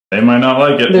They might not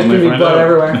like it There's when they gonna be find blood out.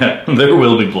 everywhere. Yeah, there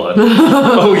will be blood.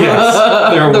 Oh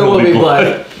yes, there will be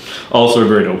blood. Also a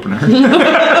great opener.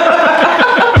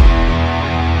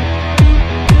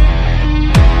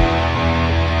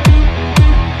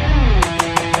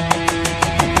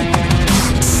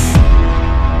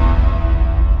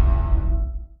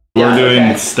 We're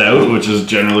doing stout, which is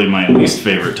generally my least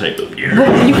favorite type of beer.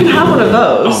 Well, you can have one of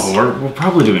those. Oh, we're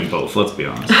probably doing both, let's be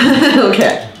honest.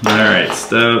 Okay. Alright,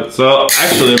 stout. So,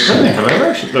 actually, I'm trying to think, have I ever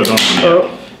actually... No,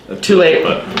 don't too late.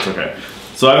 But it's okay.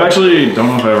 So, I've actually, don't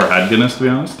know if I ever had Guinness, to be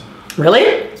honest.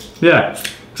 Really? Yeah.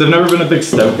 Because I've never been a big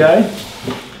stout guy.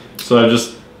 So, I've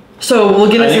just... So, well,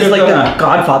 Guinness is like the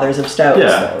godfathers of stouts.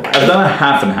 Yeah. I've done a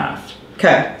half and half.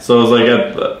 Okay. So it was like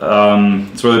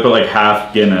it's where they put like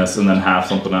half Guinness and then half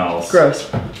something else. Gross.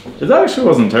 It actually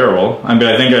wasn't terrible. I mean,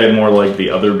 I think I more like the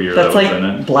other beer that was like in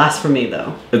it. Blasphemy,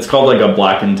 though. It's called like a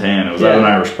black and tan. It was at an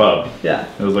Irish pub. Yeah.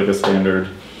 It was like a standard.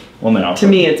 Well, no. To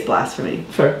me, it's blasphemy.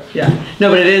 Fair. Yeah.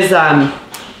 No, but it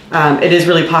is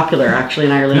really popular actually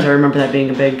in Ireland. Yeah. I remember that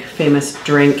being a big famous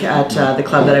drink at the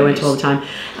club that I went to all the time.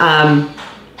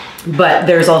 But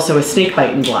there's also a snake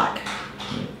bite in black,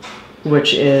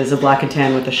 which is a black and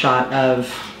tan with a shot of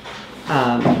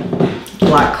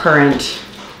black currant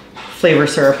flavor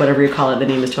syrup, whatever you call it. The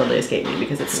name is totally escaped me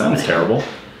because it sounds terrible.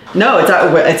 No,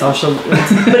 it's also.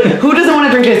 But who doesn't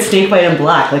want to drink a snake bite in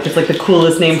black? Like it's like the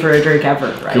coolest name for a drink ever,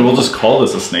 right? Okay, we'll just call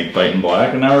this a snake bite in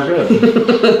black, and now we're good.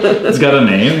 It's got a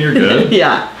name. You're good.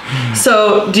 Yeah.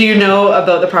 So, do you know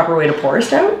about the proper way to pour a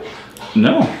stout?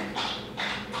 No.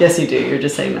 Yes, you do. You're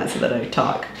just saying that so that I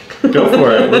talk. Go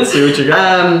for it. Let's see what you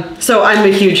got. So I'm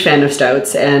a huge fan of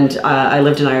stouts, and I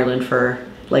lived in Ireland for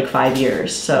like 5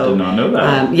 years. So I did not know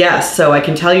that. Yes, so I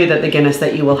can tell you that the Guinness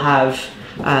that you will have,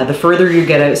 the further you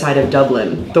get outside of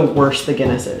Dublin, the worse the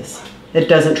Guinness is. It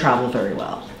doesn't travel very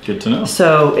well. Good to know.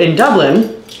 So in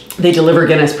Dublin, they deliver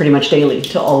Guinness pretty much daily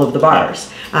to all of the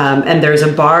bars. And there's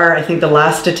a bar, I think the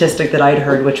last statistic that I'd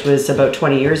heard, which was about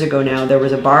 20 years ago now, there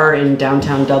was a bar in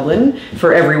downtown Dublin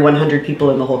for every 100 people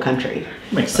in the whole country.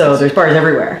 Makes so sense. There's bars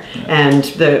everywhere. Yeah. And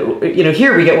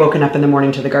here we get woken up in the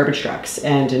morning to the garbage trucks.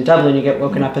 And in Dublin, you get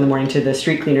woken up in the morning to the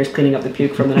street cleaners cleaning up the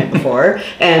puke from the night before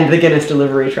and the Guinness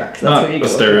delivery trucks. That's Not what you get a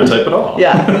stereotype at all.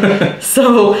 Yeah.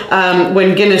 So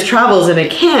when Guinness travels in a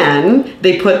can,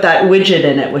 they put that widget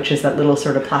in it, which is that little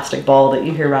sort of plastic ball that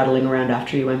you hear rattling around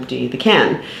after you empty the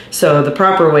can. So the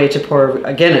proper way to pour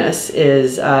a Guinness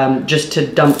is just to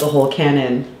dump the whole can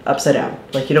in upside down.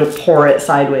 Like you don't pour it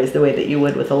sideways the way that you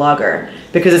would with a lager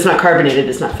because it's not carbonated,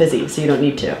 it's not fizzy, so you don't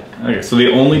need to. Okay, so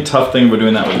the only tough thing about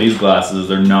doing that with these glasses is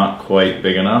they're not quite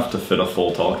big enough to fit a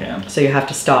full tall can. So you have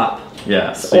to stop.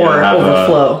 Yeah. So or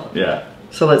overflow. Yeah.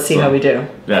 So let's see how we do.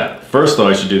 Yeah. First though,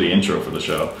 I should do the intro for the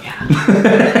show.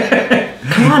 Yeah.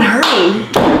 Come on, hurry.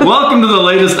 Welcome to the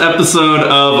latest episode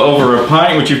of Over a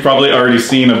Pint, which you've probably already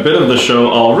seen a bit of the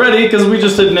show already, because we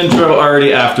just did an intro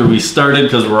already after we started,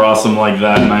 because we're awesome like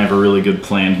that, and I have a really good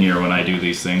plan here when I do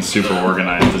these things, super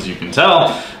organized as you can tell.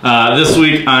 This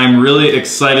week I'm really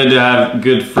excited to have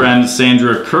good friend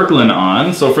Sandra Kirkland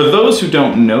on. So for those who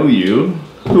don't know you,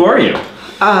 who are you?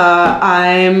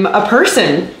 I'm a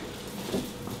person.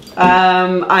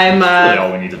 That's really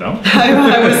all we need to know.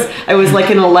 I was like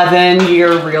an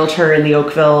 11-year realtor in the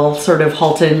Oakville, sort of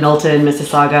Halton, Milton,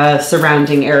 Mississauga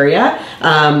surrounding area.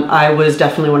 I was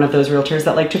definitely one of those realtors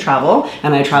that like to travel,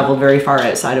 and I traveled very far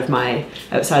outside of my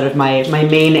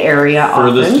main area.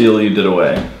 Furthest deal you did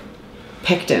away?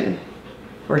 Picton,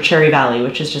 or Cherry Valley,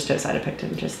 which is just outside of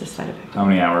Picton, just this side of Picton. How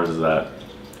many hours is that?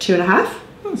 2.5.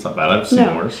 That's not bad. I've seen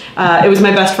worse. It was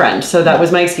my best friend, so that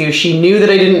was my excuse. She knew that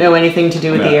I didn't know anything to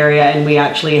do with the area, and we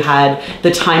actually had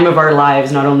the time of our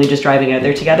lives, not only just driving out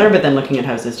there together, but then looking at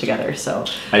houses together. So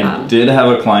I did have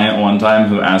a client one time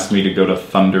who asked me to go to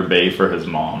Thunder Bay for his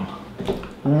mom.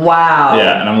 Wow.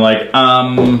 Yeah, and I'm like,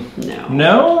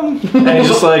 no. And he's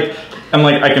just like, I'm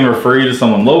like, I can refer you to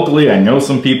someone locally. I know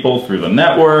some people through the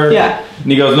network. Yeah. And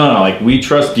he goes, no, like, we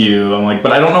trust you. I'm like,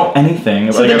 but I don't know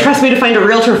anything. So like, then trust me to find a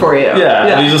realtor for you. Yeah.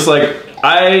 And he's just like,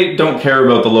 I don't care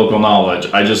about the local knowledge.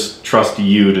 I just trust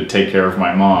you to take care of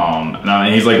my mom.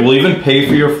 And he's like, we'll even pay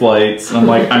for your flights. And I'm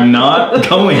like, I'm not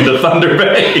going to Thunder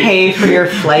Bay. Pay for your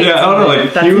flights? Yeah, I don't know.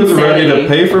 Like, he was ready to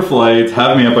pay for flights,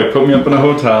 have me up, like, put me up in a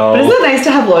hotel. But isn't it nice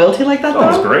to have loyalty like that, though? Oh,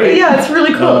 it's great. Yeah, it's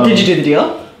really cool. Did you do the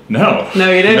deal? No. No,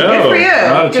 you didn't? No, good for you.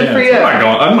 Good for you.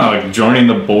 I'm not like joining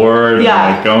the board and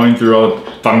like going through all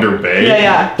Thunder Bay. Yeah,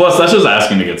 yeah. Plus, that's just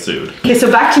asking to get sued. Okay, so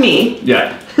back to me.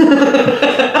 Yeah.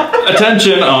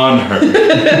 Attention on her.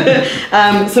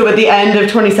 So at the end of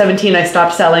 2017, I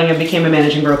stopped selling and became a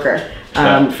managing broker.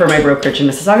 for my brokerage in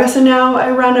Mississauga. So now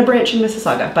I run a branch in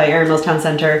Mississauga by Erin Mills Town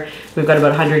Centre. We've got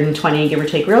about 120, give or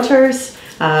take, realtors,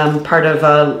 part of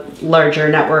a larger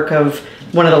network of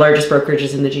one of the largest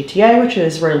brokerages in the GTA, which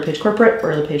is Royal LePage Corporate,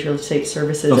 Royal LePage Real Estate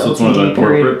Services, so it's one of the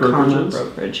corporate brokerages?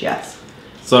 Brokerage, yes.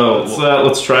 So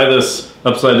let's try this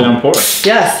upside down pour.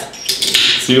 Yes.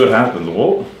 See what happens.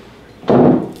 Whoa.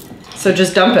 So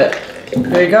just dump it.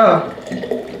 There you go.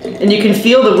 And you can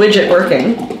feel the widget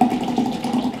working.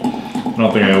 I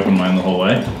don't think I opened mine the whole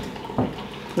way.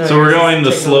 No, so we're going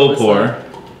the slow pour,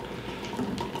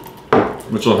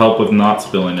 which will help with not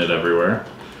spilling it everywhere.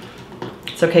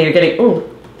 It's okay, you're getting, ooh.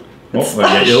 Oh,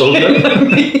 I get you a little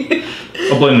bit.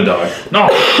 I'll blame the dog. No.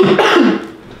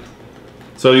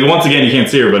 So once again, you can't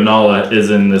see her, but Nala is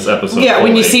in this episode. Yeah,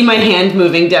 when you see my hand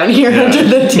moving down here under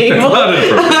the table. It's not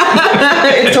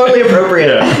inappropriate. It's totally appropriate.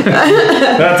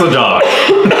 Yeah. That's a dog.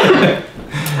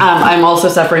 I'm also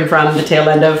suffering from the tail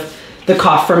end of the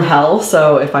cough from hell.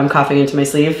 So if I'm coughing into my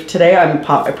sleeve today, I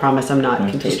promise I'm not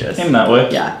contagious. Came that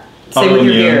way. Yeah. Same with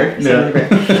your beer. Same with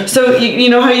your beer. So you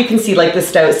know how you can see like the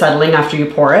stout settling after you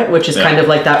pour it, which is kind of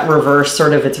like that reverse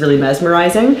sort of, it's really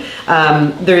mesmerizing.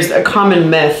 There's a common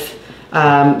myth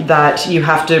that you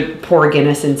have to pour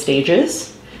Guinness in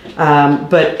stages.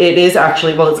 But it is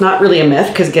actually, well, it's not really a myth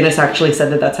because Guinness actually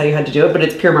said that that's how you had to do it, but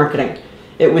it's pure marketing.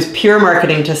 It was pure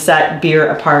marketing to set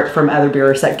beer apart from other beer,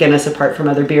 or set Guinness apart from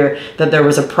other beer, that there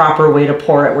was a proper way to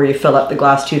pour it where you fill up the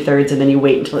glass 2/3 and then you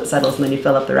wait until it settles and then you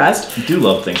fill up the rest. I do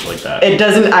love things like that. It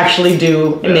doesn't actually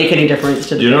make any difference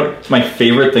to the beer. You know, my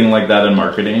favorite thing like that in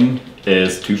marketing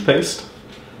is toothpaste.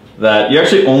 That you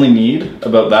actually only need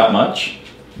about that much,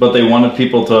 but they wanted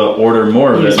people to order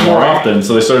more of it more often,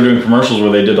 so they started doing commercials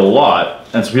where they did a lot.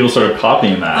 And so people started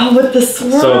copying that. Oh, with the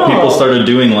swirl. So people started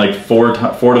doing like 4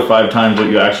 to 5 times what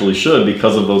you actually should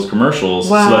because of those commercials.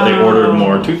 Wow. So that they ordered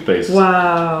more toothpaste.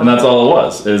 Wow. And that's all it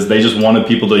was, is they just wanted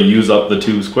people to use up the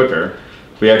tubes quicker.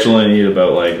 We actually only need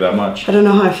about like that much. I don't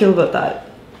know how I feel about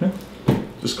that. Yeah.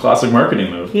 Just classic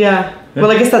marketing move. Yeah.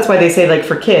 Well, I guess that's why they say, like,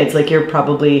 for kids, like, you're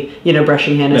probably, you know,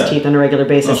 brushing Hannah's teeth on a regular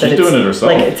basis. Well, she's doing it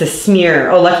herself. Like, it's a smear.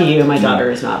 Oh, lucky you, my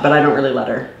daughter is not, but I don't really let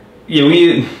her.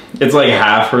 Yeah, it's like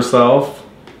half herself.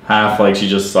 Half like she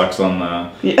just sucks on the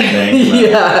thing.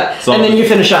 Yeah, so, and then you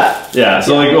finish up. Yeah,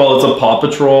 so like, well, it's a Paw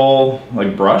Patrol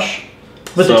like brush.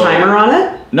 With the timer on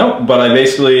it? No, but I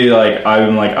basically like,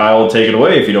 I'm like, I'll take it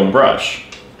away if you don't brush.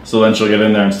 So then she'll get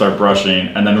in there and start brushing,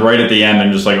 and then right at the end,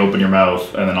 and just like open your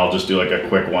mouth, and then I'll just do like a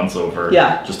quick once over.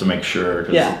 Yeah. Just to make sure,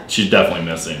 because she's definitely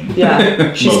missing.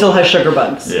 Yeah, she still has sugar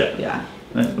bugs. Yeah. Yeah.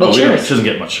 Well, cheers. She doesn't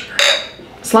get much sugar.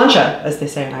 Sláinte, as they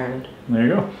say in Ireland. There you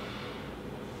go.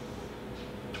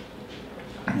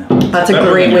 That's a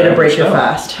great way to break your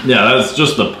fast. Yeah, that's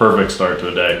just the perfect start to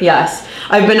a day. Yes.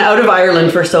 I've been out of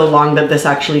Ireland for so long that this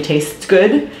actually tastes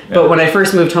good. But when I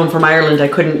first moved home from Ireland, I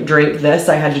couldn't drink this.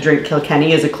 I had to drink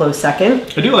Kilkenny as a close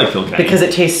second. I do like Kilkenny. Because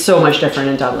it tastes so much different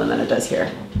in Dublin than it does here.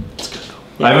 It's good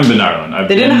though. I haven't been to Ireland.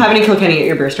 They didn't have any Kilkenny at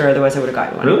your beer store, otherwise I would have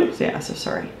got you one. Really? So, yeah, so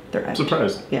sorry. They're out.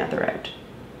 Surprised. Yeah, they're out.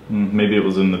 Maybe it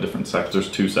was in the different sections. There's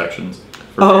 2 sections.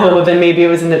 Oh, then maybe it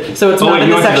was in the... So it's not in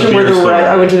the section where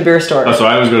I went to the beer store. Oh, so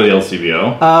I always go to the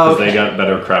LCBO. Oh, because they got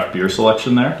better craft beer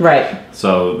selection there. Right.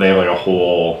 So they have like a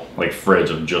whole like fridge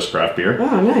of just craft beer.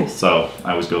 Oh, nice. So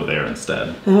I always go there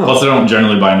instead. Oh. Plus, I don't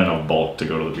generally buy in enough bulk to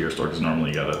go to the beer store, because normally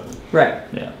you gotta... Right.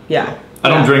 Yeah. Yeah. I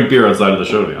don't drink beer outside of the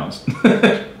show, to be honest.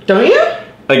 Don't you?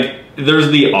 Like,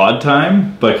 there's the odd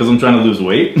time, but because I'm trying to lose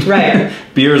weight. Right.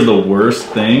 Beer is the worst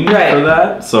thing for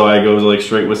that. So I go to like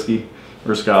straight whiskey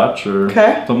or scotch or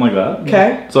something like that.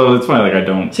 Okay. So it's funny, like I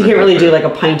don't... So you can't really do like a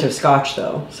pint of scotch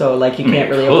though. So like you can't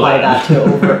really apply that to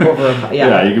over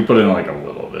yeah, you can put in like a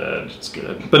little bit. It's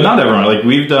good. But not everyone. Like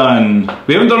we haven't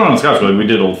done it on scotch, but like, we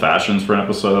did old fashions for an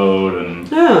episode and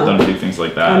done a few things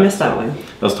like that. I missed that one.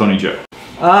 That was Tony Joe.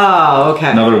 Oh,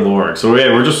 okay. Another Lorg. So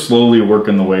yeah, we're just slowly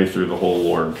working the way through the whole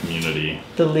Lorg community.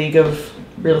 The League of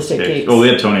Real Estate Geeks. Oh, we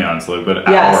had Tony on, so but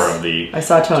hour of the... I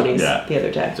saw Tony's the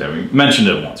other day. Yeah, we mentioned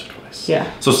it once or twice. Yeah.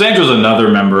 So Sandra's another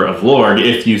member of Lorg.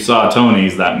 If you saw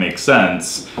Tony's, that makes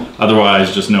sense.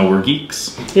 Otherwise, just know we're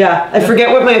geeks. Yeah, I forget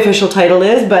what my official title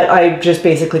is, but I just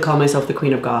basically call myself the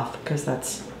Queen of Goth, because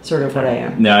that's sort of what I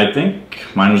am. Yeah, I think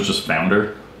mine was just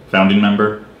founding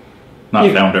member. Not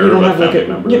founder, but founding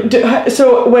member.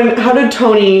 So how did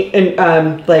Tony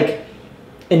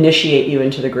initiate you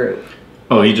into the group?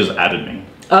 Oh, he just added me.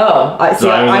 Oh, I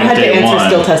had to answer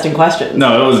still testing questions.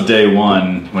 No, it was day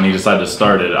 1 when he decided to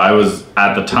start it. I was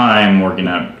at the time working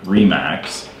at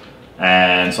Remax,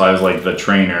 and so I was like the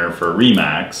trainer for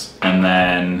Remax, and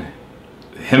then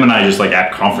him and I just like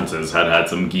at conferences had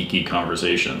some geeky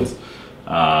conversations.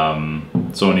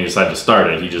 So when he decided to start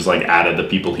it, he just like added the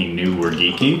people he knew were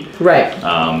geeky.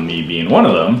 Right. Me being one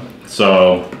of them.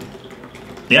 So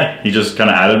yeah, he just kind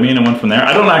of added me and it went from there.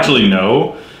 I don't actually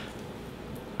know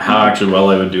how actually well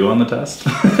I would do on the test.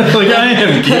 Like I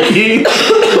am geeky,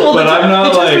 well, but I'm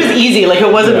not the like... test was easy. Like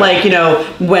it wasn't like, you know,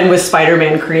 when was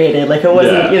Spider-Man created? Like it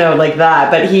wasn't, you know, like that.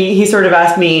 But he sort of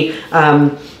asked me,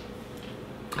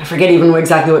 I forget even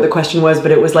exactly what the question was,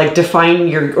 but it was like define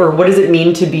your, or what does it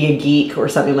mean to be a geek or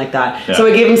something like that. Yeah. So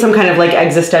I gave him some kind of like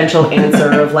existential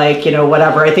answer of like, you know,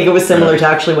 whatever. I think it was similar to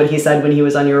actually what he said when he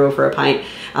was on your Over a Pint.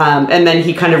 And then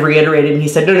he kind of reiterated and he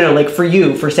said, no, like for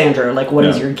you, for Sandra, like what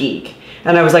is your geek?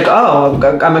 And I was like, oh,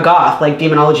 I'm a goth, like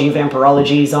demonology,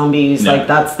 vampirology, zombies, like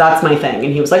that's my thing.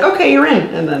 And he was like, okay, you're in.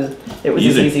 And then it was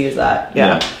as easy as that.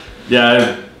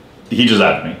 Yeah, he just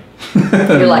added me.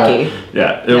 You're lucky.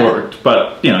 It worked.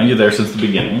 But, you know, you're there since the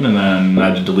beginning, and then I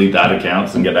had to delete that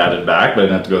accounts and get added back, but I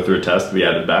didn't have to go through a test to be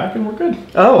added back, and we're good.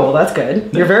 Oh, well, that's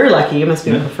good. You're very lucky. You must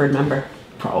be a preferred member.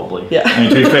 Probably. Yeah. I mean,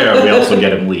 to be fair, we also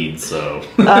get him leads, so...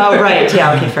 Oh, right.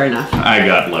 Yeah, okay, fair enough. I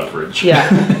got leverage.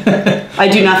 Yeah. I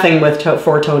do nothing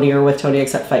for Tony or with Tony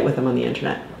except fight with him on the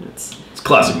internet. It's a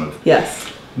classic move.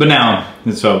 Yes. But now,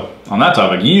 so on that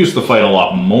topic, you used to fight a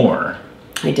lot more.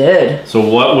 I did. So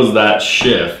what was that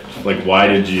shift? Like, why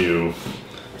did you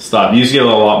stop? You used to get a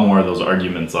lot more of those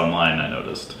arguments online, I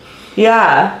noticed.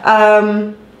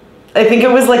 Yeah. I think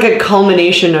it was like a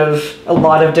culmination of a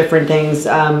lot of different things.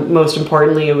 Most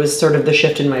importantly, it was sort of the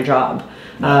shift in my job.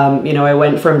 You know, I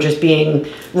went from just being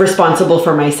responsible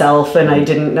for myself and I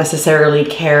didn't necessarily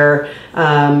care,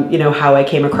 you know, how I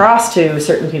came across to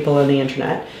certain people on the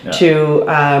internet to,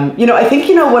 you know, I think,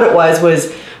 you know, what it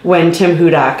was when Tim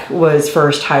Hudak was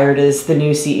first hired as the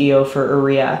new CEO for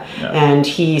Urea, and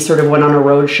he sort of went on a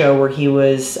road show where he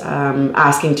was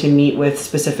asking to meet with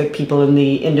specific people in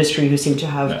the industry who seemed to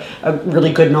have a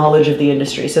really good knowledge of the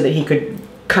industry so that he could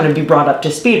kind of be brought up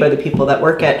to speed by the people that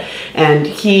work it. And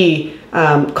he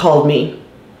called me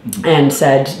and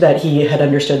said that he had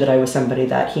understood that I was somebody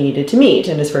that he needed to meet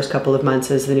in his first couple of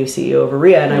months as the new CEO of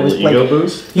Urea. And I was like, ego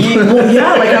boost? Well,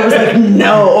 yeah, like I was like,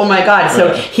 no, oh my God.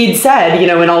 So he'd said, you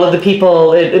know, and all of the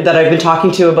people that I've been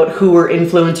talking to about who were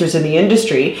influencers in the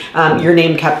industry, your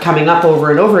name kept coming up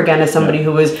over and over again as somebody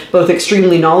who was both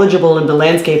extremely knowledgeable in the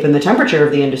landscape and the temperature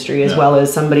of the industry, as well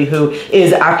as somebody who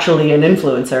is actually an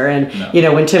influencer. And, you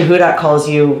know, when Tim Hudak calls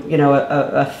you, you know,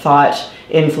 a thought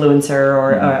influencer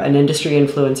or an industry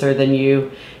influencer, then you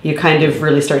kind of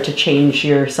really start to change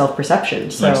your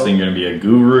self-perception. So next thing you're gonna be a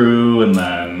guru, and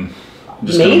then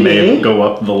just maybe go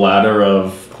up the ladder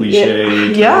of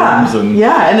cliche terms. And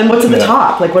then what's at the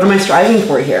top? Like, what am I striving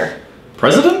for here?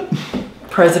 President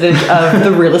of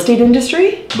the real estate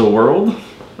industry, the world.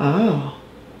 Oh,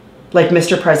 like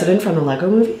Mr. President from the Lego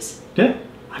movies? Yeah,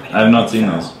 I have not seen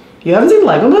those. You haven't seen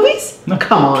Lego movies? No,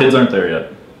 come on, kids aren't there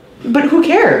yet. But who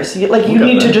cares? Like, you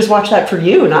need to just watch that for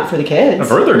you, not for the kids. I've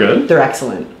heard they're good. They're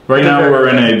excellent. Right now we're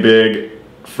in a big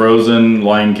Frozen,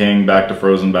 Lion King, back to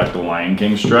Frozen, back to Lion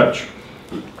King stretch.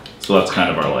 So that's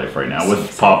kind of our life right now,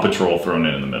 with Paw Patrol thrown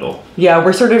in the middle. Yeah,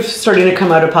 we're sort of starting to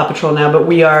come out of Paw Patrol now, but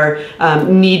we are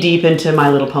knee deep into My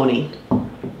Little Pony.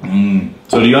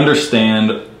 So do you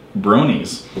understand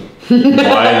bronies?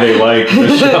 Why they like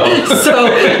the show?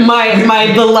 So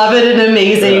my beloved and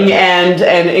amazing and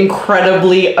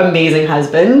incredibly amazing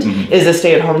husband is a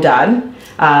stay-at-home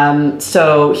dad.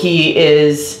 So he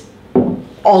is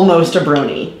almost a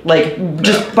brony, like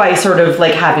just by sort of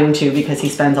like having to, because he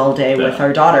spends all day with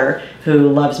our daughter who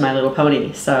loves My Little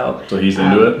Pony. So he's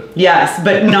into it? Yes,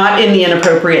 but not in the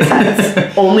inappropriate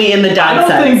sense. Only in the dad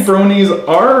sense. I don't think bronies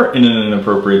are in an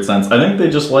inappropriate sense. I think they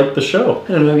just like the show. I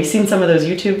don't know. Have you seen some of those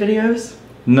YouTube videos?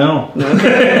 No.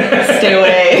 Okay. Stay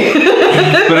away.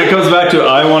 But it comes back to,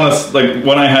 I want to, like,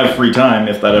 when I have free time,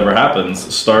 if that ever happens,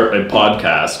 start a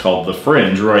podcast called The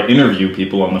Fringe, where I interview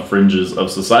people on the fringes of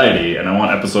society, and I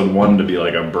want episode 1 to be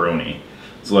like a brony.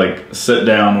 So, like, sit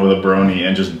down with a brony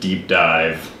and just deep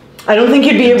dive. I don't think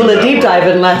you'd be able to deep dive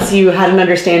unless you had an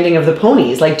understanding of the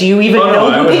ponies. Like, do you even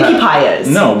know who Pinkie Pie is?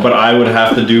 No, but I would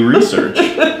have to do research.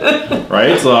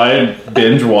 Right? So I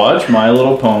binge watch My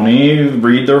Little Pony,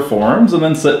 read their forums, and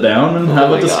then sit down and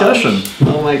have a discussion.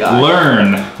 Oh my god.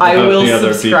 Learn I will the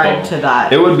other subscribe people. To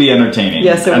that. It would be entertaining.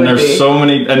 Yes, it would be. And there's so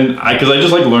many, and because I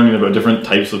just like learning about different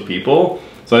types of people.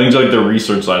 So I think like the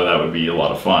research side of that would be a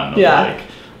lot of fun. Like,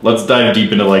 let's dive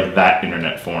deep into like that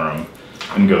internet forum.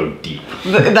 And go deep.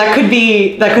 That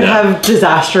could have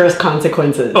disastrous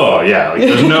consequences. Oh yeah, like,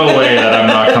 there's no way that I'm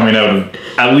not coming out of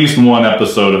at least one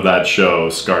episode of that show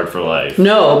scarred for life.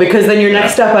 No, because then your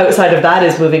next step outside of that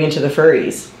is moving into the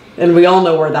furries. And we all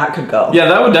know where that could go. Yeah,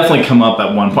 that would definitely come up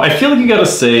at one point. I feel like you gotta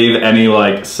save any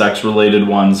like sex-related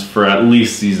ones for at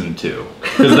least season 2.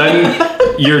 Because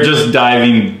then you're just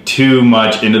diving too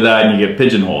much into that and you get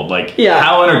pigeonholed. Like,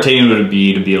 how entertaining would it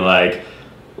be to be like,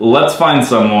 let's find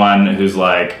someone who's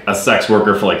like a sex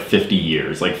worker for like 50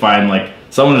 years. Like find like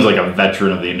someone who's like a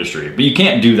veteran of the industry. But you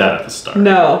can't do that at the start.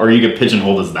 No. Or you get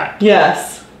pigeonholed as that.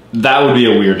 Yes. That would be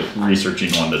a weird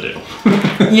researching one to do.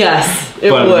 Yes,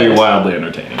 it would. But it'd be wildly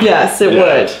entertaining. Yes, it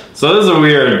would. So this is a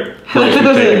weird place we've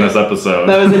taken this episode.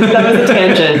 That was a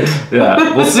tangent.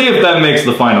 Yeah, we'll see if that makes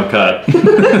the final cut.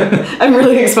 I'm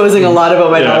really exposing a lot about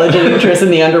my knowledge and interest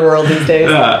in the underworld these days.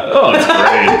 Yeah. Oh,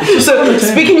 it's great. So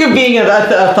speaking of being a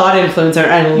thought influencer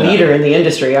and a leader in the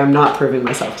industry, I'm not proving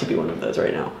myself to be one of those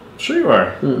right now. Sure you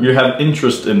are. You have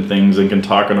interest in things and can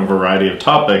talk on a variety of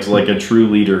topics like a true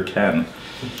leader can.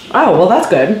 Oh, well, that's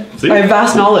good. See? I have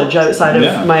vast knowledge outside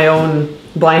of my own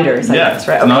blinders, I guess,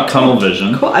 right? It's not tunnel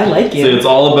vision. Cool, I like you. See, it's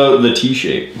all about the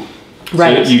T-shape.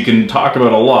 Right. So you can talk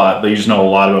about a lot, but you just know a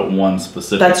lot about one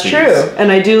specific That's piece. true.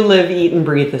 And I do live, eat, and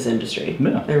breathe this industry.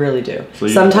 Yeah. I really do. So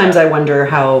Sometimes I wonder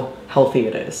how healthy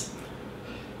it is.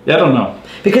 Yeah, I don't know.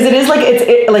 Because it is like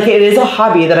it is a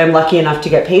hobby that I'm lucky enough to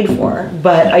get paid for,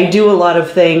 but I do a lot of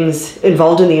things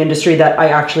involved in the industry that I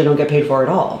actually don't get paid for at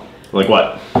all. Like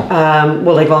what?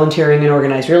 Well, like volunteering in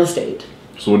organized real estate.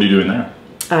 So what are you doing there?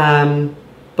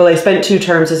 Well, I spent 2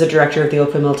 terms as a director of the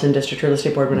Oakville-Milton District Real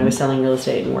Estate Board when I was selling real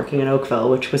estate and working in Oakville,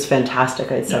 which was fantastic.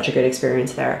 I had such a good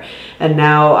experience there. And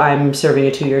now I'm serving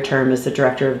a 2-year term as the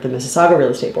director of the Mississauga Real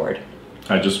Estate Board.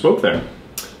 I just spoke there.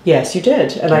 Yes, you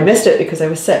did. And I missed it because I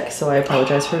was sick, so I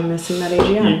apologize for missing that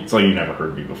AGM. It's like you never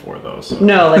heard me before, though. So.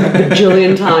 No, like a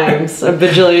bajillion times. A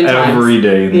bajillion times. Every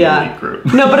day in the elite group.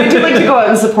 No, but I do like to go out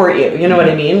and support you. You know what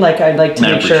I mean? Like, I'd like to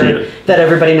make sure that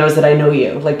everybody knows that I know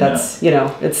you. Like, that's, you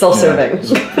know, it's self-serving.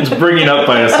 Yeah. It's bringing up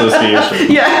by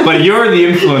association. Yeah. But you're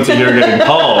the influencer you're getting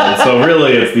called, so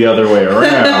really it's the other way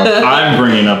around. I'm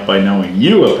bringing up by knowing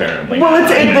you, apparently. Well,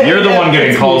 you're the one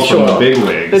getting calls from the big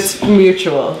wigs. It's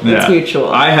mutual. Yeah. It's mutual.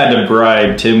 I had to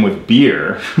bribe Tim with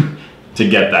beer to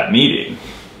get that meeting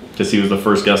because he was the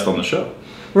first guest on the show.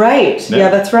 Right. Yeah,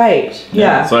 that's right.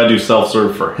 Yeah. So I do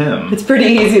self-serve for him. It's pretty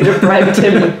easy to bribe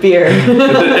Tim with beer.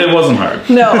 It wasn't hard.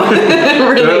 No.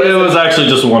 It was actually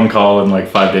just one call, and like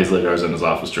 5 days later I was in his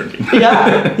office drinking.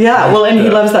 Yeah. Well, and he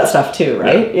loves that stuff too,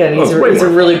 right? Yeah, he's a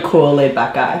really cool,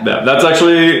 laid-back guy. Yeah, that's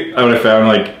actually what I found,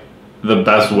 like, the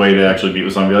best way to actually meet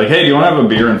with someone. Be like, hey, do you want to have a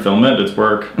beer and film it? It's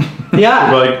work.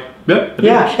 Yeah. Like,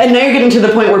 yeah, and now you're getting to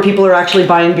the point where people are actually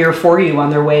buying beer for you on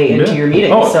their way into your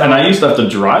meetings. Oh, so. And I used to have to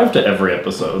drive to every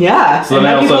episode. Yeah, so and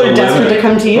now people are desperate to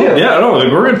come to you. Yeah, no, like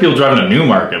we're getting people driving to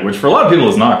Newmarket, which for a lot of people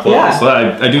is not close. Yeah. So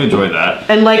I do enjoy that.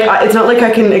 And like, it's not like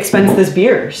I can expense this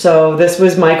beer, so this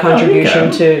was my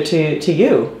contribution to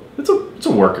you. It's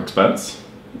a work expense.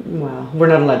 Well, we're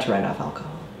not allowed to write off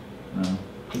alcohol. No,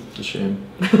 it's a shame.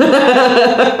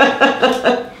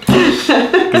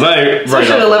 Because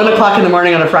especially at 11 o'clock in the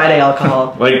morning on a Friday,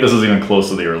 alcohol. Like, this is even close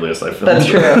to the earliest I filmed. That's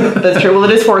true. That's true. Well,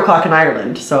 it is 4 o'clock in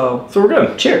Ireland, so we're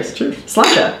good. Cheers.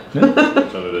 Sláinte.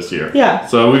 Yeah. So this year. Yeah.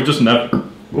 So we've just never.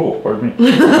 Oh, pardon me.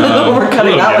 We're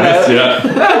cutting that one out. Yeah.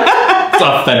 It's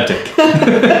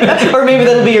authentic. Or maybe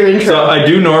that'll be your intro. So I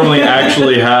do normally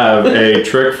actually have a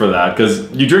trick for that because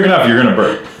you drink enough, you're gonna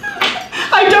burp.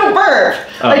 I don't burp.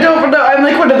 I don't know. I'm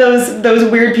like one of those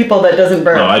weird people that doesn't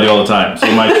burp. No, I do all the time. So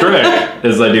my trick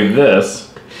is I do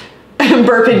this.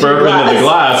 burp into the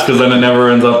glass because then it never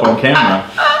ends up on camera.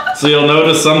 So you'll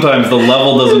notice sometimes the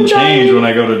level doesn't change when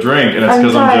I go to drink, and it's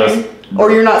because I'm just. Or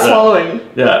you're not swallowing.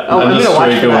 Yeah. Oh, I'm just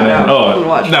straight going in. Oh,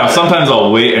 now sometimes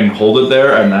I'll wait and hold it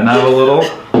there and then have a little.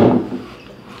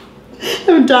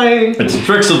 I'm dying. It's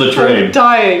tricks of the trade. I'm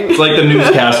dying. It's like the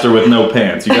newscaster with no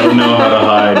pants. You gotta know how to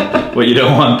hide what you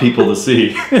don't want people to see.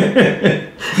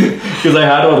 Because I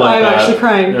had one like I'm actually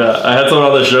crying. Yeah, I had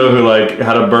someone on the show who like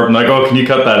had a burp. I'm like, oh, can you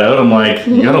cut that out? I'm like,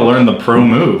 you gotta learn the pro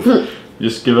move.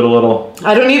 Just give it a little.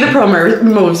 I don't need the pro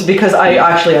moves because I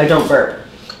don't burp.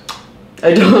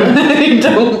 I don't. I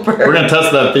don't burp. We're gonna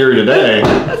test that theory today.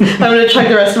 I'm gonna chug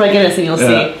the rest of my Guinness and you'll see.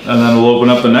 And then we'll open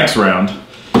up the next round.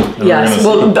 Yes.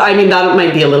 Well, I mean that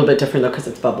might be a little bit different though because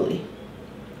it's bubbly.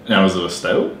 Now is it a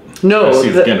stout? No,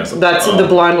 that's the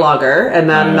blonde lager, and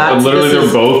then that's literally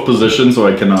they're both positioned, so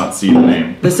I cannot see the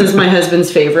name. This is my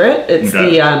husband's favorite. It's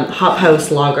the Hop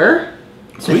House Lager.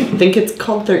 Sweet. I think it's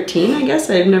called 13. I guess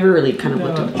I've never really kind of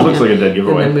looked at it. Looks like a dead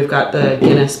giveaway. And then we've got the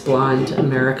Guinness Blonde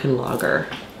American Lager.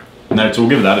 Nice, so we'll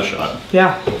give that a shot.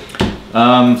 Yeah.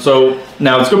 So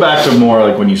now let's go back to more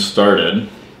like when you started.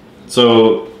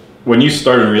 So when you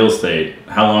started in real estate,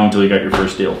 how long until you got your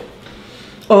first deal?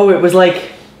 Oh, it was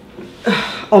like,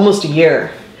 almost a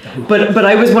year. But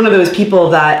I was one of those people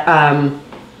that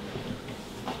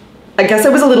I guess I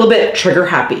was a little bit trigger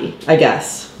happy, I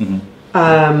guess.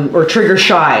 Or trigger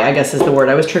shy, I guess is the word.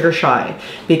 I was trigger shy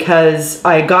because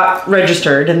I got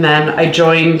registered and then I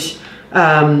joined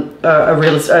a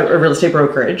real estate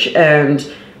brokerage, and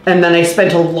then I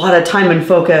spent a lot of time and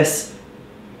focus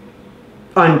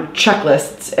on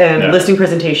checklists and listing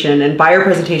presentation and buyer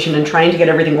presentation and trying to get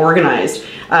everything organized,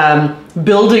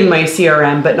 building my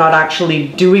CRM, but not actually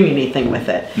doing anything with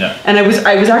it. And I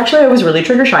was really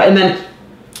trigger shy, and then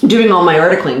doing all my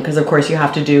articling, because of course you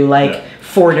have to do like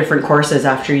 4 different courses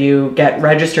after you get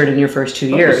registered in your first 2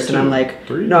 years. And I'm like,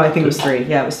 3? No, I think it was 3.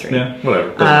 Yeah, it was 3. Yeah,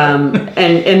 whatever.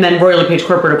 And then Royal LePage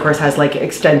Corporate, of course, has like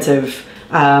extensive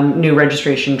new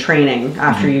registration training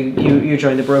after you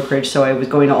join the brokerage. So I was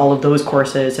going to all of those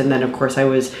courses, and then of course I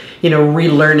was,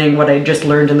 relearning what I just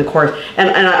learned in the course. And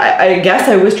I guess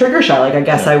I was trigger shy. Like I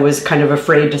guess I was kind of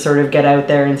afraid to sort of get out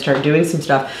there and start doing some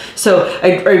stuff. So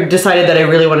I decided that I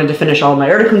really wanted to finish all my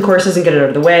articling courses and get it out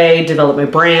of the way, develop my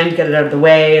brand, get it out of the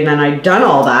way. And then I'd done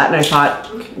all that, and I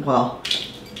thought, well,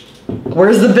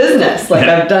 where's the business? Like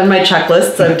I've done my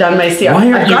checklists, I've done my CRM.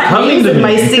 Why aren't you coming to me?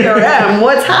 My CRM.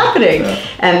 What's happening?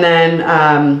 And then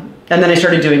I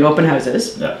started doing open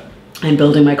houses and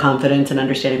building my confidence and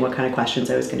understanding what kind of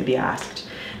questions I was going to be asked.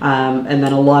 And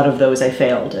then a lot of those I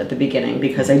failed at the beginning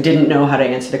because I didn't know how to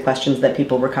answer the questions that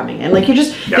people were coming in. Like they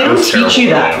don't teach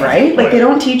you that, right? Like they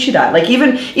don't teach you that. Like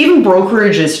even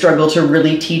brokerages struggle to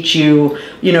really teach you,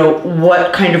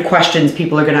 what kind of questions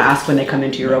people are going to ask when they come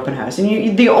into your open house.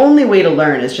 And the only way to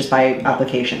learn is just by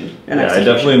application. And I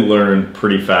definitely learned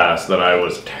pretty fast that I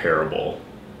was terrible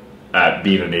at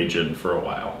being an agent for a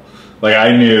while. Like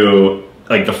I knew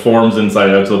like the forms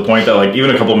inside out to the point that like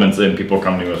even a couple minutes in, people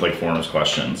come to me with like forms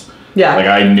questions. Yeah. Like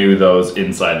I knew those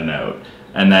inside and out.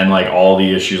 And then like all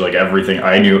the issues, like everything,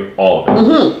 I knew all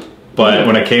of it. But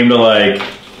when it came to like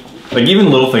even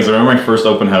little things, I remember my first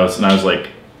open house and I was like,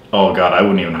 oh God, I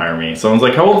wouldn't even hire me. Someone's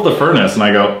like, how old's the furnace? And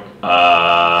I go,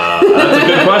 that's a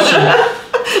good question.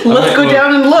 Let's go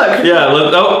down and look. Yeah.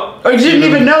 Or you didn't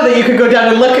even know that you could go down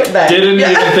and look at that. Didn't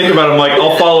even think about it. I'm like,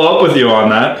 I'll follow up with you on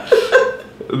that.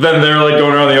 Then they're like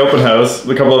going around the open house.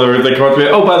 A couple of they come up to me.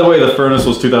 Oh, by the way, the furnace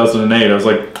was 2008. I was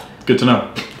like, good to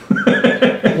know.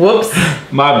 Whoops.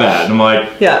 My bad. I'm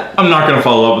like, I'm not going to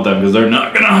follow up with them because they're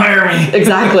not going to hire me.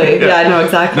 Exactly. Yeah, I know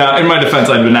exactly. Now, in my defense,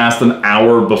 I'd been asked an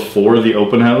hour before the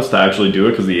open house to actually do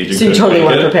it because the agent. So you totally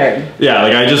weren't prepared. Yeah,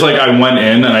 like I went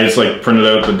in and I just like printed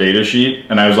out the data sheet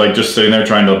and I was like just sitting there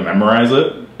trying to memorize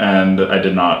it, and I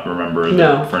did not remember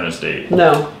the furnace date.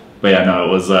 No. But yeah, no, it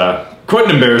was quite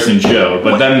an embarrassing show.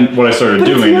 But then what I started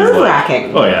doing was like,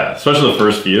 oh yeah, especially the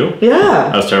first few. Yeah.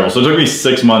 That was terrible. So it took me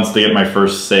 6 months to get my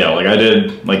first sale. Like I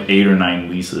did like 8 or 9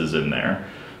 leases in there.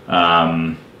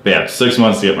 But yeah, 6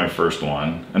 months to get my first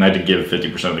one. And I had to give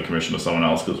 50% of the commission to someone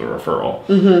else because it was a referral.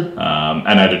 And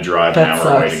I had to drive an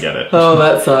hour away to get it. Oh,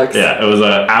 that sucks. Yeah, it was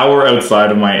an hour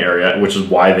outside of my area, which is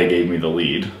why they gave me the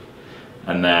lead.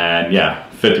 And then,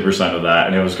 50% of that,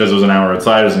 and it was because it was an hour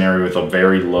outside. It was an area with a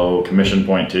very low commission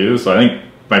point too. So I think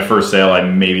my first sale, I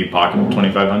maybe pocketed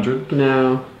 $2,500.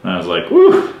 No. And I was like,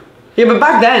 woo. Yeah, but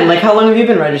back then, like, how long have you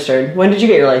been registered? When did you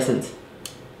get your license?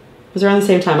 It was around the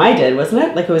same time I did, wasn't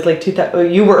it? Like it was like 2000. Oh,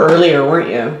 you were earlier, weren't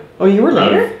you? Oh, you were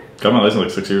later. I got my license like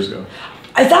 6 years ago.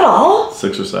 Is that all?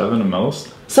 6 or 7 at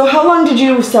most. So how long did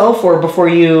you sell for before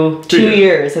you? 2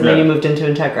 years, and then you moved into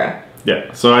Integra.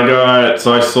 Yeah. So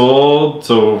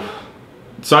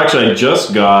actually I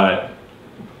just got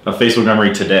a Facebook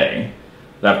memory today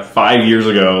that 5 years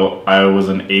ago I was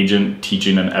an agent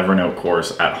teaching an Evernote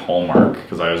course at Hallmark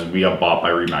because we got bought by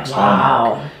Remax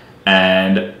Hallmark.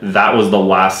 And that was the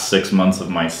last 6 months of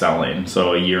my selling.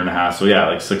 So a year and a half. So yeah,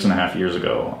 like 6.5 years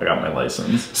ago, I got my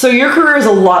license. So your career is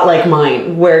a lot like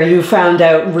mine, where you found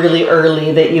out really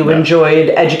early that you enjoyed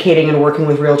educating and working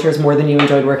with realtors more than you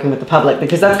enjoyed working with the public,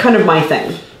 because that's kind of my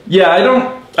thing. Yeah,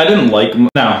 I didn't like,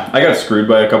 now I got screwed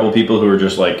by a couple of people who were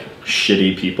just like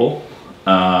shitty people.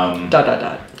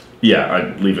 Yeah,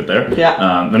 I'd leave it there.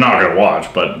 Yeah. They're not gonna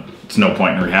watch, but it's no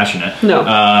point in rehashing it. No.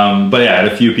 But yeah, I had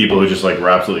a few people who just like were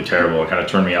absolutely terrible. It kind of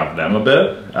turned me off them a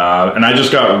bit. And I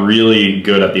just got really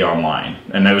good at the online.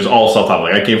 And it was all self-taught.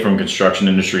 Like I came from construction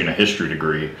industry and a history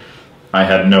degree. I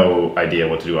had no idea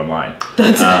what to do online.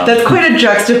 That's quite a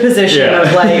juxtaposition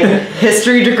of like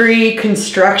history degree,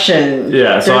 construction.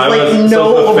 Yeah, so I was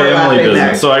no family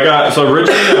business. There. So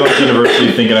originally I went to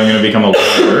university thinking I'm going to become a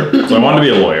lawyer. So I wanted to be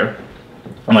a lawyer.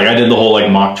 And like I did the whole like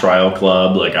mock trial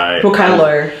club. Like what kind of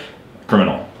lawyer?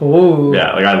 Criminal. Ooh.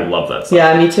 Yeah, like I love that stuff.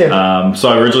 Yeah, me too. So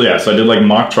I originally, so I did like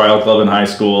mock trial club in high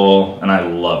school, and I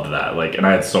loved that. Like, and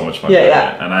I had so much fun doing it.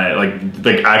 And I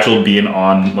like actual being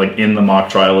on, like in the mock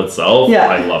trial itself,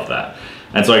 I love that.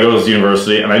 And so I go to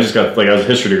university, and I just got, like, I was a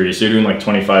history degree, so you're doing like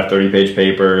 25, 30-page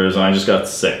papers, and I just got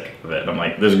sick of it. I'm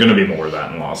like, there's gonna be more of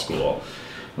that in law school.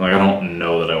 I'm like, I don't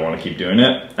know that I want to keep doing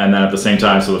it. And then at the same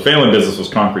time, so the family business was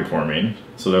concrete forming.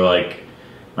 So they're like,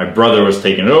 my brother was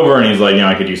taking it over, and he's like, you know,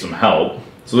 I could use some help.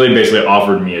 So they basically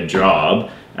offered me a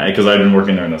job, because I'd been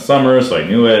working there in the summer, so I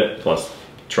knew it, plus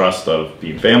trust of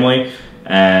being family.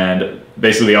 And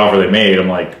basically the offer they made, I'm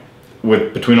like,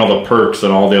 between all the perks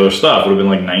and all the other stuff, would have been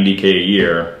like $90K a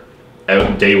year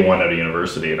out day one out of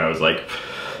university. And I was like,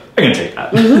 I can take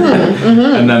that.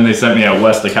 And then they sent me out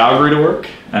west to Calgary to work.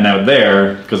 And out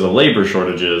there, because of labor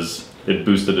shortages, it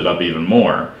boosted it up even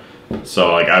more.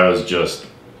 So like I was just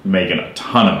making a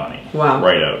ton of money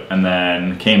right out. And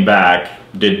then came back,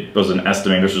 was an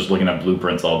estimator, just looking at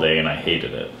blueprints all day, and I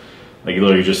hated it. Like you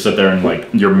literally just sit there and like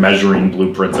you're measuring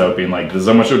blueprints out, being like, this is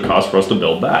how much it would cost for us to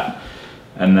build that.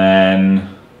 And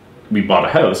then we bought a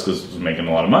house because it was making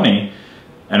a lot of money.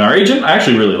 And our agent, I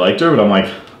actually really liked her, but I'm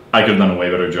like, I could have done a way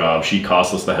better job. She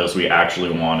cost us the house we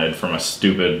actually wanted from a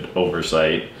stupid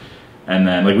oversight. And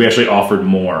then like we actually offered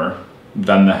more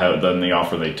than the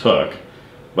offer they took,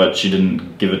 but she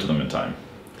didn't give it to them in time.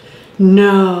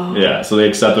 No. Yeah, so they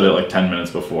accepted it like 10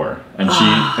 minutes before. And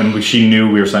she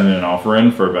knew we were sending an offer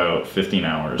in for about 15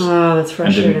 hours. Oh, that's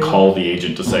frustrating. And didn't call the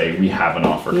agent to say, we have an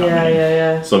offer coming.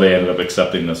 Yeah. So they ended up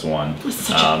accepting this one.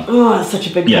 That's such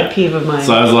a big pet peeve of mine.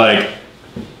 So I was like,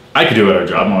 I could do a better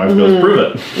job. My wife goes, prove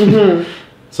it.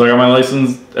 So I got my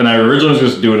license, and I originally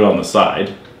was just doing it on the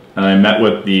side. And I met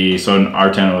with so in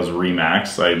our town it was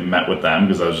Remax. I met with them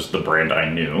because that was just the brand I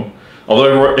knew.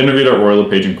 Although I interviewed at Royal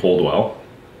LePage in Coldwell.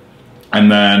 And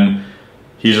then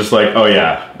he's just like, oh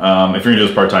yeah, if you're gonna do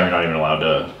this part-time, you're not even allowed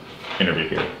to interview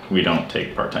here. We don't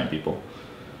take part-time people.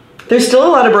 There's still a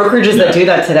lot of brokerages that do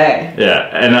that today. Yeah,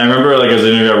 and I remember like I was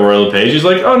interviewing at Royal LePage, he's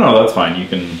like, oh no, that's fine, you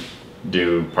can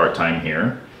do part-time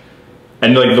here.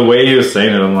 And like the way he was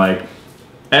saying it, I'm like,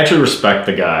 I actually respect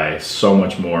the guy so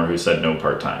much more who said no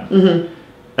part-time.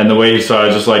 And the way he saw it, I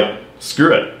was just like,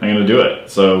 screw it, I'm gonna do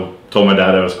it. So told my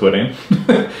dad I was quitting.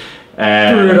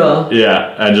 And brutal.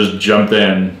 Yeah, I just jumped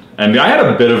in. And I had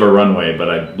a bit of a runway,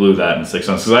 but I blew that in 6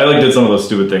 months. Because I like did some of those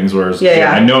stupid things where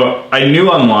I knew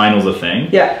online was a thing.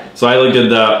 Yeah. So I like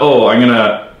did the, I'm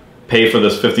gonna pay for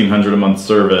this $1,500 a month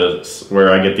service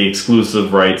where I get the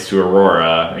exclusive rights to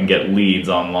Aurora and get leads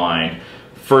online.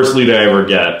 First lead I ever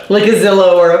get. Like a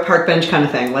Zillow or a Park Bench kind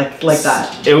of thing, like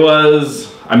that. It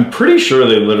was, I'm pretty sure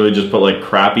they literally just put like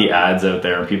crappy ads out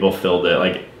there and people filled it.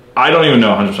 Like, I don't even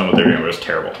know 100% what they're doing, but it was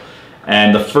terrible.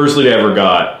 And the first lead I ever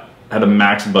got had a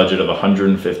max budget of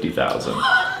 $150,000.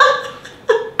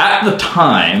 At the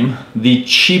time, the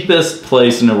cheapest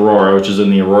place in Aurora, which is in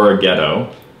the Aurora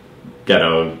ghetto,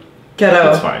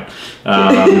 that's fine.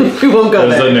 We won't go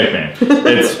there. It's a nickname.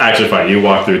 It's actually fine. You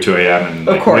walk through 2 a.m. and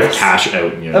like, with cash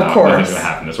out, and nothing's gonna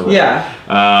happen. It's Aurora. Yeah.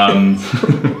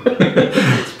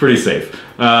 It's pretty safe.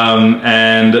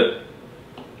 And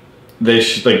they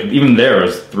like even there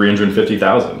was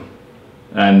 $350,000.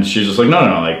 And she's just like, no,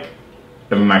 like,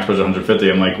 I have a max budget of 150.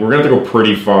 I'm like, we're gonna have to go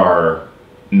pretty far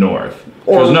north.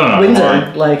 She goes, no,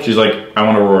 Windsor, like. She's like, I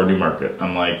want to Aurora Newmarket.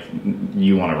 I'm like,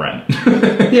 you want to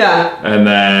rent? Yeah. And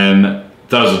then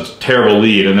that was a terrible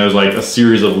lead, and there was like a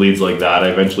series of leads like that. I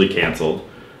eventually canceled,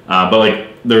 but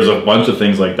like there's a bunch of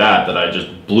things like that that I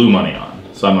just blew money on.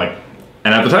 So I'm like,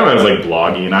 and at the time I was like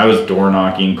blogging, I was door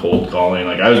knocking, cold calling,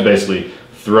 like I was basically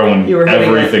throwing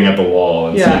everything at the wall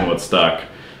and seeing what stuck.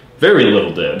 Very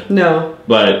little did. No.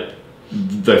 But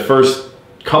the first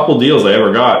couple deals I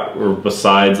ever got were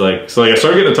besides like, so like I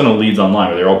started getting a ton of leads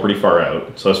online, but they're all pretty far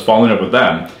out. So I was following up with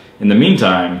them. In the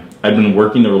meantime, I'd been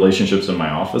working the relationships in my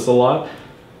office a lot.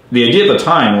 The idea at the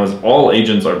time was all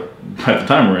agents at the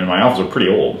time were in my office are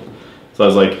pretty old. So I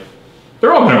was like,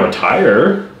 they're all gonna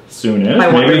retire soonish.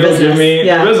 Maybe they'll give me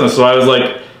their business. So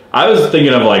I was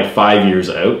thinking of like 5 years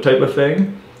out type of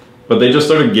thing. But they just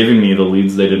started giving me the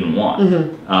leads they didn't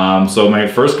want. So my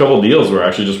first couple deals were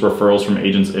actually just referrals from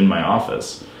agents in my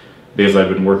office because I've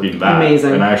been working that.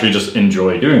 Amazing. And I actually just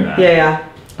enjoy doing that. Yeah.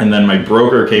 And then my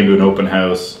broker came to an open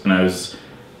house, and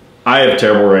I have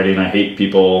terrible writing. I hate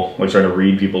people, like trying to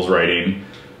read people's writing.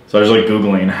 So I was like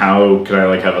Googling how can I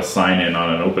like have a sign in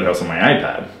on an open house on my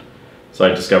iPad. So I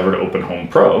discovered Open Home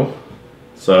Pro.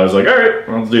 So I was like, all right,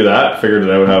 well, let's do that. Figured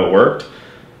out how it worked.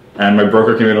 And my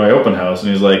broker came into my open house,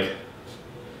 and he's like,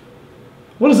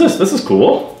 what is this? This is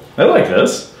cool. I like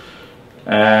this.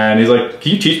 And he's like,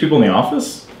 can you teach people in the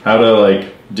office how to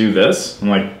like do this? I'm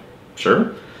like,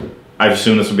 sure. I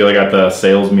assume this would be like at the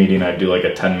sales meeting, I'd do like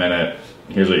a 10-minute,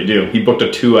 here's what you do. He booked a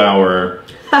 2-hour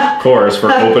course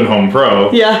for Open Home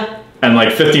Pro. Yeah. And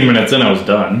like 15 minutes in, I was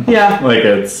done. Yeah. Like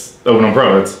it's Open Home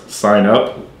Pro. It's sign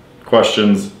up,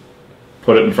 questions,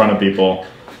 put it in front of people.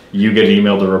 You get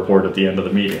emailed a report at the end of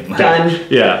the meeting. Like, done.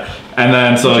 Yeah. And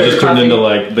then so it just turned into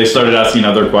like, they started asking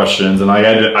other questions. And like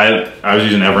I was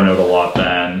using Evernote a lot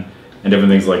then and different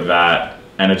things like that.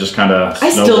 And it just kind of I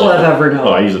still love Evernote.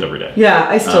 Oh, I use it every day. Yeah,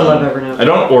 I still love Evernote. I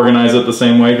don't organize it the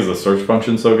same way because the search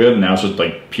function's so good. Now it's just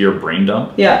like pure brain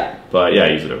dump. Yeah. But yeah, I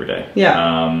use it every day.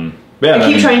 Yeah. Yeah.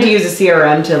 I keep trying to use a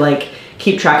CRM to like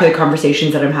keep track of the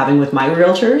conversations that I'm having with my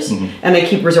realtors, and I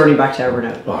keep resorting back to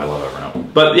Evernote. Oh, I love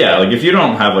Evernote. But yeah, like if you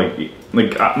don't have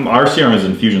like our CRM is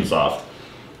Infusionsoft.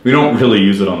 We don't really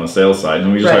use it on the sales side,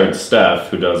 and we just hired Steph,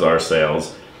 who does our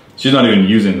sales. She's not even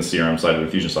using the CRM side of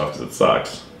Infusionsoft because it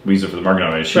sucks. We use it for the marketing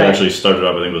automation. She actually started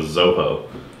up, I think it was Zoho.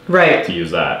 Right. To use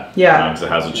that. Yeah. Because it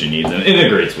has what she needs and it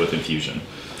integrates with Infusion.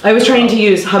 I was trying to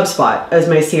use HubSpot as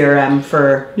my CRM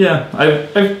for... Yeah,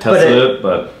 I've tested it,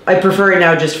 but... I prefer it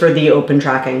now just for the open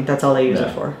tracking. That's all I use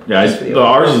it for. Yeah,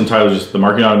 ours is entirely just the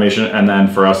marketing automation, and then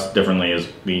for us, differently, is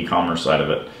the e-commerce side of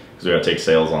it. Because we got to take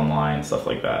sales online, stuff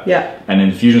like that. Yeah. And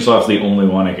Infusionsoft's the only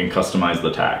one that can customize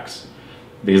the tax.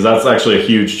 Because that's actually a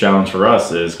huge challenge for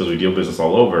us, is because we deal business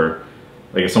all over.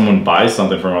 Like if someone buys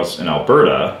something from us in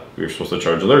Alberta, we're supposed to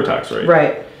charge their tax rate.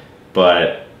 Right.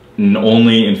 But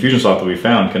only Infusionsoft that we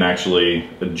found can actually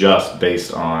adjust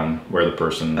based on where the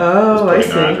person is putting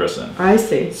their address in. I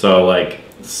see. So like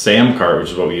Samcart,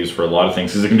 which is what we use for a lot of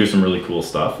things, because it can do some really cool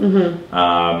stuff.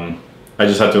 I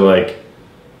just have to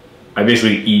I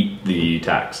basically eat the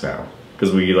tax now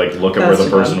because we look at where the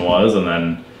person was, and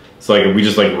then so we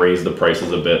just raise the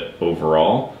prices a bit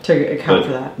overall to account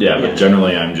for that. Yeah, but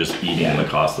generally I'm just eating the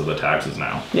cost of the taxes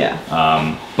now.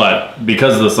 Yeah. But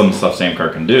because of some stuff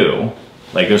Samcart can do,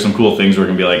 there's some cool things we're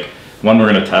gonna be one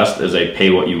we're gonna test is a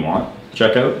pay what you want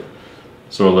checkout.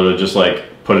 So we'll literally just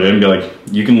put it in and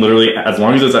be you can literally, as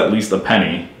long as it's at least a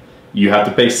penny, you have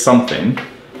to pay something,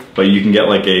 but you can get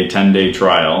a 10-day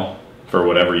trial for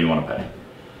whatever you want to pay.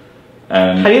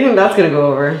 And how do you think that's going to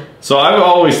go over? So I've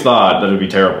always thought that it'd be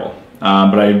terrible.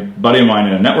 But a buddy of mine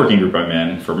in a networking group I'm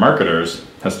in for marketers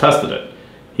has tested it.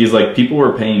 He's people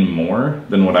were paying more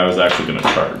than what I was actually going to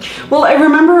charge. Well, I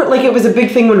remember it was a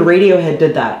big thing when Radiohead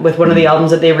did that with one of the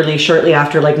albums that they released shortly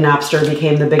after Napster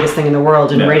became the biggest thing in the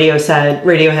world. And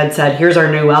Radiohead said, here's our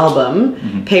new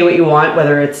album, pay what you want,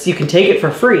 whether it's you can take it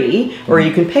for free or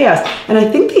you can pay us. And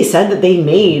I think they said that they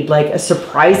made a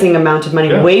surprising amount of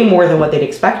money, way more than what they'd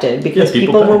expected, because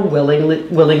people were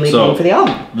willingly paying for the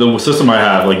album. The system I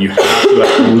have, you have to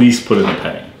at least put in a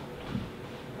penny.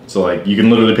 So you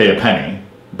can literally pay a penny,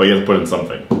 but you have to put in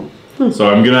something. So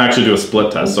I'm going to actually do a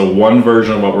split test. So one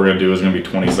version of what we're going to do is going to be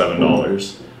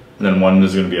 $27. And then one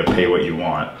is going to be a pay what you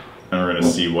want. And we're going to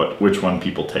see which one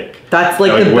people take. That's the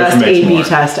best A/B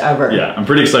test ever. Yeah, I'm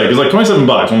pretty excited. Because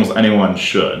 $27, almost anyone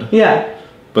should. Yeah.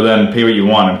 But then pay what you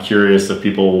want, I'm curious if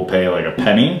people will pay a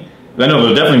penny. I know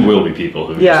there definitely will be people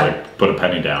who just put a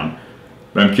penny down.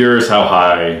 But I'm curious how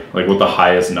high, what the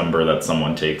highest number that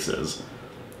someone takes is.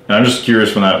 And I'm just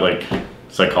curious from that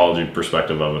psychology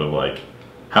perspective of it, of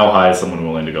how high is someone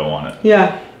willing to go on it.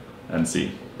 Yeah. And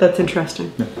see. That's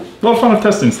interesting. Yeah. A lot of fun with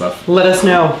testing stuff. Let us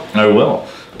know. I will.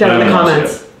 Down in the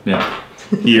comments. Yeah.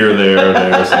 Here,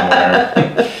 there, somewhere.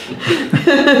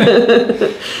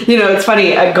 It's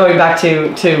funny, going back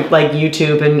to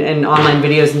YouTube and online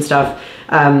videos and stuff.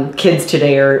 Kids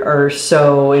today are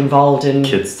so involved in...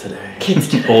 Kids today.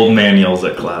 Old man yells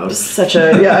at clouds.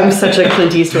 I'm such a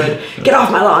Clint Eastwood. Get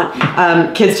off my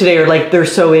lawn. Kids today are they're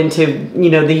so into,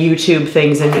 the YouTube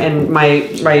things, and my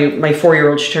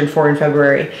 4-year-old, she turned 4 in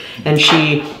February, and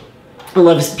she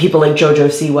loves people like Jojo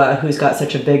Siwa, who's got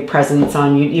such a big presence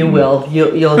on you'll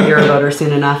hear about her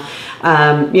soon enough.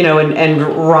 And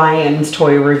Ryan's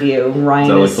toy review.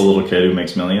 Ryan is that the little kid who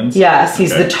makes millions? Yes,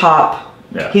 he's the top.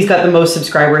 Yeah. He's got the most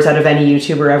subscribers out of any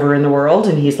YouTuber ever in the world,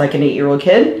 and he's an 8-year-old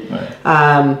kid.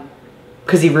 Right.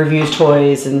 Because he reviews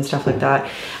toys and stuff like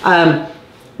that.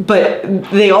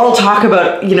 But they all talk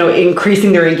about,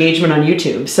 increasing their engagement on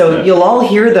YouTube. So you'll all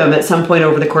hear them at some point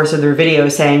over the course of their video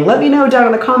saying, let me know down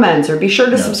in the comments, or be sure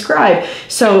to subscribe.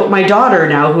 So my daughter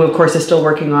now, who of course is still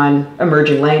working on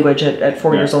emerging language at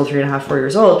 4 years old, 3.5, 4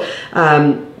 years old,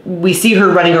 we see her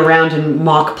running around and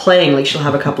mock playing. She'll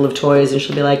have a couple of toys and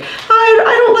she'll be like,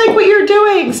 I don't like what you're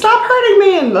doing. Stop hurting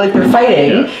me. And they're fighting.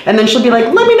 Yeah. And then she'll be like,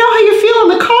 let me know how you feel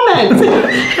in the comments.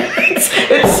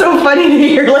 It's so funny to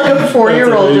hear a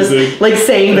 4-year-old just like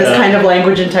saying this kind of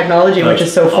language and technology, which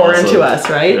is so foreign to us,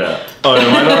 right? Yeah. Oh,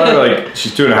 and my daughter, like,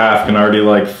 she's 2.5, can already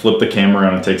like flip the camera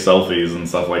around and take selfies and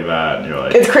stuff like that. And you're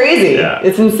like, it's crazy. Yeah.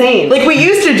 It's insane. Like we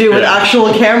used to do with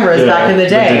actual cameras back in the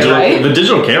day, right? The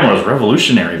digital camera was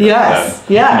revolutionary. Yes.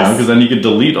 Then, yes. You know, because then you could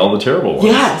delete all the terrible ones.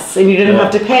 Yes, and you didn't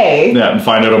have to pay. Yeah, and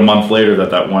find out a month later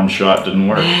that one shot didn't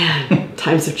work. Man,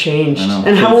 times have changed.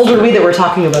 And how old are we that we're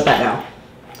talking about that now?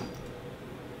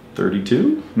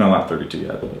 32? No, not 32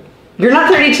 yet. You're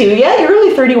not 32 yet? You're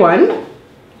only 31?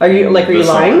 Are you lying?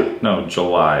 Summer. No,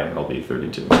 July I'll be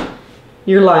 32.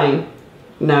 You're lying.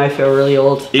 Now I feel really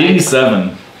old.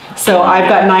 87. So I've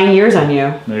got 9 years on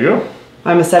you. There you go.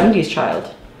 I'm a 70s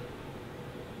child.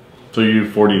 So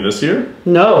you 40 this year?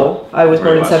 No, I was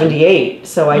born in 78,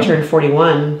 so I turned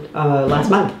 41 last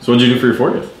month. So what did you do for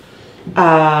your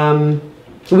 40th?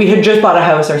 We had just bought a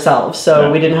house ourselves,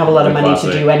 so we didn't have a lot of money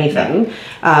to do anything.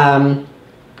 Yeah.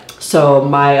 So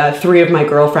my 3 of my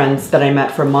girlfriends that I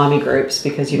met from mommy groups,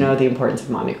 because you know the importance of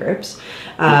mommy groups.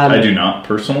 I do not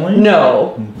personally.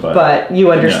 No, but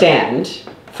you understand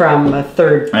from a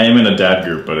third. I am in a dad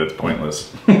group, but it's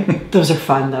pointless. Those are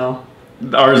fun though.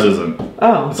 Ours isn't.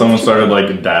 Oh. Someone started like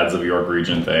a Dads of York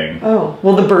region thing. Oh.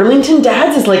 Well, the Burlington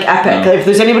Dads is like epic. If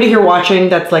there's anybody here watching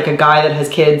that's like a guy that has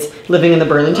kids living in the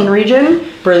Burlington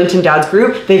region, Burlington Dads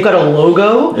group, they've got a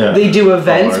logo. Yeah. They do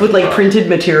events with like printed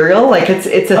material. Like it's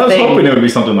a thing. I was hoping it would be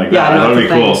something like that. Yeah, that would be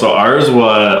cool. So ours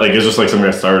was like, it's just like some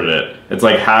guy started it. It's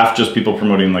like half just people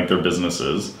promoting like their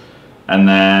businesses. And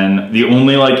then the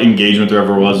only like engagement there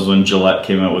ever was when Gillette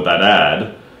came out with that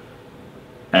ad.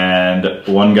 And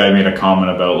one guy made a comment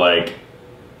about like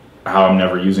how I'm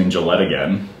never using Gillette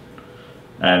again.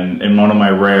 And in one of my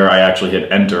rare, I actually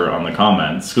hit enter on the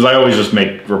comments because I always just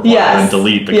make reply and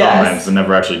delete the comments and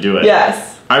never actually do it.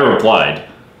 Yes. I replied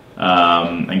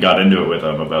and got into it with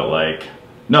him about like,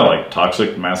 no, like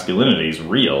toxic masculinity is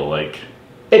real. Like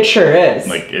it sure is.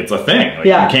 Like it's a thing. Like,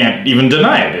 you can't even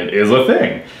deny it. It is a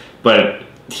thing. But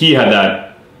he had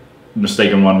that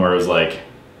mistaken one where it was like,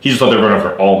 he just thought they were going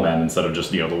for all men instead of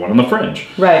just, you know, the one on the fringe.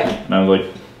 Right. And I was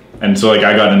like, and so like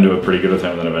I got into it pretty good with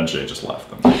him, and then eventually I just left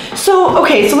them. So,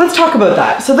 okay, so let's talk about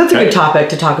that. So that's a good topic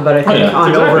to talk about, I think,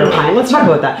 on Over a Pint. Let's talk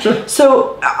about that. Sure.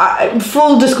 So,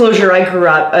 full disclosure, I grew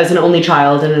up as an only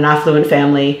child in an affluent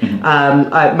family.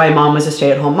 Mm-hmm. My mom was a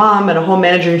stay-at-home mom and a home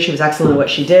manager, and she was excellent at what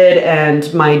she did.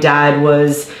 And my dad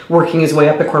was working his way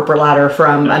up the corporate ladder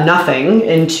from nothing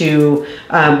into,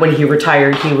 when he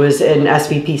retired, he was in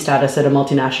SVP status at a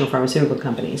multinational pharmaceutical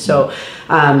company. So,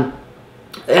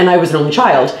 and I was an only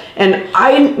child, and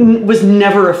I was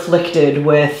never afflicted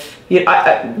with, you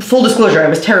know, full disclosure, I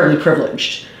was terribly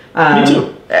privileged. Me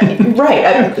too. Right.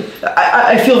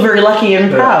 I feel very lucky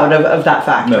and proud of that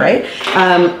fact, right?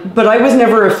 But I was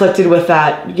never afflicted with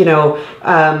that, you know,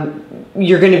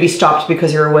 you're going to be stopped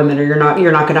because you're a woman, or you're not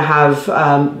going to have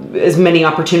as many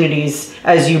opportunities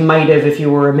as you might have if you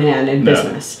were a man in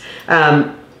business.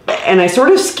 And I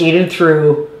sort of skated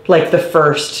through like the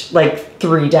first like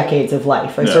 3 decades of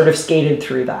life. I sort of skated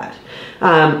through that.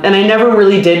 And I never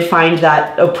really did find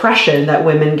that oppression that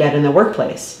women get in the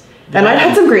workplace. And I'd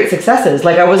had some great successes.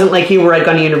 Like I wasn't like you where I'd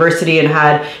gone to university and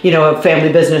had, you know, a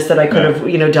family business that I could have,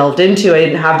 you know, delved into. I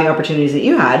didn't have the opportunities that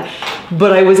you had,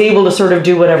 but I was able to sort of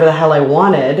do whatever the hell I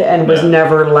wanted and was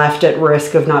never left at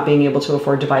risk of not being able to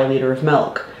afford to buy a liter of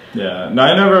milk. Yeah. No,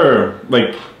 I never,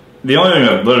 like, the only thing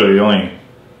that literally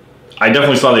I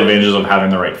definitely saw the advantages of having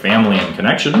the right family and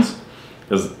connections,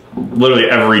 because literally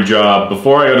every job,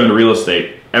 before I got into real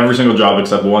estate, every single job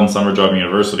except one summer job in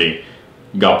university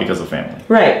got because of family.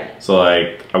 Right. So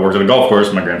like, I worked at a golf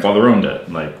course, my grandfather owned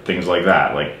it, like things like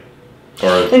that. Like,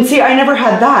 and see, I never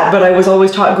had that, but I was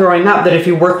always taught growing up that if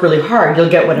you work really hard, you'll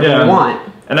get whatever you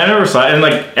want. And I never saw,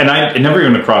 it never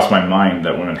even crossed my mind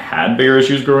that women had bigger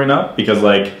issues growing up, because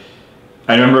like,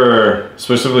 I remember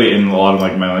specifically in a lot of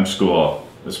like my lunch school,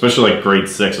 especially like grade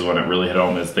 6 is when it really hit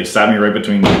home, is they sat me right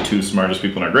between the 2 smartest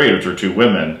people in our grade, which were 2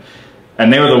 women.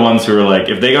 And they were the ones who were like,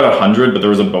 if they got 100, but there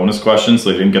was a bonus question,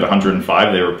 so they didn't get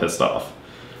 105, they were pissed off.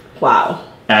 Wow.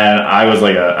 And I was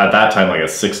like, at that time, like a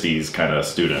 60s kind of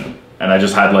student. And I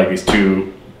just had like these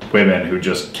 2 women who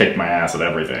just kicked my ass at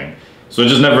everything. So it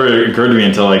just never occurred to me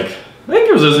until like, I think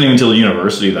it wasn't even until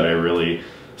university that I really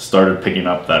started picking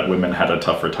up that women had a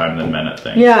tougher time than men at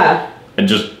things. Yeah. And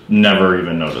just never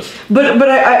even noticed. But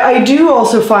I do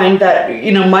also find that,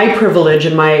 you know, my privilege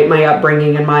and my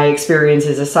upbringing and my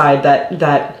experiences aside,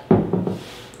 that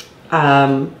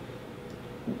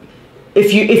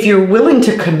if you're willing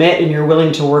to commit and you're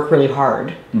willing to work really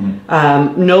hard,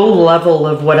 no level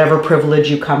of whatever privilege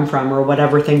you come from or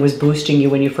whatever thing was boosting you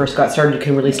when you first got started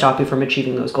can really stop you from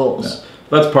achieving those goals. Yeah.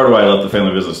 that's part of why I left the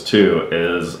family business too,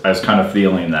 is I was kind of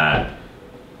feeling that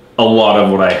a lot of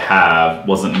what I have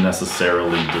wasn't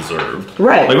necessarily deserved.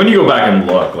 Right. Like when you go back and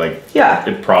look, like Yeah.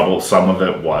 it probably, some of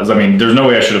it was. I mean, there's no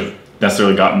way I should have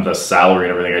necessarily gotten the salary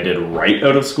and everything I did right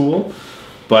out of school,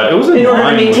 but it was in order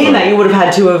to maintain that, you would have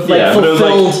had to have like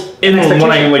fulfilled.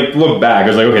 When I like look back, I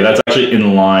was like, okay, that's actually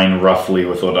in line roughly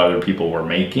with what other people were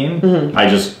making. Mm-hmm. I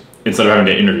just, instead of having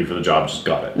to interview for the job, just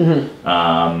got it.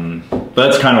 Mm-hmm. But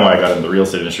that's kind of why I got into the real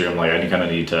estate industry. I'm like, I kind of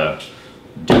need to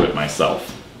do it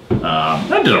myself.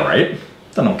 I did all right.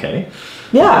 Done okay.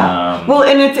 Yeah. Well,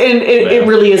 and it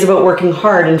really is about working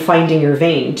hard and finding your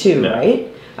vein too, right?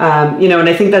 You know, and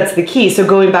I think that's the key. So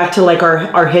going back to like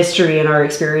our history and our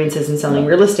experiences in selling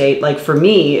real estate, like for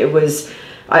me, it was,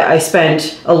 I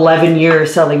spent 11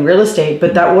 years selling real estate,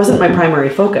 but that wasn't my primary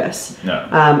focus. No.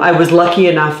 I was lucky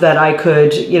enough that I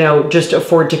could, you know, just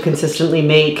afford to consistently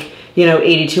make, you know,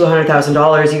 $80,000 to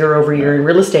 $100,000 year over year in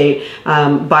real estate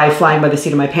by flying by the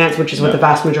seat of my pants, which is what the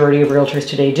vast majority of realtors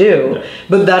today do. Yeah.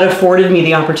 But that afforded me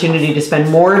the opportunity to spend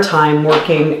more time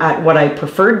working at what I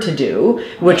preferred to do,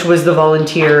 which was the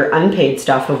volunteer unpaid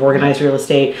stuff of organized real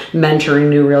estate, mentoring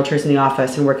new realtors in the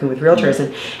office and working with realtors.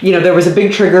 And, you know, there was a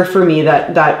big trigger for me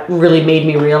that really made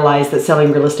me realize that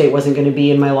selling real estate wasn't going to be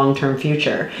in my long-term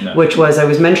future, which was I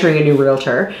was mentoring a new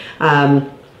realtor.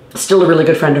 Still a really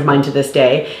good friend of mine to this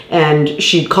day. And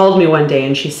she called me one day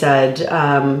and she said,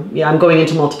 yeah, I'm going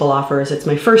into multiple offers. It's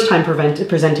my first time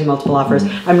presenting multiple offers.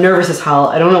 I'm nervous as hell.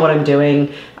 I don't know what I'm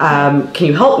doing. Can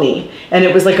you help me? And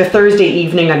it was like a Thursday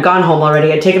evening. I'd gone home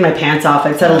already. I'd taken my pants off.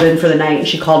 I'd settled in for the night. And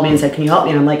she called me and said, can you help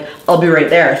me? And I'm like, I'll be right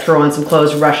there. Throw on some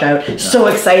clothes, rush out. So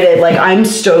excited. Like I'm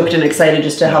stoked and excited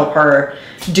just to help her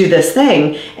do this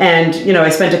thing. And, you know, I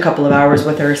spent a couple of hours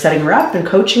with her, setting her up and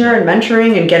coaching her and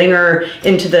mentoring and getting her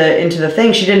into the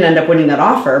thing. She didn't end up winning that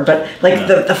offer, but like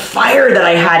the fire that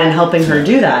I had in helping her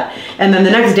do that. And then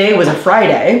the next day was a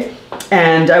Friday.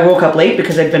 And I woke up late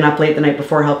because I'd been up late the night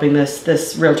before helping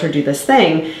this realtor do this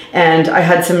thing. And I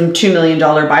had some $2 million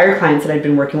buyer clients that I'd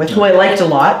been working with who I liked a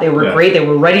lot. They were great. They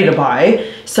were ready to buy.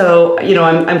 So, you know,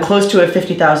 I'm close to a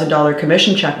 $50,000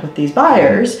 commission check with these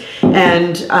buyers.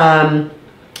 And,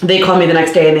 they call me the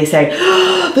next day and they say,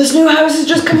 oh, this new house has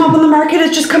just come up on the market.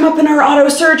 It's just come up in our auto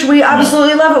search. We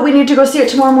absolutely love it. We need to go see it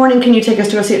tomorrow morning. Can you take us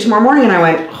to go see it tomorrow morning? And I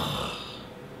went,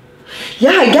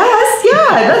 yeah, I guess.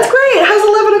 Yeah, that's great. How's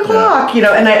 11 o'clock? You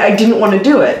know, and I didn't want to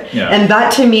do it. Yeah. And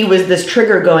that to me was this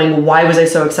trigger going, why was I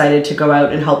so excited to go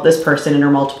out and help this person in her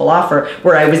multiple offer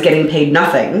where I was getting paid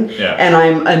nothing? Yeah. And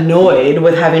I'm annoyed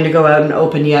with having to go out and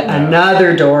open yet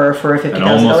another door for a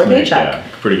 $50,000 paycheck.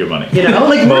 Pretty good money. You know,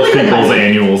 like most really people's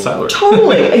annual salary.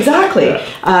 Totally, exactly.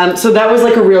 So that was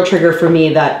like a real trigger for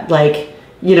me that like,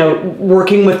 you know,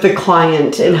 working with the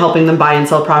client and helping them buy and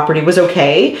sell property was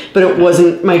okay, but it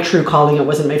wasn't my true calling. It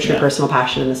wasn't my true personal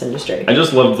passion in this industry. I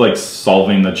just loved like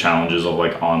solving the challenges of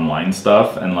like online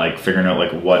stuff and like figuring out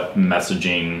like what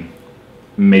messaging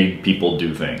made people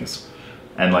do things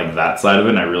and like that side of it.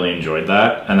 And I really enjoyed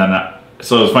that. And then,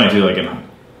 so it was funny too, like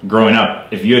growing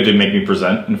up, if you had to make me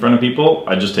present in front of people,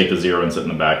 I'd just take the zero and sit in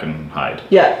the back and hide.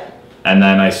 Yeah. And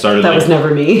then I started. That was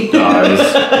never me.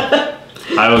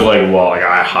 I was like, well, like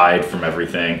I hide from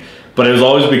everything, but it was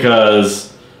always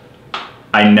because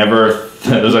I never.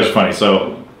 It was actually funny.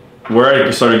 So where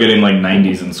I started getting like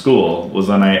 90s in school was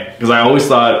when because I always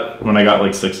thought when I got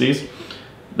like 60s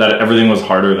that everything was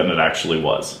harder than it actually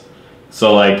was.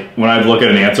 So like when I'd look at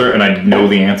an answer and I'd know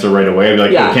the answer right away, I'd be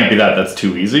like, oh, it can't be that. That's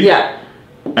too easy. Yeah.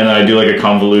 And then I do like a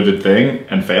convoluted thing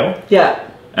and fail. Yeah.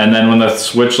 And then when the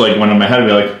switch like went in my head, I'd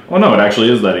be like, oh no, it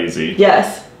actually is that easy.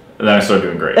 Yes. And then I started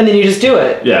doing great. And then you just do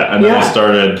it. Yeah, and then I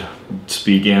started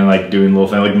speaking and like doing little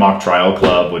things like mock trial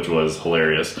club, which was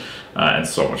hilarious and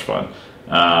so much fun.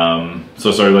 So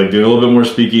I started like doing a little bit more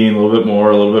speaking, a little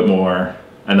bit more.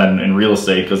 And then in real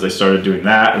estate, because I started doing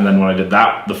that, and then when I did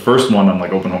that, the first one on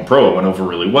like Open Home Pro, it went over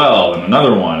really well, and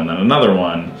another one, and then another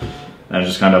one. And I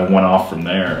just kind of went off from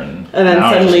there. And then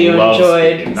suddenly you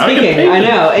enjoyed speaking. I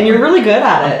know. And you're really good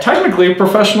at it. I'm technically a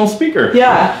professional speaker.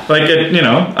 Yeah. Like, you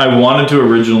know, I wanted to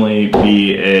originally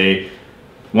be at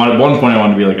one point I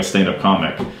wanted to be like a stand-up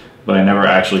comic, but I never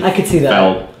actually I could see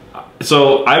that.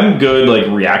 So I'm good, like,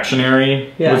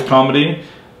 reactionary with comedy.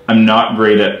 I'm not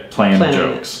great at planning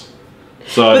jokes.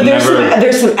 So but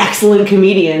there's some excellent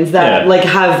comedians that like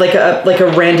have like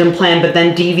a random plan, but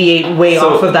then deviate way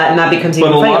off of that, and that becomes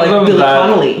even funny. Like Billy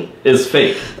Connolly is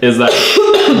fake. Is that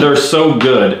they're so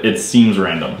good it seems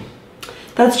random.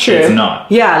 That's true. It's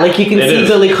not. Yeah, like you can see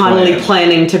Billy Connolly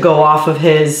planning to go off of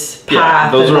his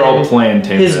path. Yeah, those are all planned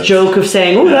tangents. His joke of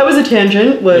saying, "Oh, that was a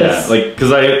tangent," was like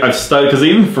because I've studied, because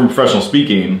even from professional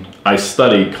speaking, I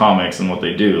study comics and what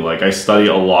they do. Like I study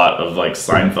a lot of like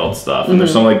Seinfeld stuff, and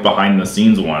there's some like behind the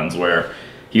scenes ones where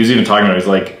he was even talking about. He's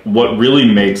like, what really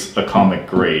makes a comic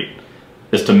great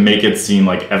is to make it seem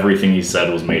like everything he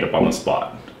said was made up on the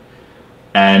spot.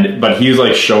 But he was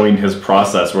like showing his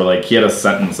process where like he had a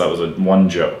sentence that was one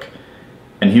joke,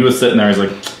 and he was sitting there, he's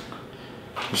like,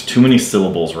 there's too many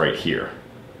syllables right here.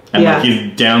 And like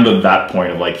he's down to that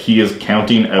point of like he is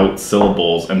counting out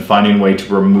syllables and finding a way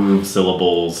to remove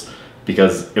syllables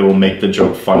because it will make the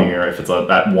joke funnier if it's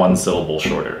that one syllable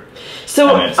shorter.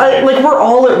 So like we're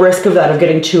all at risk of that, of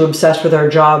getting too obsessed with our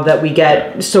job that we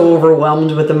get so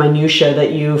overwhelmed with the minutia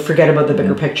that you forget about the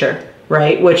bigger picture.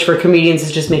 Right? Which for comedians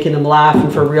is just making them laugh,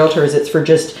 and for realtors it's for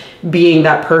just being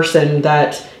that person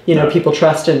that, you know, people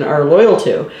trust and are loyal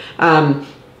to.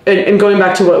 And going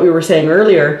back to what we were saying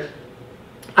earlier,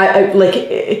 I've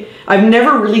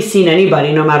never really seen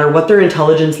anybody, no matter what their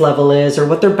intelligence level is or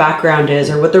what their background is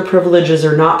or what their privileges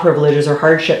or not privileges or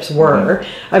hardships were,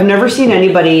 I've never seen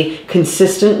anybody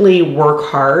consistently work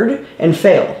hard and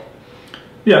fail.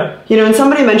 Yeah. You know, and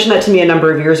somebody mentioned that to me a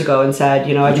number of years ago and said,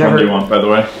 you know, I've never... Which one do you want, by the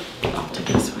way? I'll take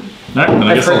this one. All right, then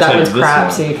I've heard that one's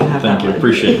crap, so you can have that one. Thank you,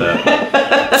 appreciate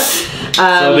that.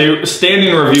 So the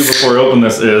standing review before we open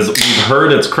this is, we've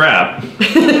heard it's crap.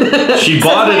 She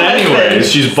bought it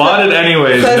anyways. She's bought it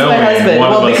anyways. Says my husband.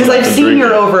 Well, because I've seen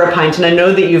you're over a pint, and I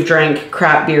know that you've drank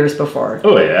crap beers before.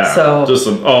 Oh yeah. So just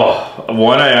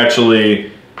one I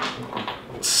actually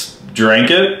drank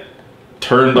it,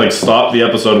 stopped the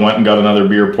episode, went and got another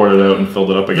beer, poured it out, and filled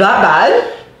it up again. That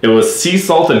bad? It was sea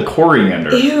salt and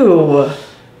coriander. Ew.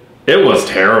 It was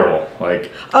terrible.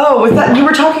 Like. Oh, was that you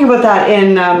were talking about that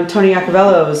in Tony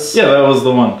Iacobello's? Yeah, that was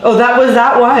the one. Oh, that was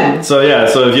that one. So yeah,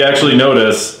 so if you actually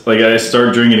notice, like I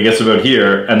start drinking, it gets about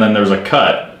here, and then there's a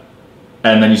cut,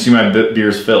 and then you see my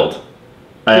beer's filled.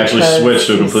 I actually switched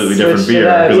to a completely different beer.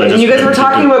 And you guys were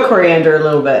talking about coriander a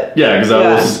little bit. Yeah, because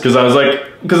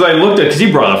I looked at, because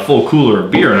he brought a full cooler of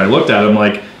beer, and I looked at him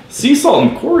like, sea salt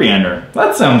and coriander.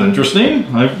 That sounds interesting.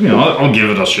 I'll give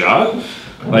it a shot.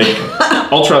 Like,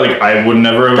 I'll try. Like, I would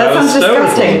never have had a stout.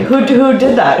 That sounds disgusting. Who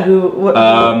did that?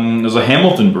 There's a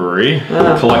Hamilton brewery,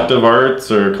 Collective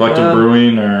Arts or Collective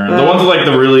Brewing, or the ones with like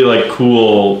the really like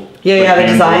cool. Yeah, the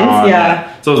designs.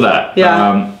 Yeah. So it was that.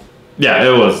 Yeah.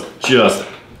 It was just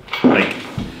like,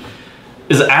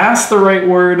 is ass the right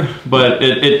word? But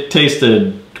it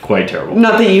tasted quite terrible.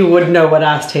 Not that you would know what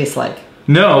ass tastes like.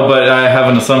 No, but I have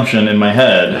an assumption in my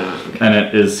head, and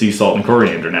it is sea salt and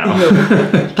coriander now.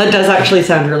 That does actually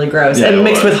sound really gross. And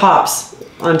mixed with hops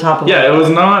on top of it. Yeah, it was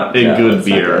not a good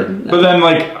beer. Good. No. But then,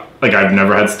 like I've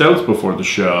never had stouts before the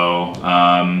show.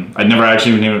 I'd never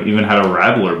actually even had a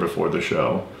Radler before the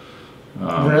show.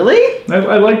 Really?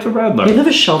 I like the Radler. You live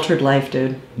a sheltered life,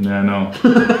 dude. Yeah, I know.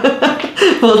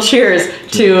 Well, cheers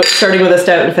to starting with a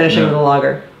stout and finishing with a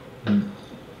lager.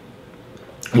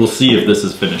 We'll see if this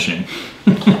is finishing.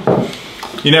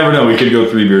 You never know, we could go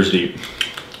 3 beers deep.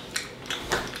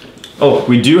 Oh,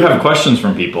 we do have questions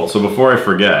from people, so before I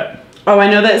forget. Oh, I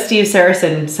know that Steve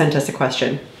Saracen sent us a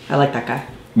question. I like that guy.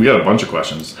 We got a bunch of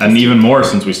questions, and even more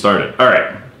since we started. All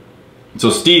right,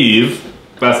 so Steve,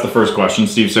 that's the first question,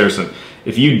 Steve Saracen.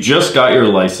 If you just got your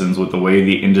license with the way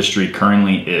the industry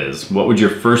currently is, what would your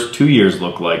first 2 years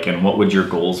look like, and what would your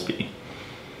goals be?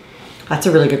 That's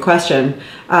a really good question.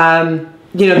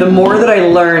 You know, the more that I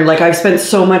learn, like I've spent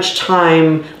so much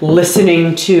time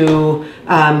listening to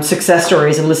success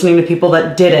stories and listening to people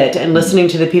that did it and listening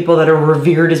to the people that are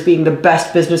revered as being the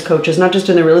best business coaches, not just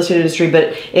in the real estate industry,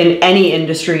 but in any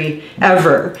industry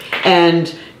ever.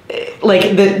 And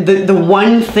like the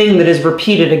one thing that is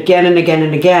repeated again and again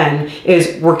and again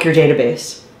is work your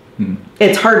database.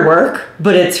 It's hard work,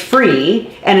 but it's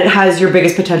free, and it has your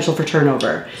biggest potential for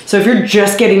turnover. So if you're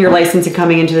just getting your license and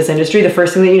coming into this industry, the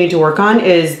first thing that you need to work on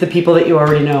is the people that you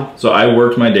already know. So I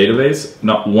worked my database.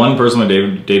 Not one person in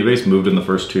my database moved in the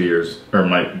first 2 years, or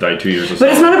my 2 years or so.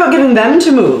 But it's not about getting them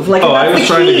to move. Like, I was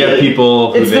trying to get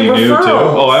people who they knew too.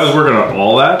 Oh, I was working on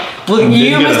all that. Well,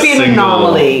 you must be an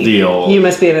anomaly. You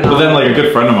must be an anomaly. But then, like, a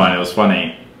good friend of mine, it was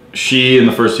funny. She, in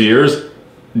the first 2 years,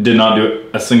 did not do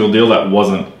a single deal that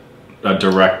wasn't a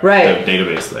direct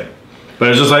database thing. But it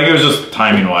was just like, it was just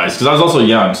timing wise, because I was also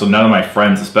young, so none of my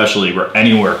friends especially were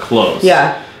anywhere close.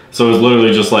 Yeah. So it was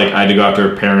literally just like I had to go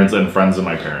after parents and friends of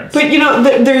my parents. But you know,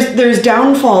 there's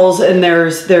downfalls and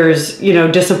there's you know,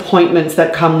 disappointments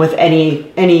that come with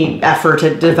any effort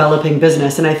at developing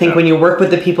business. And I think when you work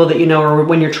with the people that you know, or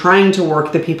when you're trying to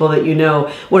work the people that you know,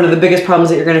 one of the biggest problems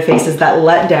that you're going to face is that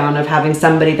letdown of having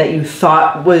somebody that you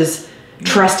thought was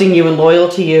trusting you and loyal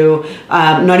to you,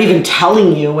 not even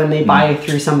telling you when they buy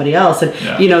through somebody else.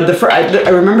 And you know, I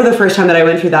remember the first time that I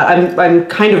went through that. I'm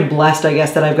kind of blessed, I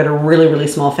guess, that I've got a really, really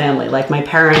small family. Like, my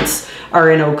parents are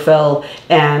in Oakville,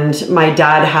 and my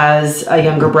dad has a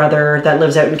younger brother that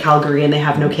lives out in Calgary, and they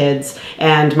have no kids.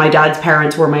 And my dad's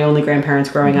parents were my only grandparents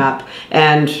growing up.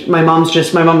 And my mom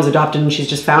was adopted, and she's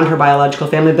just found her biological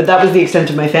family, but that was the extent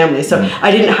of my family. So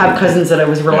I didn't have cousins that I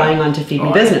was relying on to feed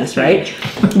me business, right?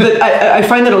 But I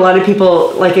find that a lot of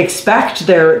people like expect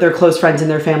their close friends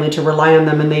and their family to rely on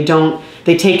them, and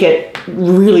they take it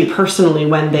really personally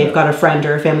when they've got a friend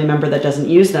or a family member that doesn't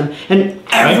use them. And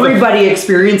everybody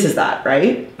experiences that,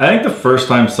 right? I think the first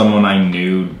time someone I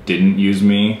knew didn't use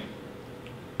me,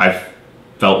 I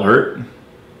felt hurt.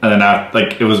 And then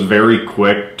it was very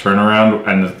quick turnaround,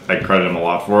 and I credit him a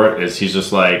lot for it, is he's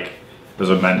just like,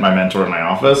 my mentor in my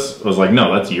office was like,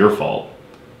 no, that's your fault.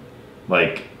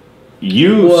 Like,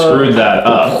 you screwed that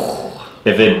up.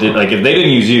 If they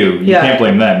didn't use you, you can't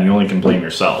blame them. You only can blame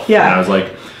yourself. Yeah. And I was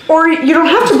like, or you don't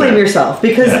have to blame yourself,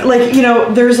 because like, you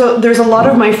know, there's a lot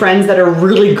of my friends that are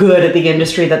really good at the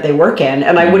industry that they work in,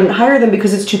 and I wouldn't hire them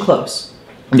because it's too close.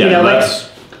 Yeah, you know,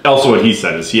 that's also what he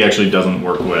said, is he actually doesn't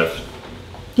work with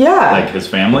like his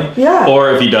family. Yeah.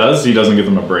 Or if he does, he doesn't give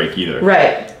them a break either.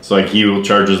 Right. So like, he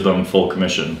charges them full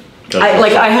commission.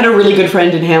 I had a really good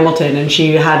friend in Hamilton, and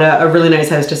she had a really nice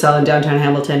house to sell in downtown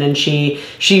Hamilton, and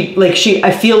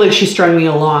I feel like she strung me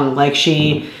along. Like,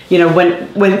 she, you know,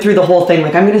 went through the whole thing,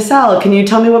 like, I'm going to sell, can you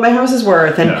tell me what my house is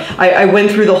worth? And I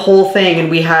went through the whole thing, and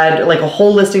we had like a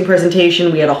whole listing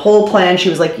presentation, we had a whole plan. She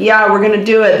was like, yeah, we're going to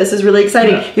do it, this is really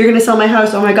exciting, you're going to sell my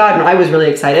house, oh my god. And I was really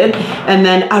excited, and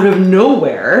then out of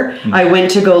nowhere, I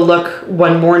went to go look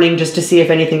one morning just to see if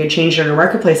anything had changed in her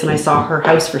marketplace, and I saw her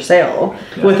house for sale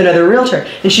with another realtor,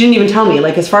 and she didn't even tell me.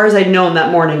 Like, as far as I'd known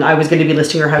that morning, I was going to be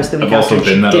listing her house the week after. She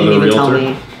didn't even tell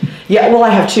me. Yeah, well, I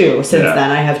have two since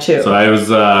then. I have two. So I was.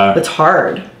 It's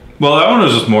hard. Well, that one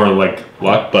was just more like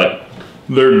luck, but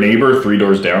their neighbor 3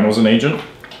 doors down was an agent,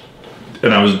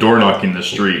 and I was door knocking the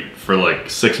street for like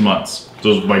 6 months.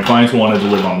 So my clients wanted to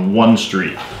live on one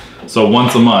street, so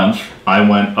once a month I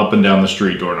went up and down the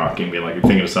street door knocking, being like, "You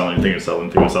thinking of selling? You thinking of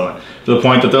selling? Thinking of selling?" To the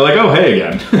point that they're like, "Oh, hey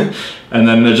again." And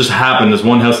then it just happened. This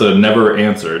one house that had never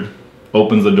answered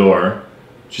opens the door.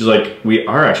 She's like, "We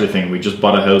are actually thinking. We just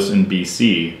bought a house in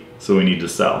BC, so we need to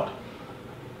sell."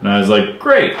 And I was like,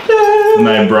 "Great!" And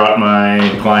I brought my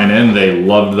client in. They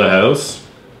loved the house,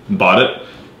 bought it,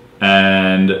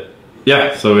 and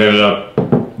yeah. So we ended up,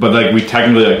 but like, we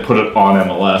technically like put it on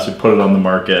MLS. We put it on the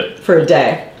market for a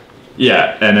day.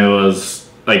 Yeah, and it was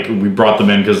like, we brought them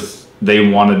in because they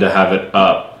wanted to have it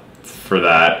up for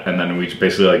that, and then we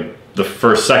basically, like, the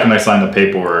second I signed the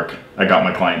paperwork, I got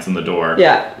my clients in the door.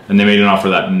 Yeah. And they made an offer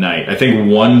that night. I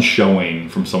think one showing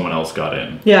from someone else got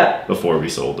in. Yeah. Before we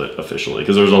sold it officially,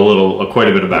 because there was quite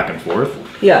a bit of back and forth.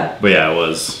 Yeah. But yeah, it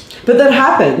was. But that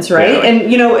happens, right? Yeah, like,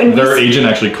 and you know, and their agent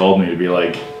actually called me to be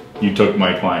like, "You took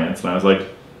my clients," and I was like,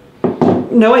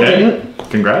 "No, I didn't."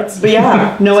 Congrats. But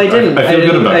yeah, no, I didn't. I feel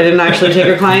good about it. I didn't actually take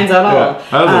her clients at all. Yeah,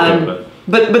 I was okay with it.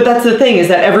 But that's the thing, is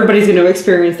that everybody's going to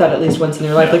experience that at least once in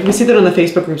their life. Like, we see that on the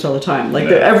Facebook groups all the time. Like,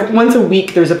 once a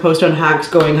week there's a post on Hacks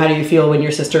going, "How do you feel when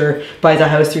your sister buys a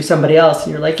house through somebody else?"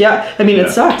 And you're like, yeah, I mean,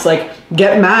 it sucks. Like,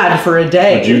 get mad for a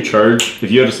day. Would you charge,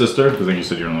 if you had a sister, because I think you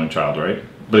said you're an only child, right?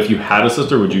 But if you had a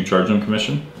sister, would you charge them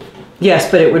commission?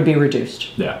 Yes, but it would be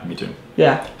reduced. Yeah, me too.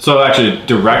 Yeah. So actually,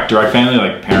 direct family,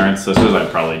 like parents, sisters, I'd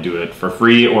probably do it for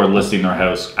free or listing their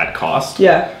house at cost.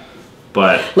 Yeah.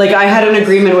 But like, I had an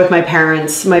agreement with my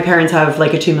parents. My parents have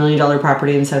like a $2 million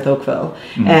property in South Oakville,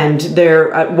 and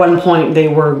they're, at one point they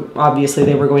were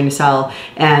going to sell,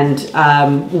 and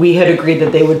we had agreed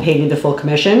that they would pay me the full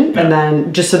commission, and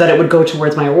then just so that it would go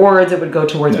towards my awards, it would go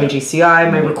towards my GCI,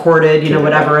 my recorded, you know,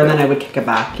 whatever, and then I would kick it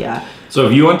back. Yeah. So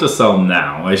if you went to sell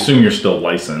now, I assume you're still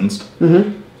licensed.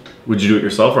 Would you do it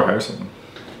yourself or hire someone?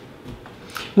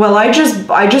 Well, I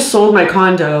just sold my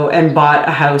condo and bought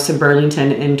a house in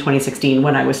Burlington in 2016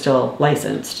 when I was still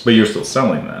licensed. But you're still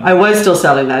selling that. I was still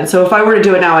selling that. So if I were to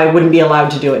do it now, I wouldn't be allowed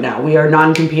to do it now. We are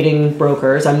non-competing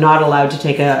brokers. I'm not allowed to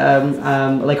take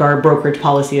like, our brokerage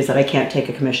policy is that I can't take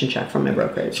a commission check from my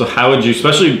brokerage. So how would you,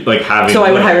 especially like having... So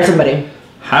I would hire somebody.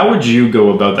 How would you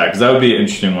go about that? Because that would be an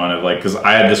interesting one of like, because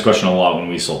I had this question a lot when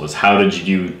we sold this. How did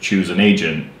you choose an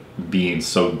agent being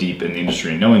so deep in the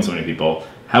industry and knowing so many people?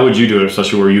 How would you do it,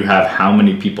 especially where you have how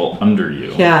many people under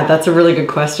you? Yeah, that's a really good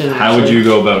question. How would you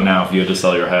go about now if you had to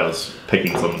sell your house,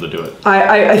 picking someone to do it?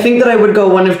 I think that I would go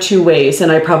one of two ways, and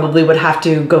I probably would have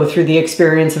to go through the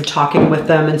experience of talking with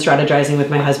them and strategizing with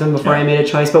my husband before I made a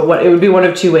choice. But it would be one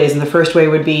of two ways, and the first way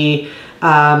would be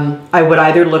I would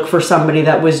either look for somebody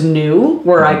that was new,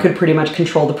 where I could pretty much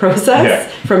control the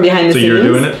process from behind the scenes. So you're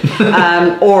doing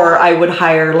it? Or I would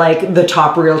hire like the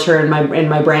top realtor in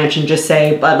my branch and just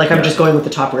say, like, I'm just going with the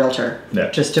top realtor.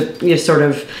 Yeah. Just to sort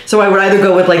of, so I would either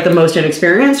go with like the most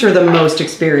inexperienced or the most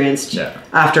experienced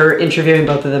after interviewing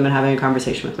both of them and having a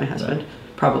conversation with my husband.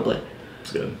 Probably.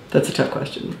 That's good. That's a tough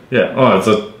question. Yeah. Oh, it's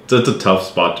a tough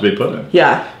spot to be put in.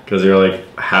 Yeah. Because you're like,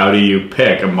 how do you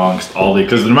pick amongst all the...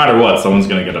 Because no matter what, someone's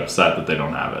going to get upset that they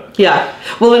don't have it. Yeah.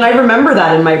 Well, and I remember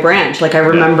that in my branch. Like, I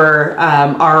remember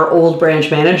our old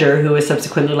branch manager, who was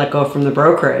subsequently let go from the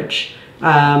brokerage.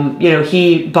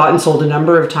 He bought and sold a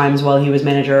number of times while he was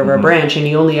manager of our branch, and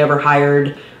he only ever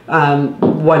hired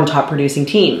one top producing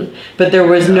team. But there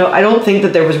was I don't think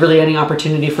that there was really any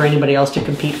opportunity for anybody else to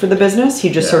compete for the business. He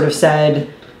just sort of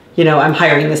said... I'm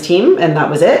hiring this team, and that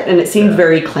was it. And it seemed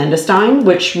very clandestine,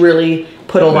 which really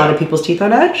put a lot of people's teeth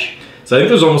on edge. So I think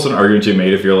there's almost an argument to be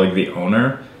made if you're like the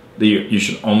owner, that you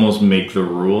should almost make the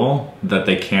rule that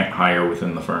they can't hire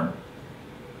within the firm.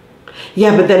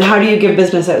 Yeah, but then how do you give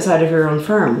business outside of your own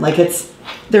firm? Like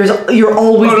you're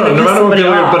always going to piss somebody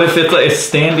off. But if it's a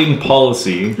standing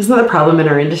policy... Isn't that a problem in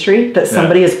our industry? That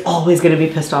somebody is always going to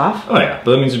be pissed off? Oh yeah,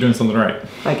 but that means you're doing something right.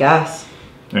 I guess.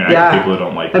 People who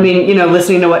don't like it. I mean,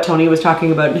 listening to what Tony was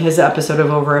talking about in his episode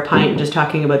of Over a Pint, just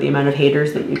talking about the amount of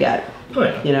haters that you get. Oh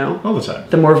yeah. All the time.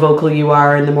 The more vocal you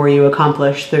are and the more you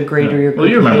accomplish, the greater your group. Well,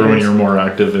 you remember when you were more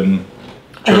active in...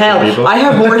 Hell, I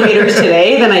have more haters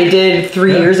today than I did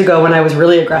 3 years ago when I was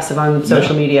really aggressive on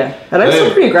social media. And I'm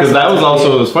still pretty aggressive. Because that was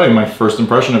also, it was funny, my first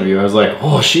impression of you, I was like,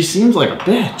 oh, she seems like a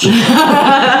bitch. Every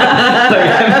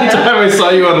time I saw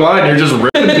you online, you're just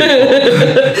ripping people.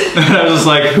 And I was just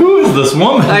like, who is this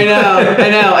woman? I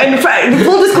know. And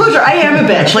full disclosure, I am a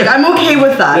bitch. Like, I'm okay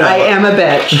with that. Yeah, I am a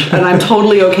bitch. And I'm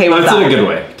totally okay with that. That's in a good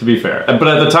way, to be fair. But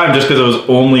at the time, just because it was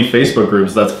only Facebook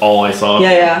groups, that's all I saw.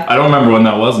 Yeah. I don't remember when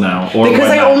that was now.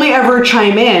 Because I only ever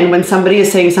chime in when somebody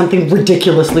is saying something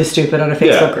ridiculously stupid on a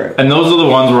Facebook group. And those are the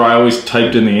ones where I always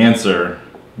typed in the answer,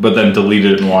 but then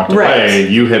deleted it and walked away.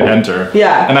 You hit enter.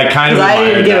 Yeah. And I kind of I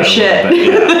didn't give a shit.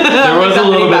 There was a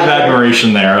little bit of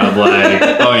admiration there of like,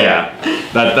 oh yeah.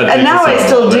 That and now I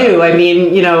still do. I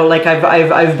mean, like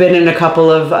I've been in a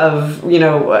couple of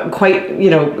quite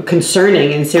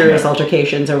concerning and serious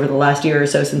altercations over the last year or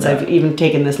so since I've even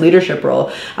taken this leadership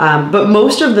role. But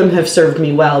most of them have served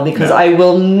me well because I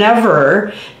will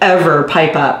never ever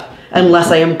pipe up unless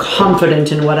I am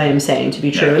confident in what I am saying to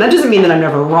be true. And that doesn't mean that I'm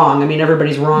never wrong. I mean,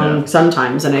 everybody's wrong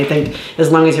sometimes. And I think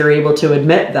as long as you're able to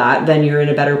admit that, then you're in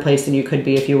a better place than you could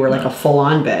be if you were like a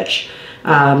full-on bitch.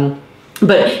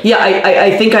 But yeah,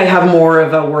 I think I have more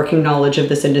of a working knowledge of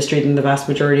this industry than the vast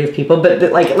majority of people. But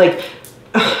like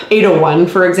 801,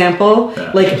 for example,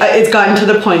 it's gotten to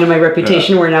the point in my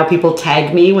reputation where now people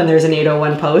tag me when there's an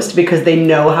 801 post because they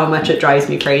know how much it drives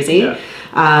me crazy.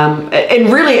 And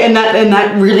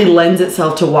that really lends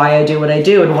itself to why I do what I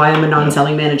do and why I'm a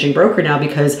non-selling managing broker now,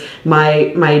 because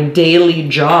my daily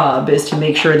job is to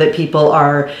make sure that people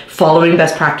are following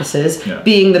best practices,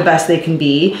 being the best they can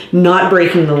be, not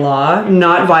breaking the law,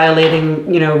 not violating,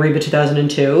 REBA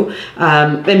 2002,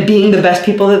 and being the best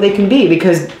people that they can be,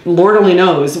 because Lord only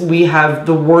knows we have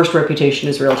the worst reputation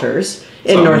as realtors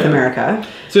in North America.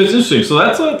 So it's interesting. So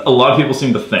that's what a lot of people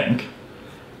seem to think.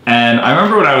 And I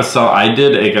remember when I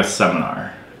did a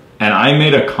seminar, and I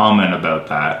made a comment about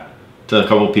that to a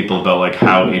couple of people about like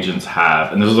how agents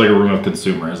have, and this was like a room of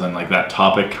consumers, and like that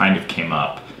topic kind of came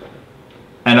up.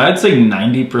 And I'd say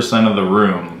 90% of the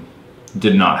room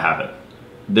did not have it.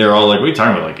 They're all like, what are you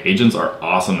talking about? Like, agents are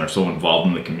awesome. They're so involved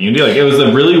in the community. Like, it was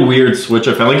a really weird switch.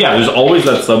 I felt like, there's always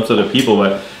that subset of people,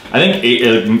 but I think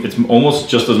it's almost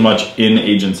just as much in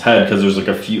agents' head because there's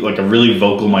like a really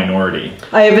vocal minority.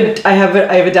 I have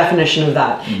a definition of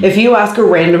that. If you ask a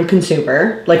random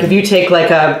consumer, like if you take like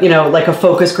a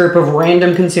focus group of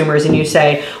random consumers and you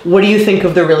say, what do you think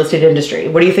of the real estate industry?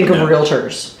 What do you think of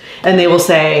realtors? And they will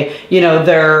say,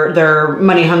 they're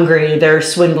money hungry, they're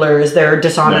swindlers, they're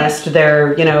dishonest,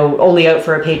 they're, only out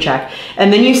for a paycheck.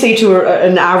 And then you say to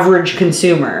an average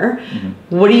consumer,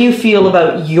 what do you feel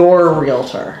about your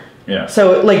realtor? Yeah.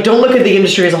 So like, don't look at the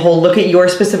industry as a whole, look at your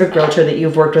specific realtor that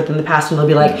you've worked with in the past, and they'll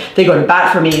be like, they go to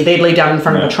bat for me, they'd lay down in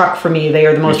front of a truck for me, they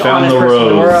are the most honest person in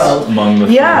the world. Among the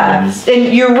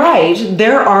and you're right,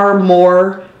 there are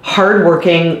more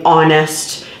hardworking,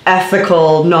 honest,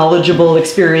 ethical, knowledgeable,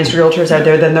 experienced realtors out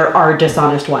there than there are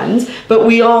dishonest ones. But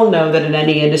we all know that in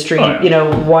any industry, you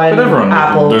know, one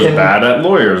apple there's can... bad at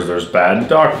lawyers, there's bad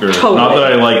doctors. Totally. Not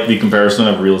that I like the comparison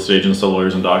of real estate agents to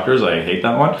lawyers and doctors. I hate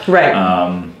that one. Right.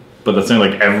 But that's saying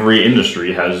like every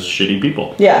industry has shitty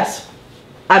people. Yes.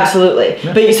 Absolutely.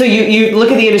 Yeah. But so you look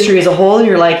at the industry as a whole and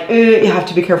you're like, you have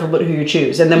to be careful about who you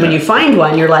choose. And then when you find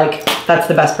one, you're like, that's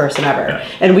the best person ever. Yeah.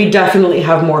 And we definitely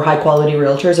have more high quality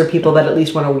realtors or people that at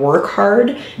least want to work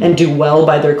hard and do well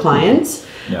by their clients.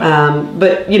 Yeah.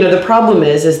 But you know, the problem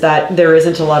is that there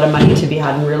isn't a lot of money to be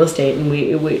had in real estate, and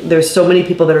we there's so many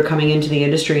people that are coming into the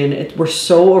industry, and we're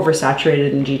so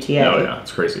oversaturated in GTA. Oh yeah,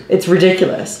 it's crazy. It's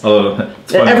ridiculous.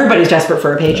 It's everybody's desperate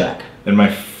for a paycheck. Yeah. In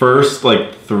my first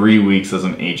like 3 weeks as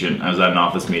an agent, I was at an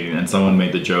office meeting and someone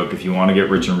made the joke, if you want to get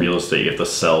rich in real estate, you have to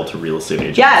sell to real estate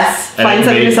agents. Yes, find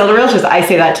something to sell to realtors. I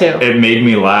say that too. It made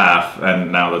me laugh,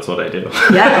 and now that's what I do.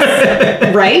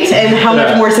 Yes, right? And how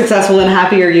much more successful and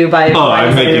happy are you by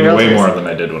I'm making way more than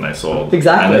I did when I sold.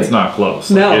 Exactly. And it's not close.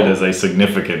 No. Like, it is a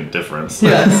significant difference.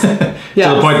 Yes. To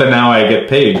the point that now I get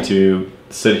paid to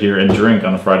sit here and drink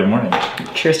on a Friday morning.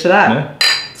 Cheers to that. Yeah.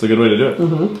 It's a good way to do it.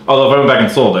 Mm-hmm. Although if I went back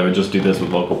and sold, I would just do this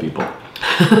with local people.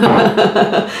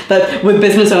 That with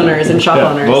business owners and shop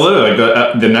owners. Well, literally,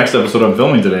 like the next episode I'm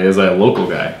filming today is a local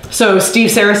guy. So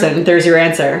Steve Saracen, there's your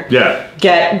answer. Yeah.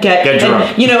 Get drunk.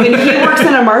 And, you know, and he works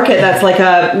in a market that's like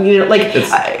a, you know, like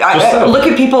I look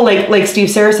at people like Steve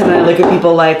Saracen, and I look at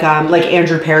people like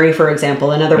Andrew Perry, for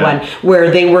example, another one where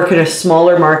they work in a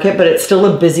smaller market, but it's still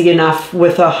a busy enough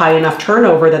with a high enough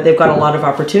turnover that they've got a lot of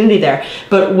opportunity there.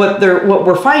 But what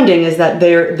we're finding is that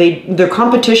their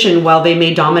competition, while they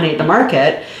may dominate the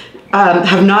market,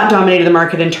 have not dominated the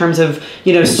market in terms of,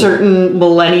 you know, certain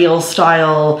millennial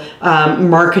style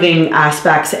marketing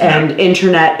aspects and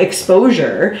internet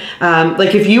exposure.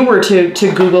 Like if you were to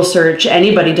Google search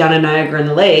anybody down in Niagara on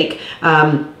the Lake,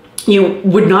 you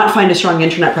would not find a strong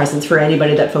internet presence for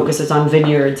anybody that focuses on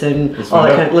vineyards and all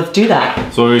that kind of. Let's do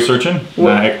that. So what are you searching?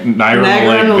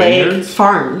 Niagara on the Lake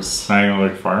Farms. Niagara on the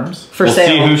Lake Farms? For sale. We'll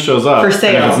see who shows up. For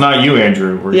sale. And if it's not you,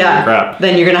 Andrew, we're getting crap.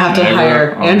 Then you're going to have to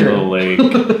hire Andrew. Niagara on the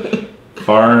Lake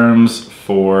Farms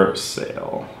for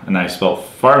sale. And I spelled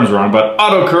farms wrong, but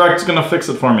autocorrect's going to fix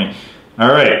it for me.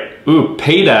 All right. Ooh,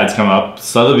 paid ads come up.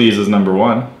 Sotheby's is number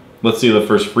 1. Let's see the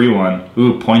first free one.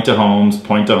 Ooh, Point to Homes.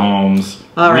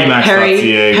 All right, Harry,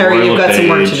 you've got some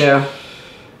work to do.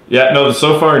 Yeah, no,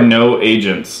 so far no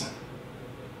agents.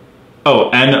 Oh,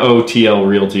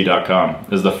 notlrealty.com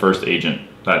is the first agent,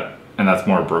 and that's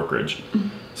more brokerage.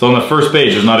 So on the first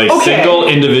page, there's not a single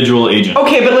individual agent.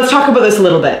 Okay, but let's talk about this a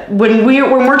little bit. When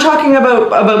we're talking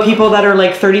about people that are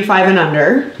like 35 and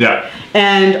under,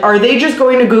 and are they just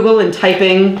going to Google and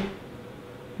typing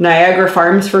Niagara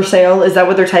Farms for sale? Is that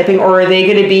what they're typing? Or are they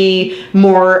going to be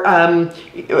more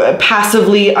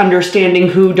passively understanding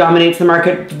who dominates the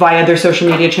market via their social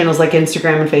media channels like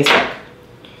Instagram and Facebook?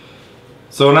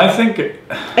 So when I think...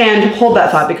 And hold that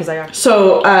thought because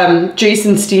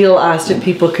Jason Steele asked if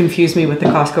people confuse me with the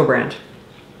Costco brand.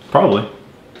 Probably.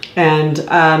 And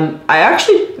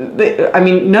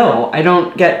no, I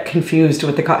don't get confused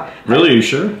with the Really, you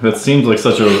sure? That seems like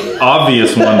such an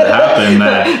obvious one to happen.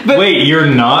 But wait, you're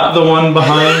not the one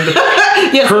behind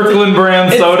Kirkland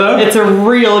brand soda? It's a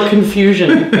real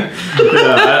confusion.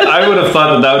 I would have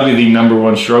thought that would be the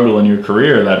 #1 struggle in your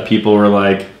career, that people were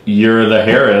like, you're the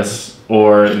Harris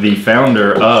or the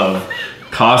founder of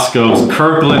Costco's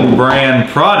Kirkland brand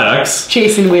products.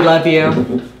 Jason, we love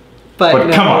you.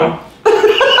 But come on.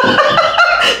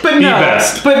 But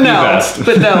no.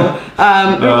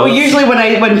 Usually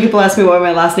when people ask me what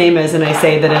my last name is, and I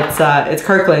say that it's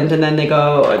Kirkland, and then they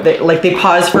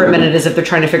pause for a minute as if they're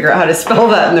trying to figure out how to spell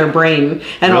that in their brain,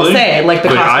 and I'll say like the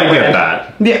Costco. I get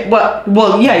that. Yeah.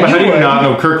 Well, yeah. But how do you not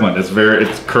know Kirkland? It's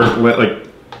Kirkland. Like,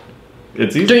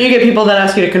 it's easy. Don't you get people that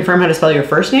ask you to confirm how to spell your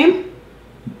first name?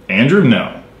 Andrew,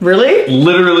 no. Really?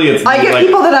 Literally, it's. I get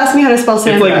people that ask me how to spell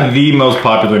Sandra. It's like the most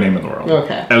popular name in the world.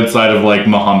 Okay. Outside of like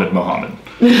Muhammad.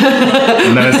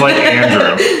 And then it's like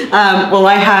Andrew. Well,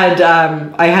 I had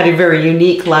a very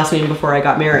unique last name before I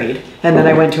got married, and then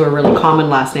I went to a really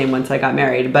common last name once I got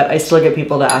married. But I still get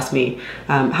people to ask me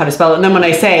how to spell it, and then when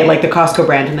I say like the Costco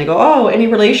brand, and they go, "Oh, any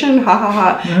relation?" Ha ha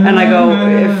ha, and I go,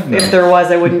 "If there was,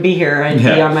 I wouldn't be here. I'd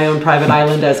be on my own private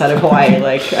island outside of Hawaii."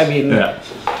 Like, I mean.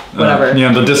 Whatever.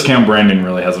 The discount branding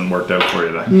really hasn't worked out for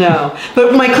you then. No.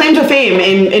 But my claim to fame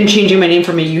in changing my name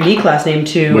from a unique last name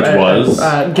to... Which was?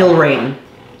 Gilrain.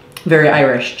 Very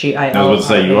Irish, G-I-L. I was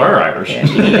about to say, you are Irish.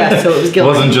 Yeah, so it was It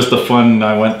Gilrain. wasn't just the fun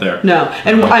I went there. No,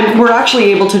 and we're actually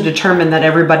able to determine that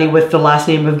everybody with the last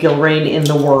name of Gilrain in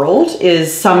the world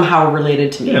is somehow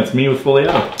related to me. Yeah, it's me with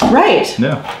Foliato. Right.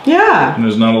 Yeah. Yeah. And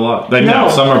there's not a lot. Like, No. no,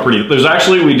 some are pretty. There's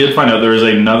actually, we did find out there is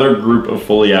another group of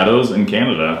Foliatos in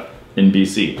Canada, in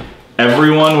BC.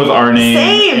 Everyone with our name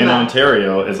Same. in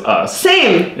Ontario is us.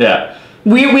 Same. Yeah.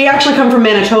 We actually come from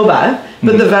Manitoba,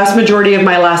 but the vast majority of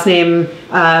my last name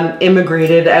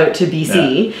immigrated out to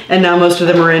BC, and now most of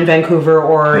them are in Vancouver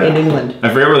or in England. I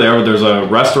forget where they are, but there's a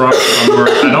restaurant somewhere.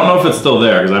 I don't know if it's still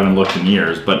there because I haven't looked in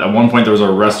years, but at one point there was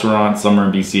a restaurant somewhere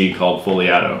in BC called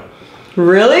Foliato.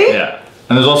 Really? Yeah.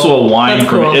 And there's also a wine That's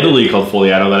from cool. Italy called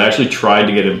Foliato that actually tried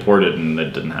to get imported and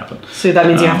it didn't happen. So that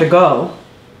means you have to go.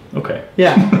 Okay.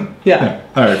 Yeah. Yeah.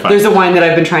 All right, fine. There's a wine that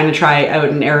I've been trying to try out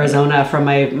in Arizona from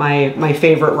my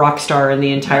favorite rock star in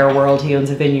the entire world. He owns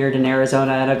a vineyard in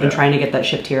Arizona, and I've been trying to get that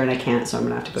shipped here, and I can't, so I'm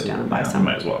going to have to go down and buy some.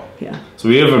 Might as well. Yeah. So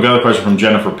we have another question from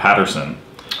Jennifer Patterson.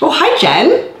 Oh, hi,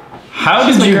 Jen. How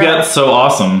She's did my you girl. get so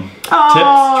awesome?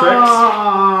 Tips,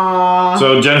 tricks?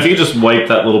 So Jen, if you could just wipe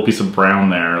that little piece of brown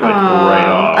there, like right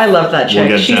off. I love that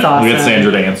chick. She's awesome. We'll get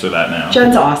Sandra to answer that now.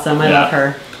 Jen's awesome. I love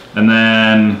her. And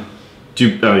then,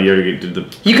 you already did the...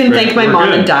 You can thank my we're mom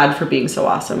good. and dad for being so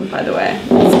awesome, by the way.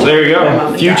 So there you My mom go.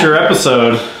 and Future dad.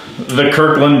 episode, the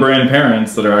Kirkland brand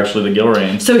parents that are actually the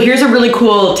Gilrains. So here's a really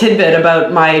cool tidbit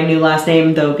about my new last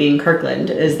name, though, being Kirkland,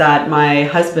 is that my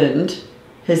husband,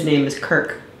 his name is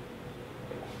Kirk.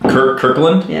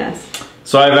 Kirkland? Yes.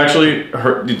 So I've actually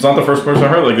heard, it's not the first person I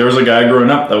heard, like there was a guy growing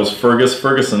up that was Fergus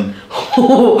Ferguson.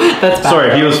 Oh, that's bad.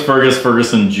 Sorry, he was Fergus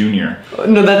Ferguson Jr.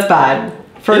 No, that's bad.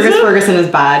 Fergus Ferguson is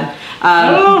bad.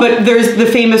 But there's the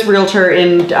famous realtor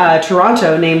in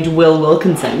Toronto named Will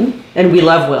Wilkinson, and we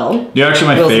love Will. You know, actually,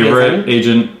 my Will's favorite amazing.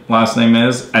 agent last name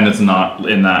is, and it's not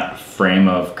in that frame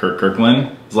of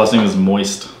Kirkland. His last name is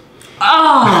Moist.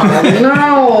 Oh,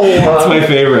 no. That's my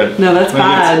favorite. No, that's Like,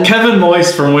 bad. it's Kevin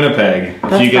Moist from Winnipeg. If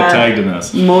That's you get bad. tagged in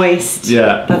this. Moist.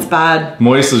 Yeah. That's bad.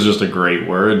 Moist is just a great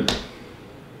word.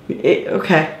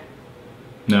 Okay.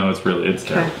 No, it's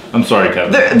terrible. I'm sorry,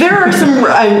 Kevin. There are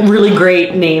some really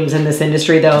great names in this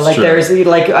industry, though. Like true. there's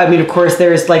like, I mean, of course,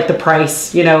 there's like the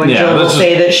Price, you know, and Yeah, Jill will that's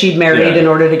say just- that she married in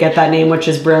order to get that name, which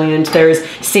is brilliant. There's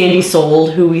Sandy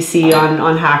Sold, who we see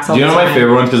on Hacks all Do you the know time. my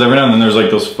favorite ones? Because every now and then there's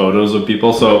like those photos of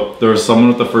people. So there was someone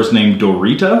with the first name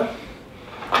Dorita,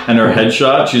 and her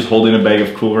headshot, she's holding a bag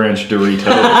of Cool Ranch Doritos.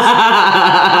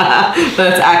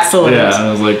 That's excellent. Yeah, and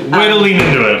I was like, way to lean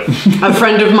into it. A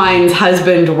friend of mine's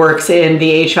husband works in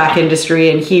the HVAC industry,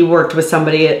 and he worked with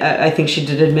somebody, I think she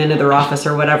did admin of their office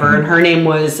or whatever, and her name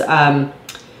was, her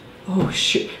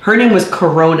name was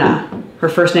Corona. Her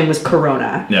first name was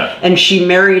Corona. Yeah. And she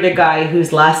married a guy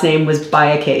whose last name was Buy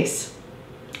a Case.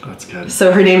 That's good.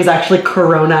 So her name is actually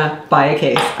Corona Buy a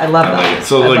Case. I love that.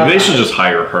 So I like love they that. should just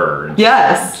hire her. And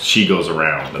Yes. she goes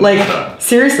around. And Like, stuff.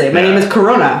 seriously, my Yeah. name is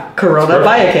Corona. Corona Perfect.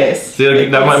 Buy a Case. See,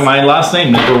 like, my last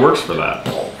name never works for that.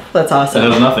 That's awesome. It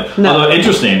does nothing. No. Although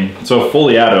interesting. So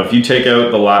Foliato, if you take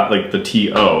out the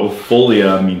TO,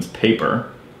 folia means paper.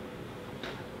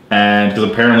 And because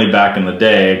apparently back in the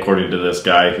day, according to this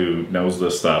guy who knows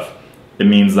this stuff, it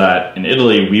means that in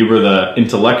Italy we were the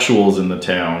intellectuals in the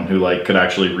town who like could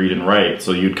actually read and write.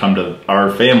 So you'd come to our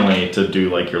family to do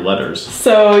like your letters.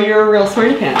 So you're a real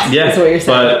smarty pants. Yeah, That's what you're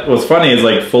saying. but what's funny is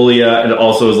like folia, it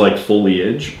also is like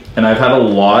foliage. And I've had a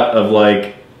lot of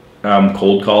like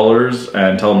cold callers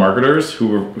and telemarketers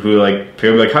who like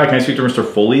pick up like, hi, can I speak to Mr.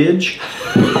 Foliage?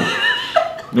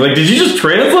 Like, did you just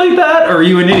translate that, or are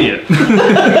you an idiot?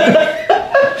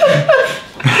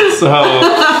 So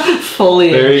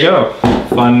Foliage. there you go.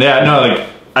 Fun. Yeah, no, like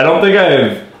I don't think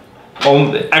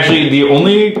actually the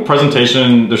only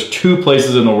presentation, there's 2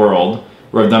 places in the world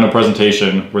where I've done a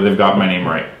presentation where they've got my name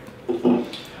right.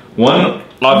 One,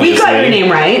 obviously. We got your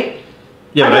name right.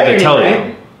 Yeah, but I got had to your tell name you.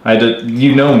 right. I had to,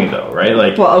 you know me though, right?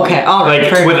 Like, Well, okay, all right.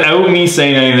 like fair enough. without me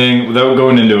saying anything, without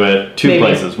going into it, 2 Maybe.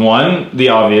 places. One, the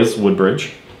obvious,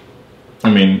 Woodbridge.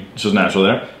 I mean, it's just natural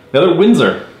there. The other,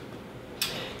 Windsor.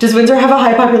 Does Windsor have a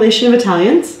high population of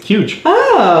Italians? Huge.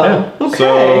 Oh, Yeah. okay.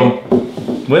 So,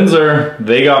 Windsor,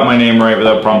 they got my name right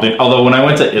without prompting. Although when I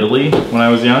went to Italy when I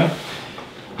was young,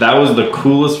 that was the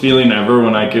coolest feeling ever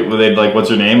when they'd like, what's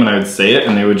your name? And I would say it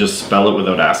and they would just spell it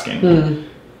without asking.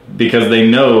 Because they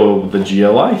know the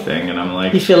GLI thing. And I'm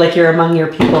like, You feel like you're among your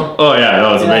people. oh yeah,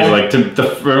 no, it's Yeah. amazing.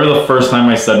 Like, remember the first time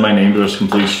I said my name to a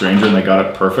complete stranger and they got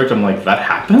it perfect? I'm like, that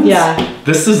happens? Yeah.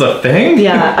 This is a thing?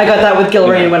 Yeah, I got that with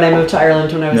Gilrain Yeah. when I moved to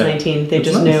Ireland when I was Yeah. 19. They That's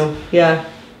just nice. knew. Yeah.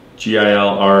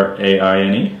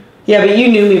 Gilraine? Yeah, but you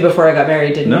knew me before I got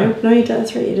married, didn't No. you? No, you did.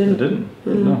 That's right, you I didn't. didn't.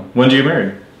 No. When did you get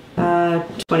married?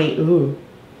 Ooh.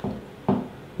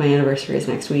 My anniversary is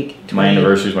next week. My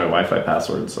anniversary is my Wi-Fi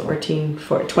password, so.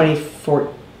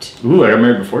 2014. Ooh, I got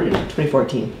married before you.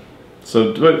 2014.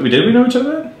 So, did we know each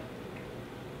other then?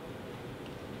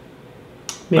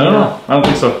 Maybe I don't not. know. I don't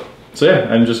think so. So yeah,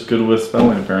 I'm just good with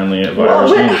spelling apparently. Well,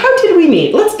 how did we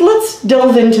meet? Let's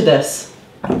delve into this.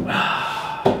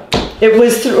 It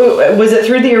was it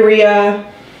through the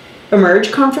AREA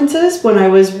Emerge conferences when I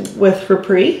was with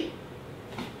Rapri?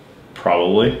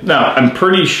 Probably. No, I'm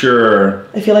pretty sure.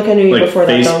 I feel like I knew you before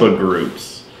that. Facebook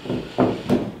groups.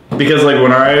 Because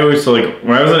when I was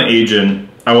an agent,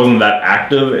 I wasn't that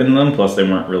active in them. Plus, they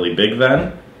weren't really big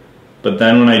then. But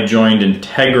then when I joined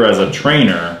Integra as a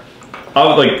trainer,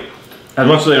 as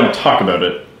much as they don't talk about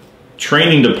it,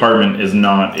 training department is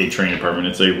not a training department.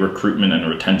 It's a recruitment and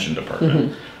retention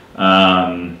department.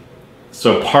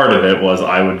 So part of it was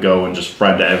I would go and just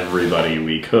friend everybody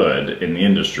we could in the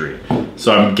industry.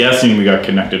 So I'm guessing we got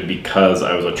connected because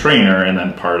I was a trainer, and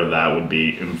then part of that would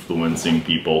be influencing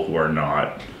people who are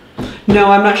not. No,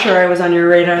 I'm not sure I was on your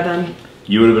radar then.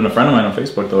 You would have been a friend of mine on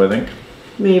Facebook though, I think.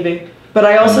 Maybe. But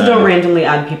I also don't randomly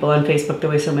add people on Facebook the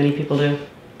way so many people do.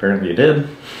 Apparently you did.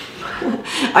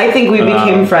 I think we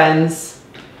became friends.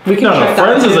 We can check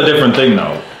friends is a different thing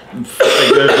though.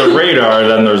 There's the radar,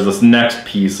 then there's this next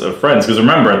piece of friends. Because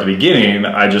remember, at the beginning,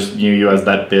 I just knew you as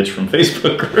that bitch from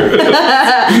Facebook group.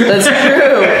 That's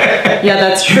true. Yeah,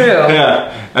 that's true.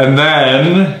 Yeah, and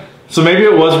then so maybe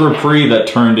it was Rapri that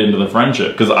turned into the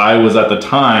friendship because I was at the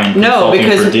time. No,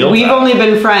 because we've only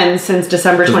been friends since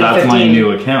December 2015. That's my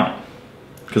new account.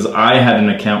 Because I had an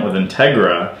account with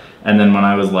Integra. And then when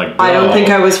I was like, I don't think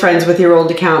I was friends with your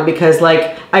old account because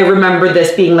I remember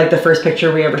this being the first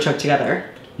picture we ever took together.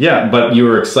 Yeah, but you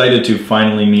were excited to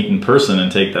finally meet in person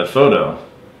and take that photo.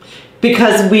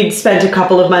 Because we'd spent a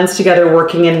couple of months together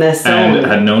working in this zone. And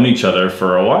had known each other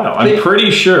for a while. I'm pretty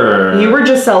sure. You were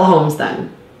just sell homes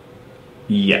then.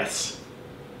 Yes.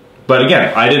 But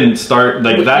again, I didn't start,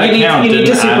 that account You need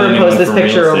to superimpose this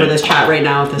picture over this chat right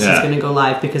now if this is going to go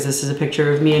live because this is a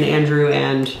picture of me and Andrew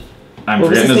and... I'm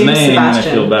forgetting his name and I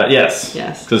feel bad. Yes.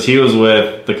 Yes. Because he was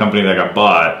with the company that got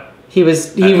bought. He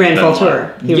ran Full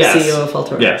Tour. He was CEO of Full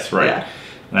Tour. Yes, right. Yeah.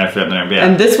 And I forget the name. Yeah.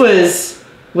 And this was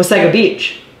Wasaga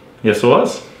Beach. Yes, it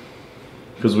was.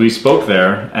 Because we spoke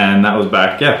there, and that was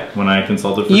back, when I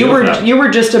consulted for You were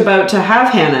just about to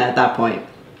have Hannah at that point.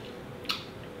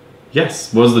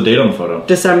 Yes. What was the date on the photo?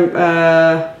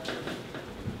 December.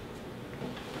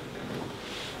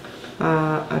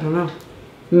 I don't know.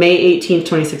 May 18th,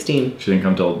 2016. She didn't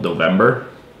come till November.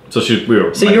 So you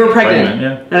were pregnant.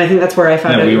 Yeah. And I think that's where I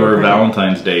found out. Yeah, we were pregnant.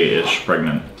 Valentine's Day-ish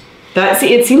pregnant.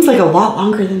 It seems like a lot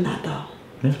longer than that though.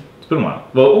 Yeah, it's been a while.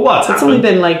 Well, what's happened? It's only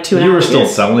been 2.5 years. You were still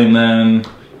selling then.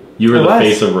 You were the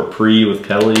face of Rapri with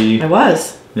Kelly. I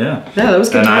was. Yeah. Yeah, that was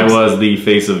good And times. I was the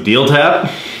face of Deal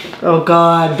Tap. Oh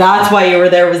God, that's why you were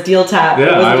there. Was Deal Tap?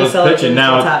 Yeah, I was pitching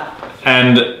now.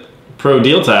 And Pro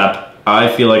Deal Tap. I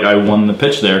feel like I won the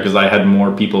pitch there because I had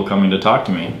more people coming to talk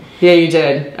to me. Yeah, you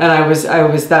did, and that was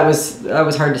hard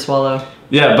to swallow.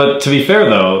 Yeah, but to be fair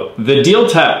though, the Deal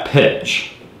Tap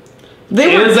pitch is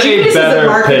a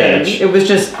better pitch. It was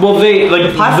just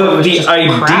the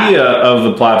idea of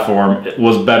the platform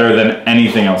was better than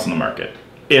anything else in the market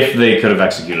if they could have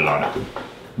executed on it.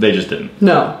 They just didn't.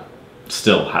 No.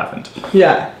 Still haven't.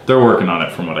 Yeah. They're working on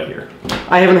it from what I hear.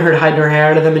 I haven't heard hide nor hair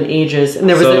out of them in ages. And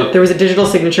there was a digital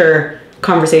signature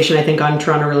conversation, I think, on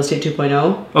Toronto Real Estate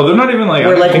 2.0. Oh, they're not even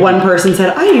where one person said,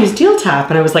 I use Deal Tap.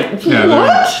 And I was like, what?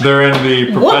 Yeah, they're in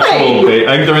the professional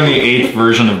beta. I think they're in the 8th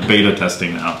version of beta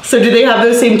testing now. So do they have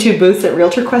those same 2 booths at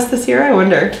Realtor Quest this year? I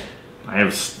wonder. I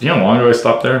have, how long ago I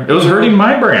stopped there? It was hurting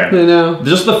my brand. I know.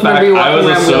 Just the fact I was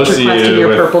associated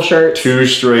with 2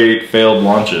 straight failed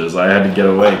launches. I had to get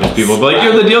away because people would be like,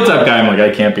 you're the Deal Tap guy. I'm like,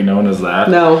 I can't be known as that.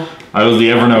 No. I was the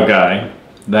Evernote guy.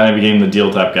 Then I became the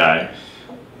Deal Tap guy.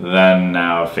 Then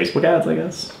now Facebook ads, I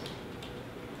guess.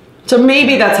 So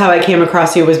maybe that's how I came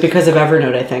across you was because of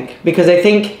Evernote, I think. Because I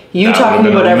think you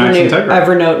talking about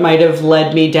Evernote might have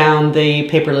led me down the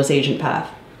paperless agent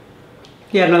path.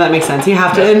 Yeah, no, that makes sense. You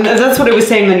have to, and that's what I was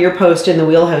saying on your post in the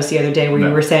Wheelhouse the other day, where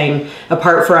you were saying,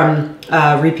 apart from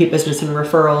repeat business and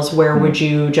referrals, where would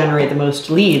you generate the most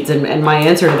leads? And my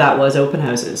answer to that was open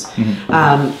houses.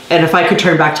 And if I could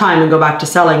turn back time and go back to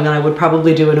selling, then I would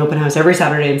probably do an open house every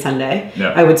Saturday and Sunday.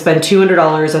 Yeah. I would spend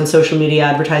 $200 on social media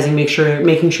advertising,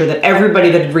 making sure that everybody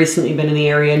that had recently been in the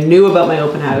area knew about my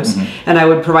open house, and I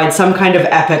would provide some kind of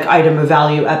epic item of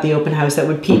value at the open house that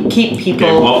would keep people.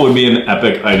 Okay, what would be an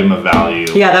epic item of value?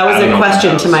 Yeah, that was a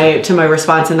question to my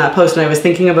response in that post, and I was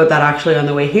thinking about that actually on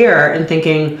the way here and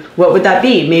thinking, what would would that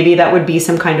be? Maybe that would be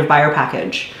some kind of buyer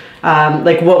package.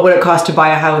 Like what would it cost to buy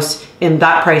a house in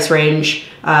that price range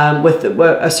with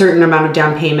a certain amount of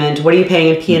down payment? What are you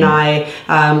paying in P&I?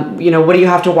 What do you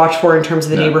have to watch for in terms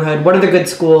of the neighborhood? What are the good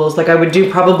schools? Like I would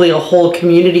do probably a whole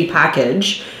community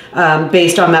package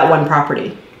based on that one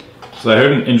property. So I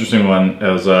heard an interesting one.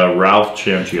 It was Ralph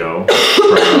Ciancio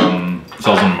from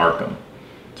sells in Markham.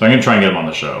 So I'm going to try and get him on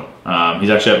the show.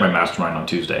 He's actually at my mastermind on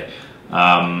Tuesday.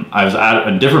 I was at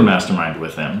a different mastermind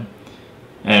with him,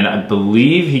 and I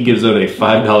believe he gives out a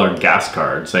 $5 gas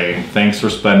card saying, thanks for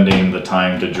spending the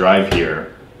time to drive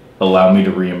here. Allow me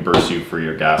to reimburse you for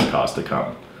your gas cost to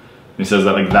come. He says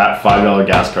that like that $5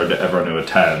 gas card to everyone who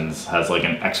attends has like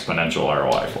an exponential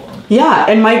ROI for him. Yeah,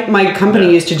 and my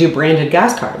company used to do branded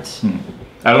gas cards.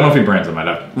 I don't know if he brands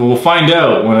them. We'll find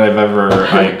out when I've ever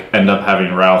like end up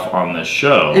having Ralph on this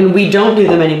show. And we don't do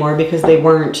them anymore because they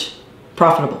weren't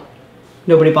profitable.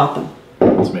 Nobody bought them.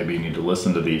 So maybe you need to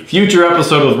listen to the future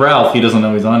episode with Ralph. He doesn't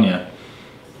know he's on yet.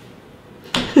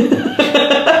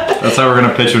 That's how we're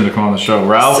gonna pitch him to come on the show,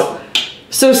 Ralph.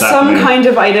 So some kind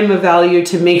of item of value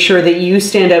to make sure that you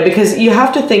stand out, because you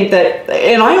have to think that,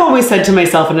 and I always said to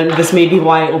myself, and this may be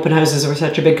why open houses were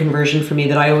such a big conversion for me,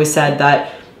 that I always said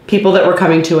that people that were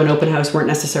coming to an open house weren't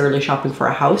necessarily shopping for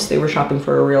a house, they were shopping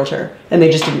for a realtor, and they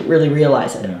just didn't really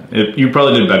realize it. Yeah. You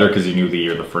probably did better because you knew the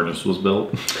year the furnace was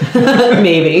built.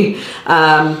 Maybe.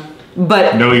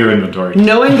 But know your inventory.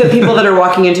 Knowing that people that are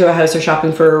walking into a house are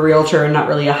shopping for a realtor and not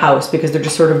really a house, because they're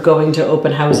just sort of going to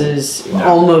open houses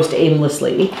almost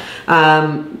aimlessly.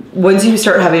 Once you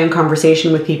start having a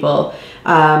conversation with people,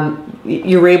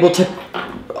 you're able to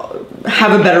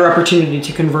have a better opportunity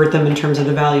to convert them in terms of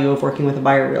the value of working with a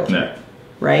buyer realtor. Yeah.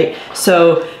 Right?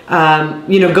 So,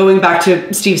 going back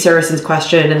to Steve Saracen's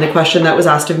question and the question that was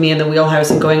asked of me in the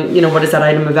wheelhouse and going, what is that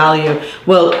item of value?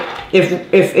 Well,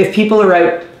 if people are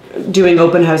out doing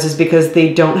open houses because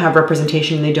they don't have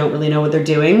representation and they don't really know what they're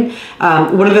doing.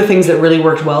 One of the things that really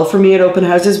worked well for me at open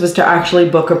houses was to actually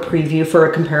book a preview for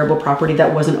a comparable property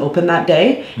that wasn't open that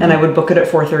day. And I would book it at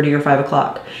 4:30 or 5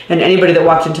 o'clock. And anybody that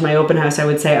walked into my open house, I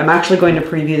would say, I'm actually going to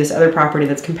preview this other property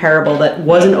that's comparable that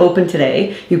wasn't open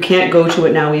today. You can't go to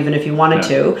it now even if you wanted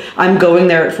to. I'm going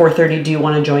there at 4:30. Do you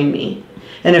want to join me?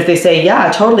 And if they say,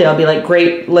 yeah, totally, I'll be like,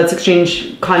 great, let's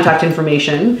exchange contact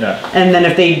information. Yeah. And then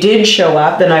if they did show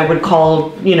up, then I would call,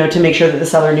 to make sure that the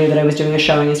seller knew that I was doing a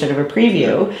showing instead of a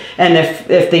preview. Yeah. And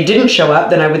if they didn't show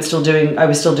up, then I was still doing a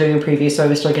preview, so I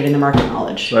was still getting the market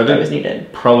knowledge that was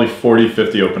needed. Probably 40,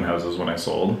 50 open houses when I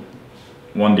sold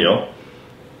one deal.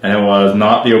 And it was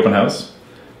not the open house,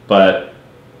 but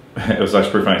it was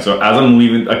actually pretty funny. So as I'm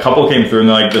leaving, a couple came through and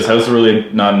they're like, this house is really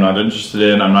I'm not interested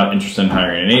in. I'm not interested in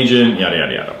hiring an agent, yada,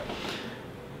 yada, yada.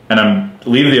 And I'm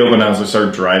leaving the open house, I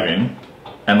start driving.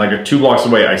 And like 2 blocks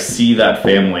away, I see that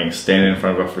family standing in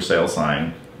front of a for sale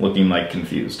sign, looking like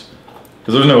confused.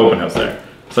 Because there's no open house there.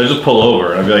 So I just pull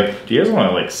over and I'd be like, do you guys want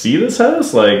to like see this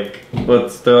house? Like,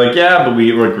 they're like, yeah, but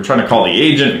we're trying to call the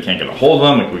agent. We can't get a hold of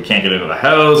them. Like, we can't get into the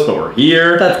house, but we're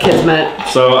here. That's kismet.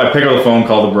 So I pick up the phone,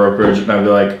 call the brokerage, and I'd be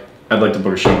like, I'd like to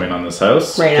book a showing on this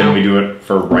house. Can we do it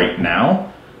for right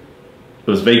now?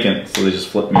 It was vacant, so they just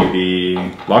flipped me the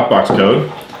lockbox code.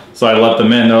 So I let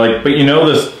them in. They're like, but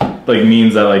this like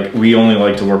means that like we only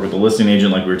like to work with the listing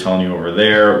agent, like we were telling you over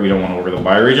there. We don't want to work with the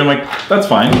buyer agent. I'm like, that's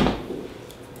fine.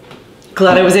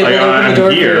 Glad I was able to open the door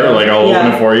I'm here, like I'll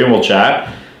open it for you and we'll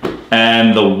chat.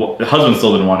 And the husband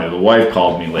still didn't want to. The wife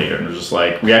called me later and was just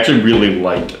like, we actually really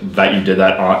liked that you did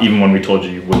that even when we told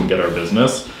you wouldn't get our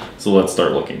business. So let's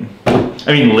start looking.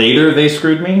 I mean, later they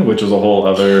screwed me, which was a whole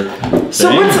other thing.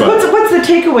 So what's the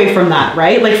takeaway from that,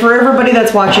 right? Like for everybody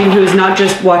that's watching who's not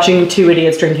just watching 2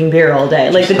 idiots drinking beer all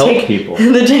day. Like people.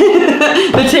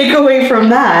 The takeaway from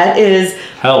that is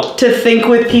help to think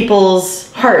with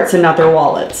people's hearts and not their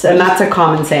wallets. And that's a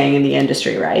common saying in the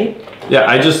industry, right? Yeah,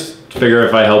 I just figure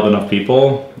if I help enough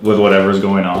people with whatever's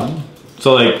going on.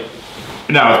 So like,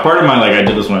 now as part of my, like I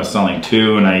did this when I was selling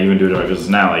too, and I even do it in my business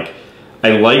now, like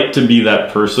I like to be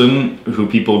that person who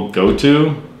people go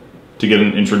to get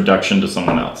an introduction to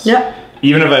someone else. Yeah.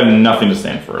 Even if I have nothing to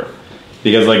stand for it.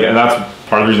 Because like, and that's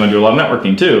part of the reason I do a lot of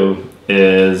networking too,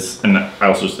 and I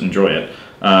also just enjoy it.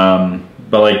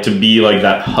 But like to be like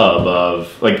that hub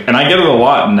of like, and I get it a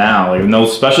lot now, like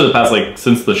especially the past, like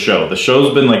since the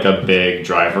show's been like a big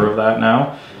driver of that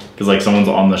now. Cause like someone's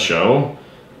on the show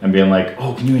and being like,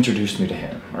 oh, can you introduce me to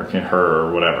him or her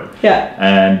or whatever? Yeah.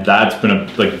 And that's been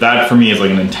that for me is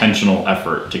like an intentional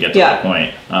effort to get to that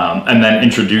point. And then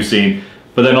introducing,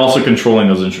 but then also controlling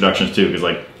those introductions too. Cause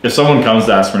like if someone comes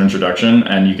to ask for an introduction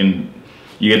and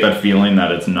you get that feeling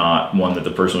that it's not one that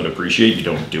the person would appreciate, you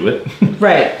don't do it.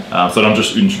 Right. So I don't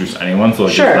just introduce anyone. So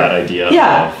like Sure. that idea.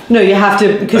 Yeah. No, you have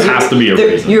to, because there has to be a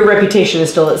reason. Your reputation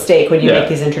is still at stake when you make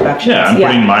these introductions. Yeah, I'm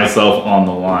putting myself on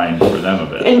the line for them a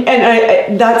bit. And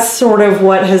I that's sort of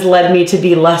what has led me to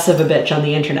be less of a bitch on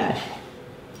the internet.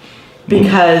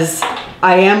 Because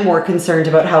I am more concerned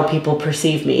about how people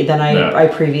perceive me than I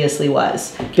previously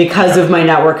was, because of my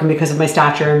network and because of my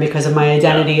stature and because of my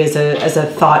identity as a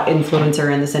thought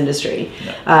influencer in this industry.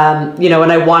 You know,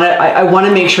 and I want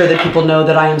to make sure that people know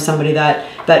that I am somebody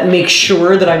that makes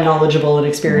sure that I'm knowledgeable and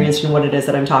experienced in what it is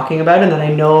that I'm talking about, and that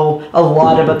I know a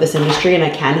lot about this industry and I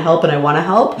can help and I want to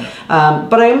help.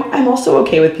 But I'm also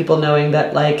okay with people knowing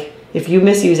that, like, if you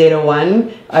misuse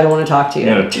 801, I don't want to talk to you.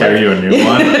 I'm going to tear you a new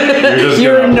one.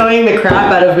 You're annoying the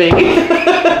crap out of me.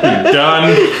 You're done.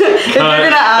 If you're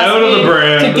going to ask me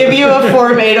to give you a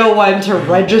Form 801 to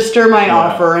register my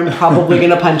offer, I'm probably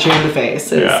going to punch you in the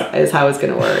face, is how it's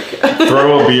going to work.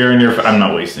 Throw a beer in your face. I'm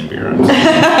not wasting beer on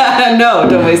No,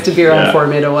 don't waste a beer on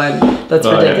Form 801. That's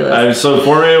ridiculous. So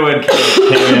Form 801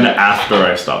 came in after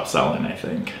I stopped selling, I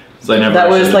think. So that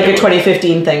was like a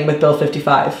 2015 thing with Bill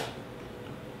 55.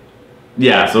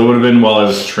 Yeah, so it would have been while I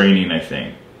was training, I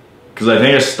think. Because I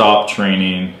think I stopped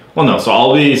training. Well, no,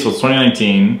 so it's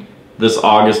 2019. This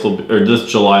this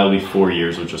July will be 4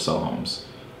 years with Just Sell Homes.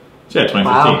 So yeah, 2015.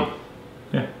 Wow.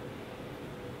 Yeah.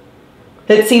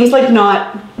 It seems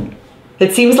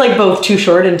like both too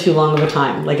short and too long of a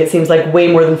time. Like, it seems like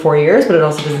way more than 4 years, but it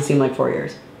also doesn't seem like 4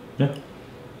 years. Yeah.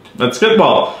 That's good.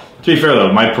 Well, to be fair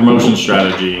though, my promotion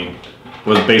strategy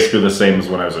was basically the same as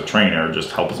when I was a trainer, just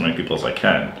help as many people as I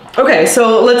can. Okay,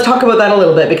 so let's talk about that a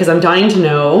little bit, because I'm dying to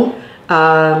know,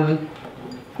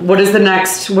 what are the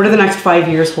next 5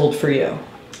 years hold for you?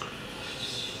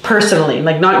 Personally,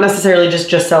 like, not necessarily just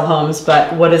Sell Homes,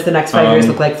 but what does the next 5 years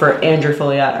look like for Andrew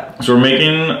Foliato? So we're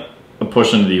making a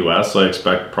push into the US, so I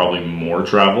expect probably more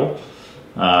travel,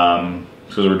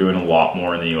 because we're doing a lot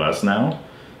more in the US now.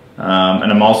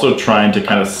 And I'm also trying to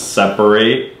kind of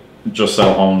separate Just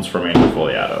Sell Homes from Andrew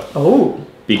Foliato. Oh.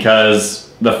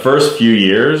 Because the first few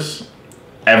years,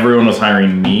 everyone was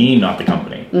hiring me, not the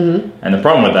company. Mm-hmm. And the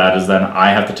problem with that is then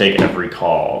I have to take every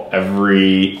call.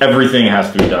 Everything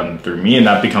has to be done through me, and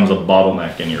that becomes a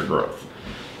bottleneck in your growth.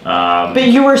 But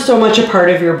you were so much a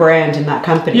part of your brand in that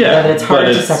company that it's hard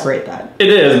to separate that. It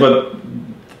is, but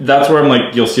that's where I'm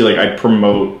like, you'll see, like, I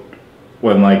promote,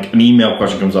 when like an email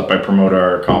question comes up, I promote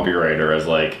our copywriter as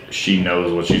like, she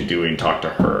knows what she's doing, talk to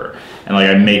her. And like,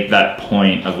 I make that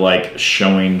point of like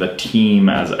showing the team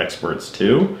as experts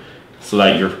too, so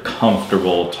that you're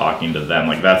comfortable talking to them.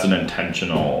 Like, that's an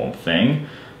intentional thing.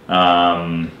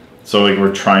 So like,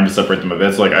 we're trying to separate them a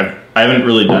bit. So like, I haven't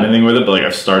really done anything with it, but like,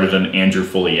 I've started an Andrew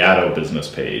Foliato business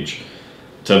page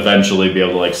to eventually be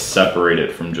able to like separate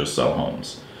it from Just Sell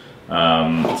Homes.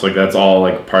 So like, that's all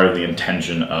like part of the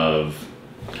intention of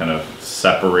kind of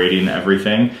separating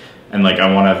everything. And like,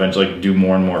 I want to eventually do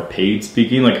more and more paid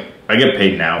speaking. Like, I get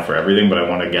paid now for everything, but I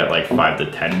want to get like 5 to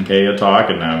 10K a talk,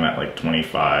 and now I'm at like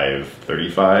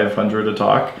 3,500 a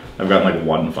talk. I've gotten like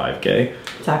 1 5K.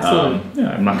 It's excellent.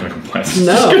 Yeah, I'm not going to complain. It's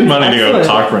good money to go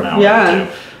talk for an hour or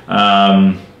two.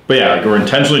 But yeah, like, we're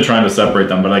intentionally trying to separate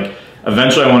them, but like,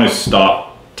 eventually I want to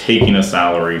stop taking a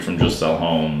salary from Just Sell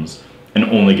Homes and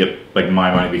only get, like,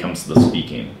 my money becomes the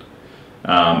speaking.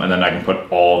 And then I can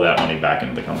put all that money back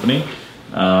into the company.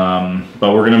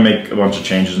 But we're gonna make a bunch of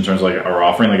changes in terms of like our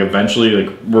offering. Like, eventually,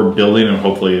 like, we're building, and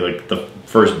hopefully like the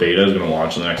first beta is gonna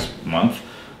launch in the next month,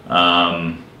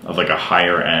 of like a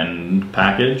higher end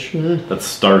package that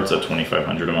starts at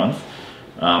 $2,500 a month.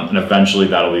 And eventually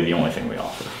that'll be the only thing we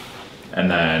offer. And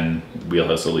then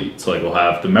Wheelhouse Elite. So like, we'll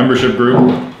have the membership group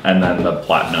and then the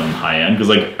platinum high end. Cause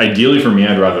like, ideally for me,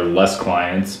 I'd rather less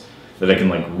clients that I can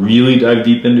like really dive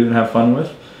deep into and have fun with.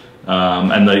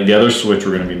 And the other switch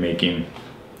we're going to be making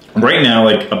right now,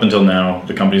 like up until now,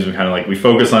 the company's been kind of like, we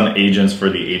focus on agents for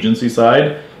the agency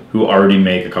side who already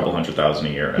make a couple $100,000 a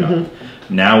year and up.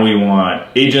 Now we want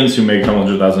agents who make a couple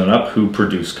 $100,000 and up who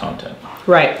produce content.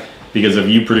 Right. Because if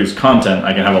you produce content,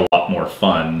 I can have a lot more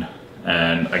fun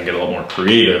and I can get a lot more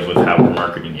creative with how we're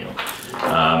marketing you.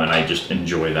 And I just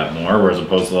enjoy that more, whereas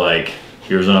opposed to like,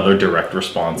 here's another direct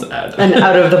response ad. And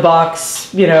out of the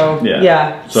box, you know,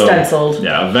 so, stenciled.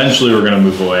 Yeah, eventually we're gonna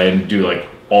move away and do like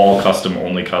all custom,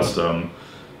 only custom,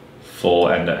 full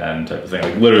end-to-end type of thing.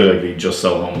 Like literally like the Just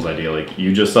Sell Homes idea. Like,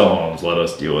 you just sell homes, let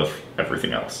us deal with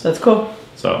everything else. That's cool.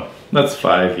 So that's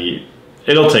 5 years.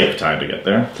 It'll take time to get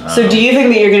there. So do you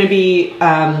think that you're going to be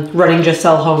running Just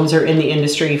Sell Homes or in the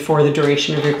industry for the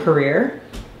duration of your career?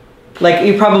 Like,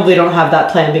 you probably don't have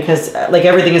that plan because like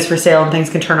everything is for sale and things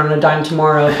can turn on a dime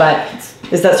tomorrow, but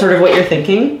Is that sort of what you're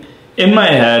thinking? In my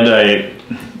head,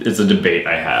 it's a debate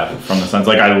I have from the sense,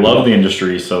 like, I love the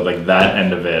industry, so like that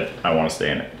end of it, I want to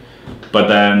stay in it. But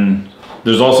then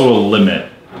there's also a limit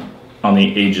on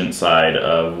the agent side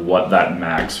of what that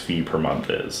max fee per month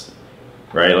is,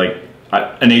 right? Like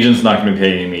an agent's not going to be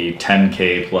paying me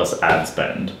 $10K plus ad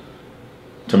spend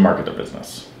to market their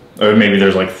business. Or maybe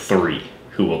there's like 3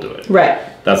 who will do it. Right.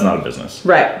 That's not a business.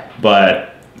 Right. But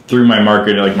through my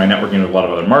market, like my networking with a lot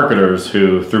of other marketers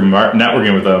who, through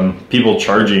networking with them, people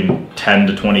charging 10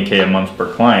 to 20K a month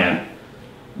per client,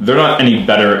 they're not any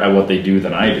better at what they do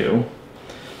than I do.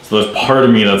 So there's part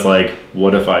of me that's like,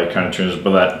 what if I kind of change,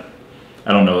 but that,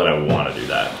 I don't know that I want to do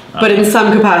that. But in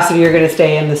some capacity, you're going to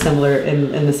stay in the similar,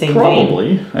 in the same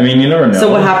Probably. vein. I mean, you never know.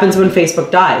 So what happens when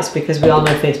Facebook dies? Because we all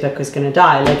know Facebook is going to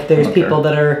die. Like there's people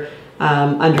that are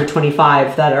under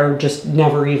 25 that are just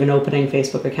never even opening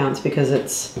Facebook accounts because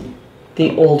it's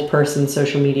the old person's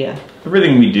social media.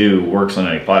 Everything we do works on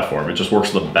any platform. It just works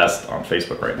the best on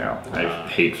Facebook right now. I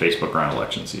hate Facebook around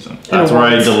election season. That's where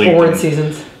I delete award them.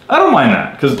 Seasons. I don't mind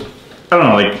that because I don't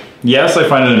know. Like, yes, I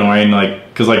find it annoying. Like,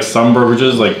 because like some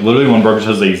brokerages, like literally one brokerage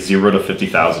has a 0 to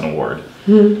 50,000 award,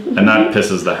 and that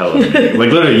pisses the hell out of me.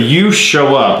 Like literally, you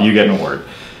show up, you get an award.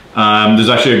 There's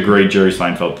actually a great Jerry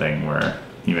Seinfeld thing where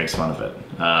he makes fun of it.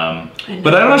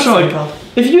 But I don't know, like,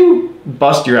 if you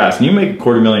bust your ass and you make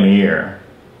 $250,000 a year,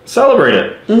 celebrate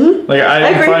it. Like,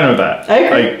 I'm fine with that. I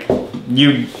agree. Like,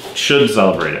 you should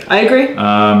celebrate it. I agree.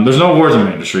 There's no awards in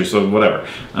my industry, so whatever,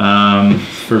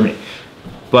 for me.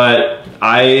 But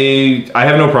I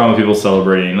have no problem with people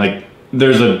celebrating. Like,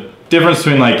 there's a difference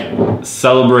between, like,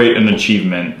 celebrate an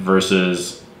achievement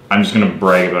versus I'm just gonna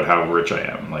brag about how rich I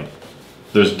am. Like,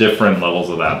 there's different levels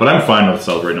of that, but I'm fine with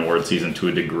celebrating award season to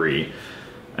a degree.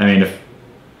 I mean, if,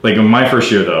 like in my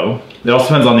first year though, it also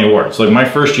depends on the award. So like my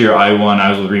first year I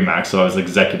was with Remax, so I was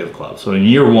executive club. So in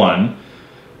year 1,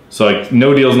 so like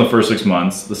no deals in the first 6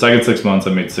 months. The second 6 months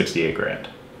I made 68 grand.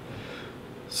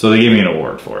 So they gave me an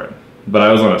award for it. But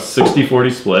I was on a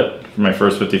 60-40 split for my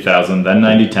first 50,000, then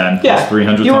 90-10, plus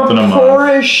 300 something a month. You were poor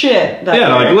as shit.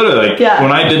 Yeah, like literally, like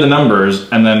when I did the numbers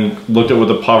and then looked at what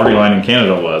the poverty line in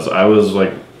Canada was, I was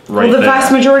like right Well, the there.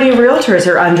 vast majority of realtors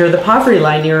are under the poverty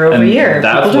line year over year.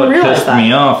 That's people don't what realize pissed that.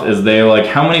 me off is they like,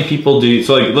 how many people do you,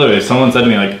 so like literally someone said to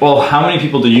me like, well, how many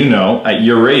people do you know at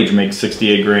your age make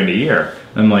 68 grand a year?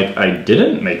 And I'm like, I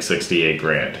didn't make 68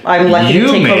 grand. I'm lucky to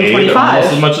take home 25.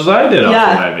 Almost as much as I did off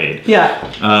what I made. Yeah.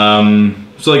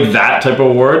 So like that type of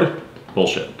award,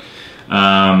 bullshit.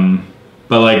 But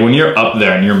like when you're up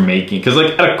there and you're making, because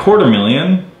like at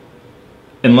 $250,000,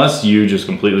 unless you just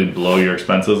completely blow your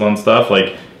expenses on stuff,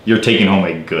 like you're taking home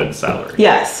a good salary.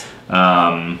 Yes.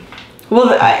 Like,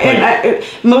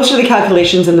 most of the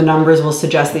calculations and the numbers will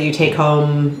suggest that you take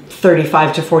home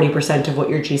 35 to 40% of what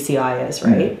your GCI is,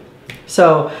 right?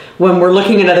 So when we're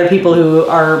looking at other people who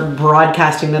are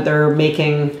broadcasting that they're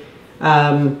making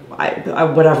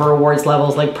whatever awards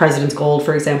levels, like President's Gold,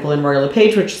 for example, in Royal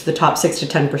LePage, which is the top 6 to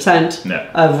 10%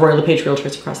 of Royal LePage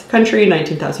realtors across the country,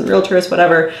 19,000 realtors,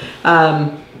 whatever.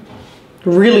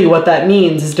 Really what that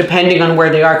means is depending on where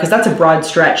they are, because that's a broad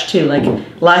stretch too. Like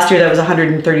last year that was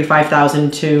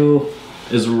 135,000 to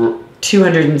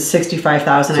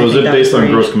 265,000. So is it based on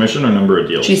gross commission or number of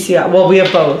deals? GCI. Well, we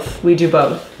have both. We do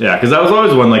both. Yeah, because that was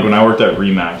always one, like when I worked at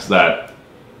Remax, that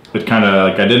it kind of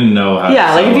like I didn't know how.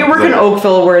 Yeah, like if you work in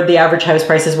Oakville where the average house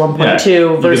price is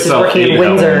 1.2 versus working in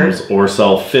Windsor, or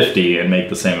sell 50 and make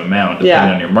the same amount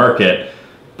depending on your market.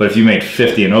 But if you made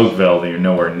 50 in Oakville, then you're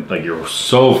nowhere, like you're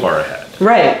so far ahead.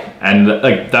 Right. And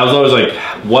like that was always like,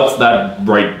 what's that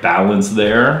right balance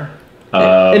there?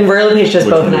 And Royal LePage does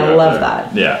both, and I love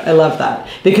that. Yeah. I love that.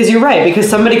 Because you're right, because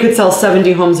somebody could sell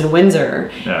 70 homes in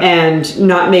Windsor and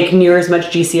not make near as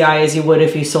much GCI as you would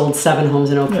if you sold 7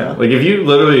 homes in Oakville. Yeah. Like if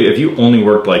you only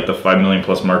worked like the 5 million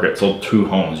plus market, sold 2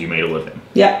 homes, you made a living.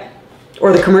 Yeah.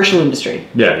 Or the commercial industry.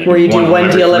 Yeah. Where you do one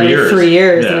deal every 3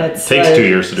 years. Yeah. And it takes 2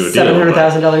 years to do a deal.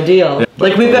 $700,000 deal. Yeah.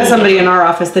 Like we've got somebody in our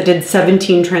office that did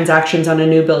 17 transactions on a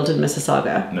new build in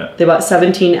Mississauga. Yeah. They bought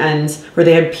 17 ends, or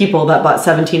they had people that bought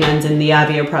 17 ends in the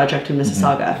Avia project in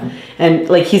Mississauga. And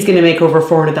like he's going to make over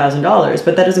 $400,000,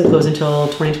 but that doesn't close until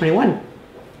 2021.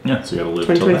 Yeah, so you got to live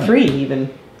 2023 even.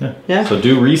 Yeah. So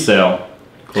do resale.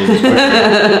 Or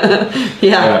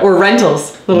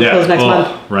rentals. It'll close next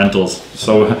month. Rentals.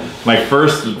 So my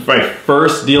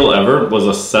first deal ever was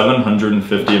a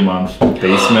 $750 a month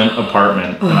basement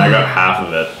apartment, and I got half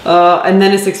of it. And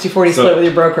then a 60-40 split with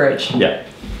your brokerage. Yeah.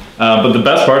 But the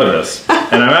best part of this,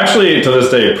 and I'm actually to this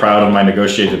day proud of my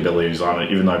negotiating abilities on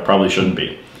it, even though I probably shouldn't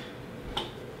be.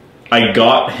 I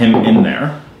got him in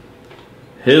there.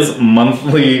 His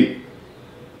monthly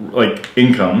like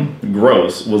income,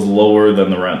 gross, was lower than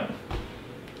the rent.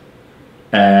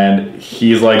 And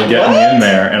he's like getting in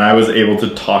there, and I was able to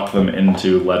talk them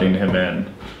into letting him in.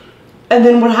 And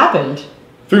then what happened?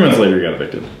 3 months later, he got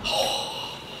evicted.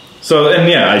 So, and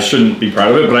yeah, I shouldn't be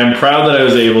proud of it, but I'm proud that I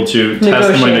was able to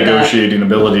test my negotiating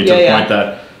ability to the point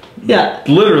that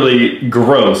literally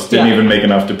gross didn't even make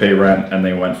enough to pay rent, and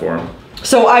they went for him.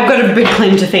 So I've got a big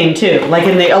claim to fame too. Like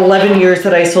in the 11 years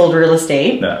that I sold real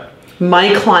estate,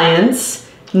 my clients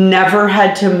never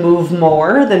had to move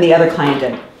more than the other client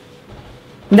did.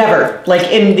 Never. Like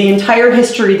in the entire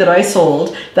history that I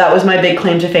sold, that was my big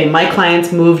claim to fame. My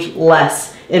clients moved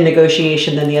less in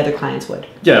negotiation than the other clients would.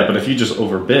 Yeah, but if you just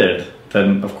overbid,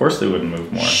 then of course they wouldn't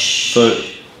move more. So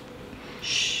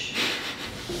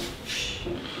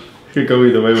could go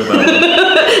either way with that one.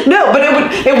 No, but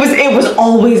it was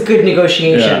always good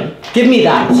negotiation. Yeah. Give me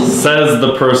that. Says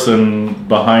the person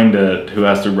behind it who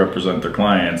has to represent their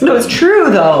clients. No, it's true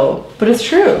though. But it's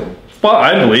true. Well,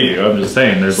 I believe you. I'm just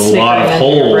saying there's a lot of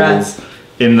holes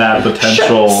in that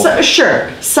potential. Sure.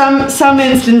 Some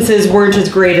instances weren't as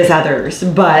great as others,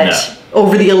 but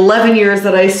over the 11 years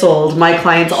that I sold, my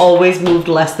clients always moved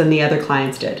less than the other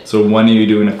clients did. So when are you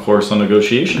doing a course on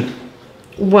negotiation?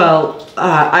 Well,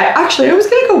 I was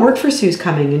going to go work for Sue's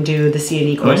Coming and do the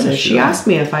C&E courses. Oh, yeah, she asked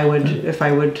me if I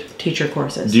would teach her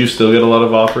courses. Do you still get a lot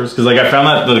of offers? Because like I found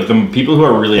that the people who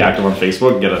are really active on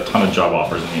Facebook get a ton of job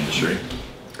offers in the industry.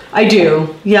 I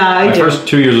do. Yeah, I do. My first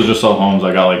 2 years of just sell homes,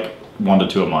 I got like 1 to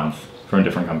 2 a month from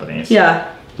different companies.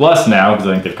 Yeah. Less now because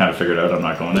I think they've kind of figured out I'm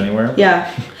not going anywhere. Yeah.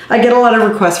 I get a lot of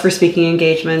requests for speaking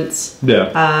engagements.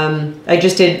 Yeah.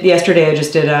 Yesterday I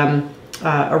just did a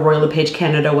Royal LePage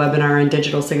Canada webinar on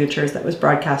digital signatures that was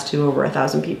broadcast to over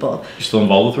 1,000 people. You're still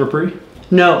involved with Rapri?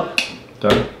 No.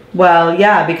 Done? Well,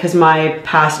 yeah, because my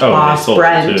past boss,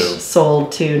 Brent,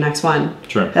 sold to Next One.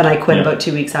 Sure. And I quit about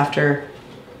 2 weeks after.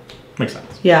 Makes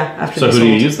sense. Yeah, after So who do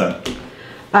you use then?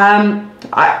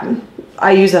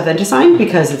 I use AuthentiSign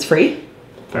because it's free.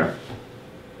 Fair.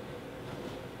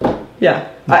 Yeah.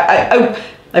 I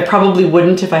probably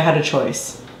wouldn't if I had a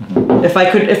choice. Mm-hmm. If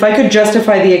I could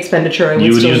justify the expenditure, I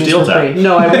would still use it for free.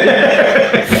 No, I would.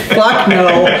 Fuck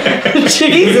no.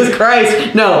 Jesus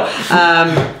Christ. No.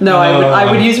 I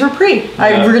would use Rapri.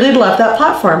 I really love that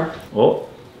platform. Well.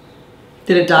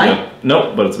 Did it die?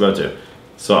 Nope, but it's about to.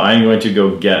 So I'm going to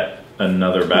go get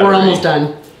another battery. We're almost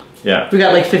done. Yeah. We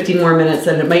got like 15 more minutes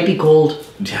and it might be gold.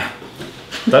 Yeah.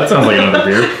 That sounds like another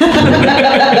beer.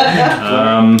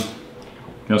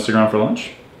 You want to stick around for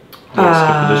lunch? Do you want to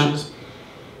skip the dishes?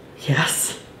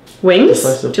 Yes. Wings?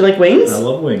 Do you like wings? I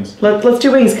love wings. Let's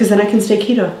do wings because then I can stay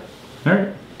keto.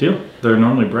 Alright, deal. They're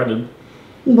normally breaded.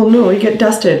 Well, no, you get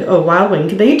dusted. Oh, Wild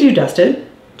Wing. They do dusted.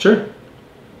 Sure.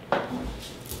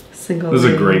 Single This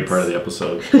is a great part of the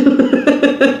episode.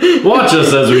 Watch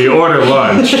us as we order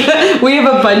lunch. We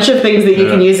have a bunch of things that you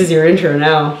can use as your intro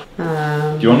now.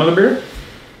 Do you want another beer?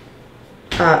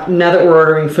 Now that we're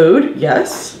ordering food,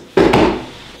 yes.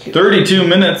 32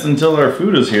 minutes until our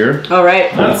food is here. All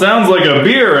right. That sounds like a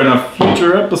beer and a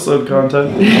future episode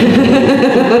content.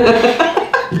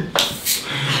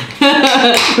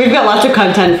 We've got lots of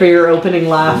content for your opening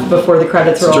laugh before the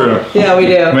credits roll. True. Yeah, we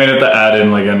do. We might have to add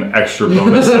in like an extra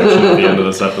bonus section at the end of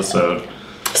this episode.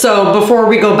 So before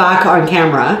we go back on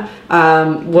camera,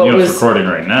 it's recording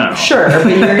right now. Sure,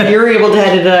 but you're able to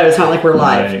edit it out. It's not like we're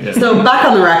live. Right, yeah. So back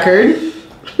on the record.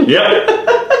 Yep.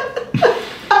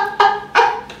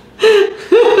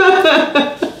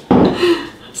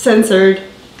 Censored.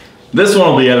 This one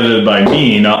will be edited by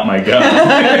me, not my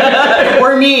guy.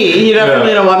 Or me. You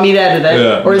definitely don't want me to edit it.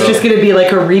 Yeah, or it's just going to be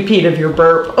like a repeat of your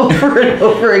burp over and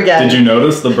over again. Did you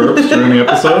notice the burps during the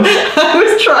episode? I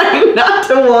was trying not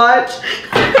to watch.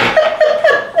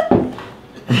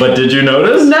 But did you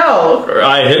notice? No.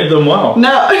 I hid them well.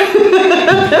 No.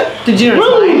 Did you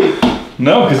notice mine?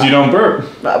 No, because you don't burp.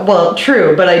 Well,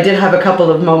 true, but I did have a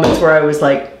couple of moments where I was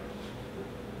like...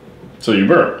 So you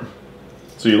burp.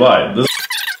 So you lied.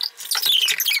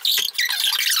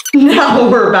 Now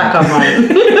we're back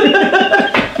online.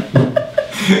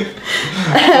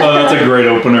 Oh, that's a great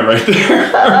opener right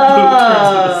there.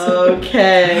 Oh,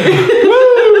 okay.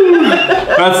 Woo!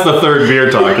 That's the third beer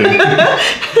talking.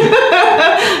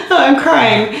 I'm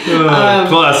crying.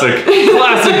 Classic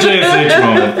JSH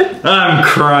moment. I'm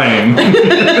crying. Is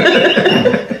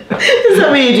that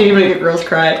what you do? You make girls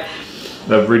cry?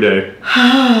 Every day.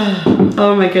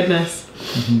 Oh my goodness.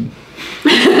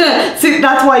 See,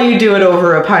 that's why you do it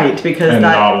over a pint, because and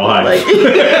not live. Like,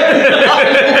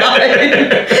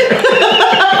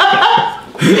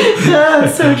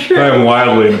 that's so true. I'm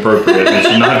wildly inappropriate. It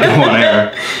should not go on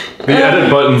air. The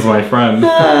edit button's my friend.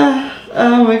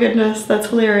 Oh my goodness, that's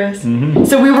hilarious. Mm-hmm.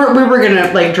 So we were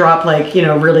gonna like drop like, you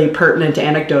know, really pertinent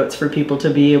anecdotes for people to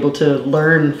be able to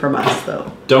learn from us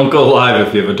though. Don't go live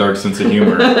if you have a dark sense of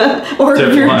humor. Or Tip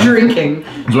if you're 1. drinking.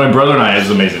 So my brother and I,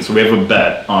 is amazing. So we have a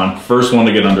bet on first one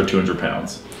to get under 200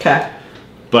 pounds. Okay.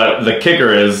 But the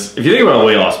kicker is, if you think about a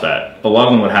weight loss bet, a lot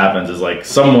of them what happens is like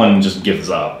someone just gives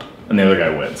up and the other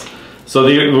guy wins. So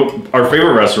our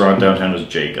favorite restaurant downtown was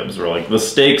Jacob's, where like the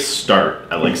steaks start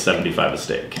at like 75 a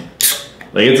steak.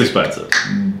 Like it's expensive,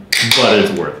 but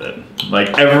it's worth it. Like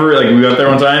we got there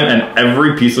one time and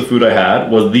every piece of food I had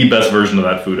was the best version of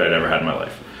that food I'd ever had in my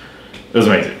life. It was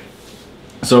amazing.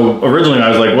 So originally I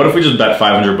was like, what if we just bet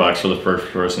 $500 for the first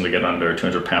person to get under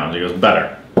 200 pounds? He goes,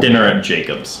 better. Dinner at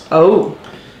Jacob's. Oh.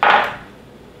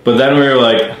 But then we were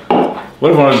like,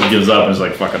 what if one of us gives up and is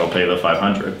like, fuck it, I'll pay the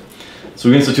 500. So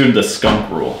we instituted the skunk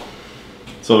rule.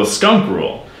 So the skunk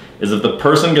rule is if the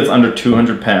person gets under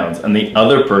 200 pounds and the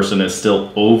other person is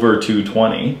still over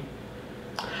 220,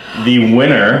 the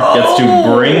winner gets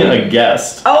to bring a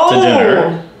guest to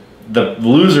dinner. The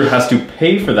loser has to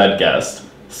pay for that guest,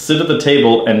 sit at the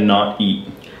table, and not eat.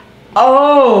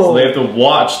 Oh. So they have to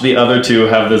watch the other two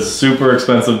have this super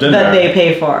expensive dinner. That they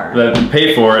pay for. That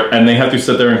pay for it, and they have to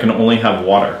sit there and can only have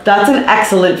water. That's an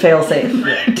excellent fail-safe.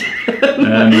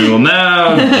 And we will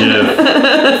now GIF.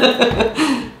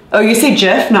 Oh, you say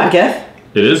GIF, not GIF?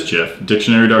 It is GIF.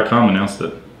 Dictionary.com announced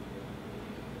it.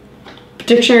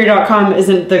 Dictionary.com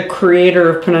isn't the creator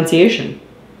of pronunciation.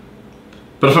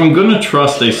 But if I'm gonna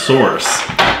trust a source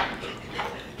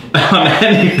on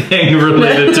anything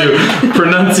related to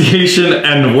pronunciation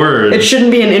and words, it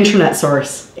shouldn't be an internet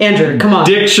source. Andrew, come on.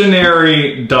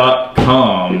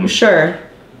 Dictionary.com. Sure.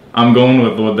 I'm going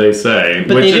with what they say,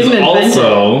 but which they didn't is invent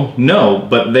also no,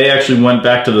 but they actually went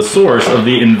back to the source of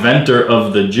the inventor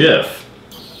of the GIF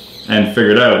and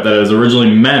figured out that it was originally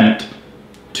meant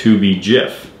to be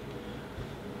GIF.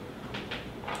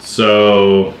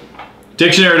 So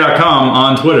Dictionary.com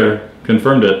on Twitter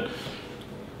confirmed it,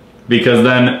 because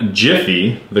then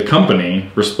Jiffy, the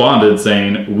company, responded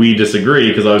saying, we disagree,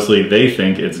 because obviously they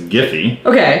think it's Giphy.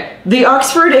 Okay, the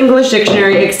Oxford English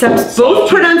Dictionary accepts both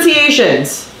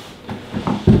pronunciations.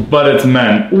 But it's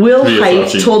meant Will to be a Hite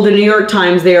soft G. told the New York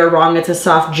Times they are wrong. It's a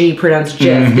soft G pronounced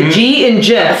GIF. The G in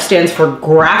GIF stands for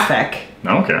graphic,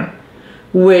 Okay.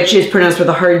 which is pronounced with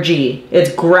a hard G.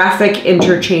 It's graphic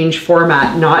interchange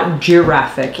format, not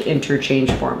giraffic interchange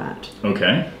format.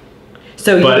 Okay.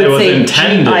 So But you it would was say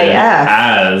intended GIF,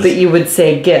 as... but you would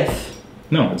say GIF.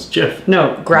 No, it's GIF.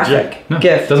 No, graphic. GIF. No,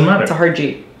 GIF. doesn't matter. It's a hard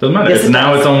G. Doesn't matter. Yes, It's it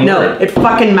now does. its own No, word. it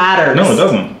fucking matters. No, it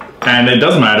doesn't. And it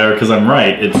does matter because I'm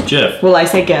right. It's GIF. Well, I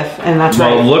say GIF, and that's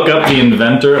Well, right. look up the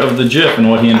inventor of the GIF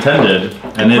and what he intended,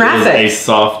 and it Graphic. is a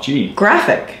soft G.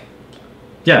 Graphic.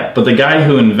 Yeah, but the guy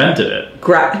who invented it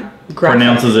Graphic.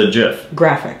 pronounces it GIF.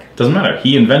 Graphic. Doesn't matter.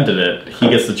 He invented it. He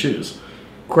gets to choose.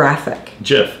 Graphic.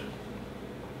 GIF.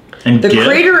 And The GIF?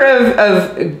 creator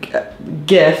of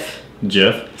GIF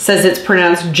GIF? says it's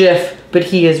pronounced GIF, but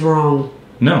he is wrong.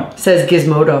 No. Says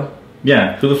Gizmodo.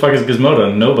 Yeah, who the fuck is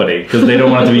Gizmodo? Nobody. Because they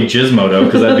don't want it to be Gizmodo,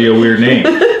 because that'd be a weird name.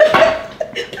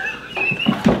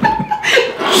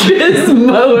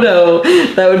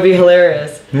 Gizmodo. That would be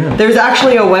hilarious. Yeah. There's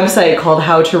actually a website called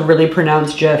How to Really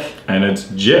Pronounce GIF. And it's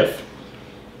GIF.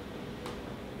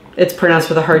 It's pronounced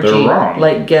with a hard They're G. wrong.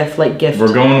 Like GIF, like gift.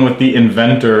 We're going with the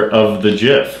inventor of the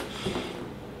GIF.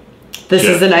 This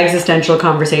GIF. is an existential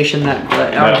conversation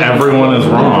that Everyone is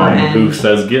wrong and- who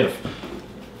says GIF.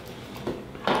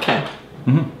 Okay.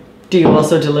 Do you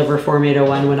also deliver Form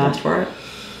 801 when asked for it?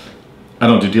 I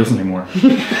don't do deals anymore.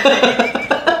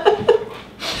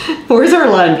 Where's our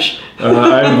lunch?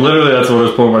 I'm literally, that's what I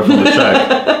was pulling my phone to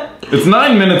check. It's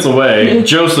 9 minutes away.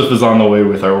 Joseph is on the way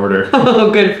with our order.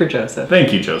 Oh, good for Joseph.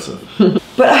 Thank you, Joseph.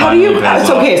 But how do you? Finally pays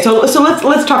So, off. okay, so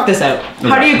let's talk this out.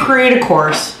 How do you create a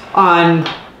course on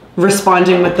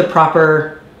responding with the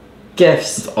proper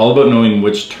gifts? It's all about knowing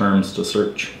which terms to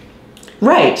search.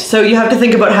 Right. So you have to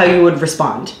think about how you would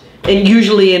respond, and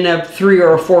usually in a 3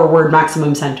 or 4 word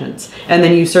maximum sentence, and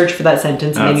then you search for that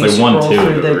sentence, and then you It's like scroll 1,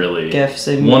 2 through the really. gifs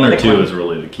and 1 or pick 2 one. is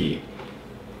really the key.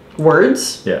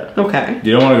 Words. Yeah. Okay.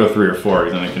 You don't want to go 3 or 4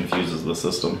 because then it confuses the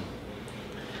system.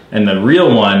 And the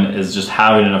real one is just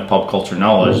having enough pop culture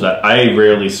knowledge that I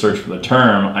rarely search for the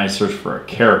term, I search for a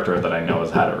character that I know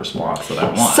has had a response that I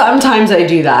want. Sometimes I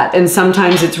do that, and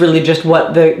sometimes it's really just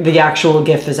what the actual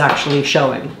GIF is actually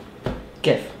showing.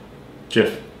 GIF.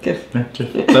 GIF. GIF. Yeah,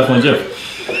 GIF. Definitely GIF.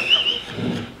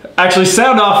 Actually,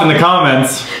 sound off in the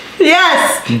comments.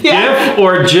 Yes! Yeah. GIF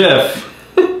or GIF?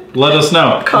 Let us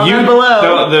know. Comment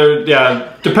below.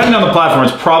 Yeah, depending on the platform,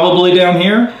 it's probably down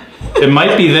here. It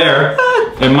might be there.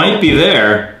 It might be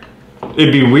there.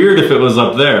 It'd be weird if it was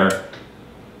up there.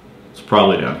 It's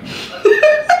probably down here.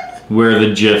 Where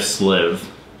the GIFs live.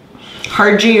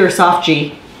 Hard G or soft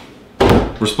G?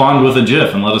 Respond with a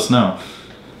GIF and let us know.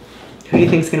 Who do you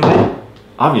think's gonna win?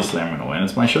 Obviously I'm gonna win,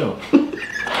 it's my show.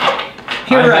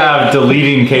 You're right. I have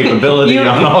deleting capability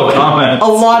on all comments. A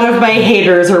lot of my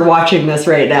haters are watching this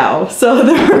right now, so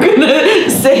they're gonna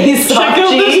say soft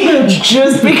G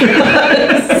just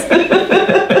because.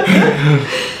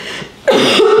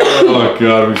 Oh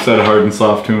god, we've said hard and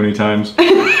soft too many times.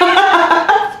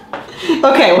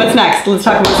 Okay, what's next? Let's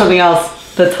talk about something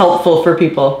else that's helpful for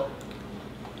people.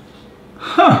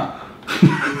 Huh.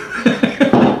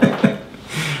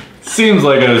 Seems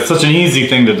like such an easy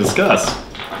thing to discuss.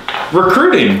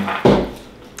 Recruiting.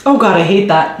 Oh god, I hate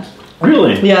that.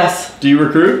 Really? Yes. Do you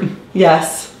recruit?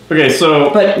 Yes. Okay,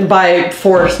 so... But by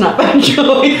force, not by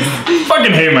choice.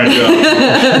 Fucking hate my job.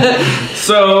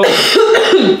 So,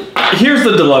 here's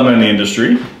the dilemma in the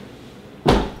industry.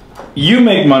 You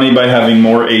make money by having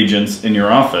more agents in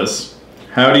your office.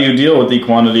 How do you deal with the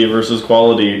quantity versus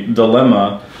quality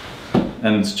dilemma?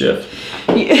 And it's GIF.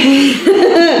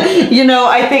 You know,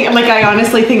 I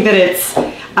honestly think that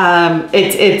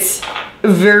it's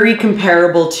very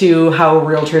comparable to how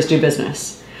realtors do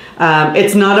business.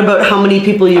 It's not about how many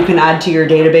people you can add to your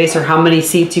database or how many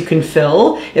seats you can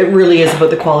fill. It really is about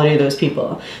the quality of those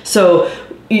people. So,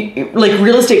 like,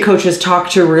 real estate coaches talk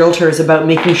to realtors about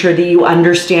making sure that you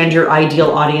understand your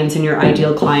ideal audience and your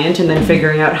ideal client, and then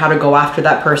figuring out how to go after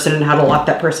that person and how to lock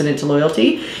that person into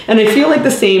loyalty. And I feel like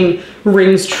the same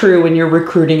rings true when you're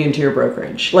recruiting into your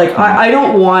brokerage. Like, I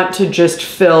don't want to just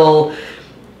fill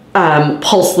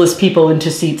pulseless people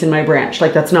into seats in my branch.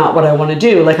 Like, that's not what I want to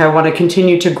do. Like, I want to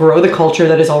continue to grow the culture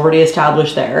that is already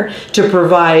established there, to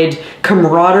provide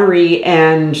camaraderie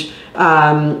and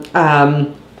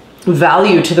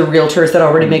value to the realtors that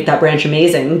already make that branch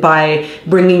amazing by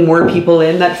bringing more people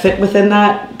in that fit within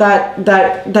that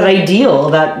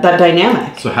ideal, that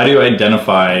dynamic. So how do you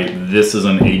identify this is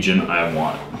an agent I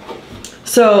want?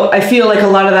 So I feel like a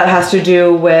lot of that has to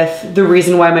do with the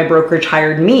reason why my brokerage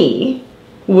hired me,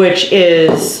 which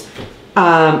is,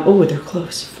 oh, they're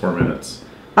close. 4 minutes.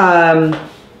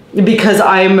 Because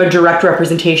I'm a direct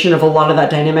representation of a lot of that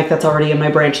dynamic that's already in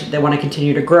my branch that they want to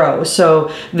continue to grow.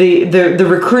 So the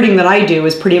recruiting that I do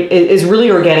is really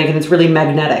organic, and it's really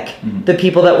magnetic. Mm-hmm. The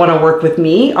people that want to work with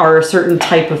me are a certain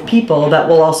type of people that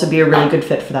will also be a really good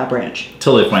fit for that branch.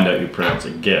 Till they find out you pronounce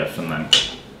a GIF, and then...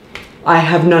 I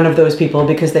have none of those people,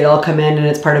 because they all come in and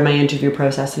it's part of my interview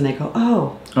process, and they go,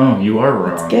 oh, you are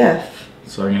wrong. It's GIF.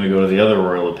 So I'm going to go to the other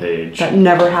Royal page. That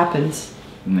never happens.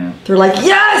 No. They're like,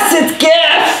 yes, it's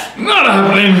GIF! Not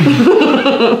happening!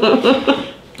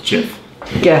 GIF.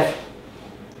 GIF.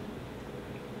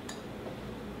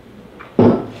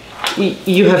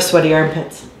 You have sweaty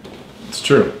armpits. It's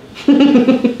true.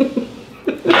 The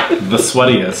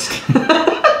sweatiest.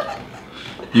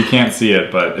 You can't see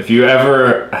it, but if you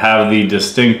ever have the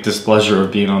distinct displeasure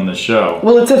of being on this show...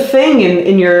 Well, it's a thing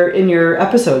in your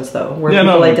episodes, though, where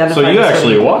people identify... So you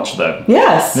actually watch them.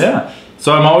 Yes. Yeah.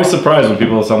 So I'm always surprised when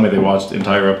people tell me they watched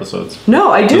entire episodes.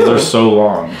 No, I do. Because they're so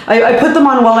long. I put them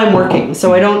on while I'm working,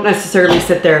 so I don't necessarily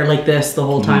sit there like this the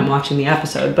whole time watching the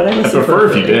episode, but I listen prefer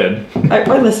if you did. I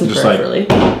listen peripherally.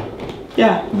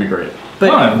 Yeah. It'd be great. But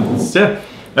yeah.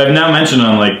 I've now mentioned it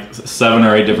on like 7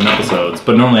 or 8 different episodes,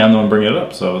 but normally I'm the one bringing it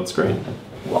up, so it's great.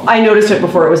 Well, I noticed it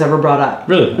before it was ever brought up.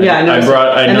 Really? Yeah, I noticed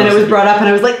and then it was brought up, and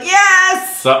I was like,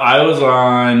 yes! So I was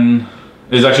on...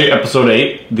 It was actually episode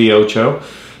 8, The Ocho.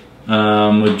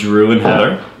 With Drew and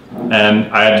Heather, and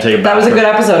I had to take a bathroom. That was a good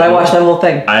episode. I watched that whole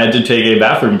thing. I had to take a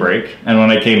bathroom break, and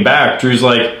when I came back, Drew's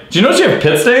like, do you know she have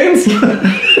pit stains?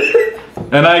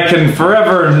 And I can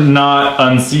forever not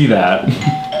unsee that.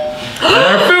 And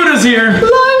our food is here.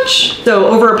 Lunch! So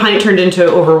Over a Pint turned into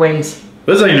Over Wings.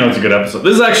 This is how you know it's a good episode.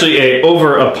 This is actually a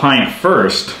Over a Pint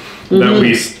first, that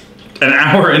we, an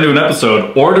hour into an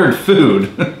episode, ordered food,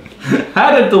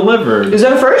 had it delivered. Is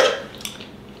that a first?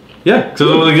 Yeah, because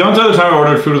the only other time I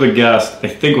ordered food with a guest, I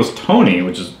think, was Tony,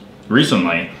 which is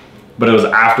recently, but it was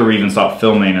after we even stopped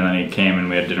filming, and then he came and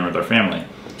we had dinner with our family.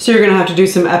 So you're gonna have to do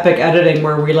some epic editing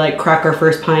where we like crack our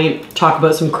first pint, talk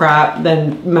about some crap,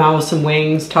 then mow some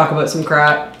wings, talk about some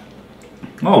crap.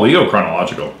 Oh, we go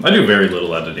chronological. I do very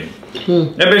little editing.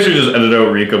 I basically just edit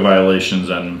out RICO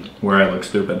violations and where I look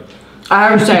stupid. I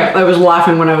have to say, I was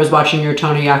laughing when I was watching your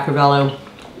Tony Iacovello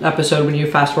episode when you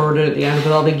fast forwarded at the end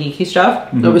with all the geeky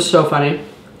stuff. It was so funny.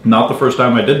 Not the first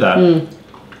time I did that.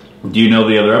 Do you know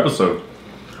the other episode?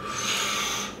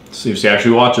 See if she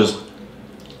actually watches.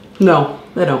 No,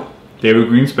 I don't. David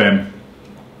Greenspan.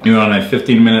 He went on a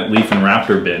 15-minute Leaf and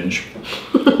Raptor binge.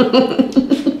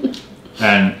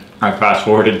 and I fast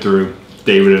forwarded through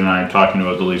David and I talking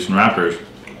about the Leafs and Raptors.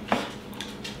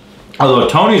 Although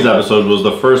Tony's episode was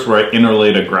the first where I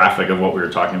interlaid a graphic of what we were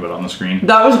talking about on the screen.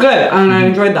 That was good, and I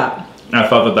enjoyed that. I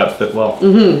thought that fit well.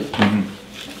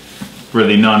 For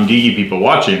the non-geeky people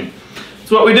watching, it's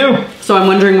what we do. So I'm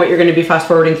wondering what you're going to be fast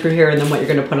forwarding through here, and then what you're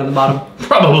going to put on the bottom.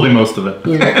 Probably most of it.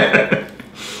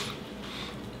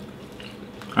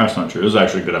 That's not true. It was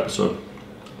actually a good episode.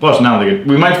 Plus, now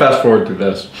we might fast forward through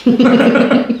this.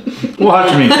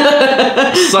 Watch me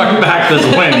suck back this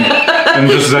wind and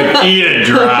just like eat it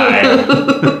dry.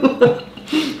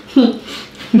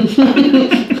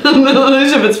 At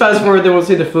least if it's fast forward, then we'll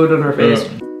see the food on our face.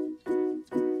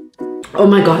 Oh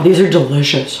my god, these are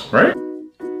delicious. Right?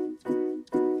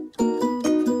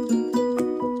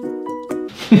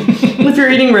 If you're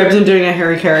eating ribs and doing a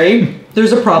Harry Carey,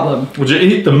 there's a problem. Would you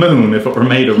eat the moon if it were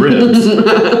made of ribs?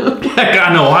 Heck,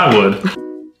 I know I would.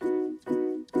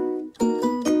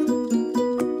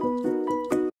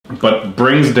 But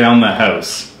brings down the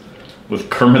house with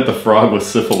Kermit the Frog with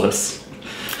syphilis.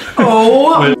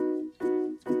 Oh.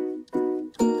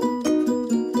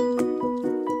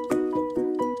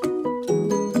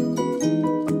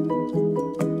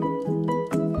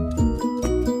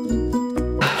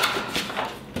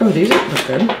 Oh, these look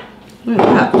good. Look at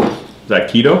that. Is that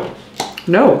keto?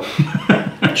 No.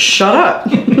 Shut up.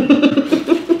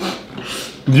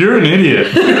 You're an idiot.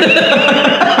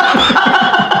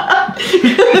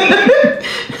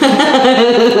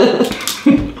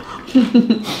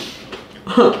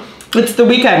 It's the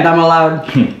weekend, I'm allowed.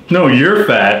 No, you're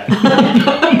fat. You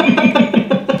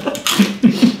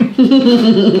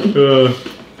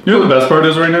know what the best part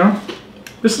is right now?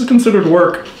 This is considered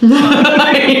work.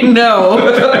 I know.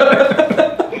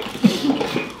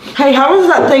 Hey, how was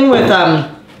that thing with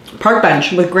Park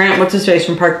Bench, with Grant, what's his face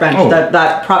from Park Bench,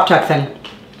 that prop tech thing?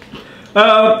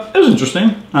 It was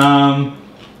interesting.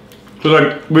 So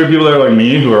like, we have people there like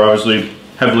me who are obviously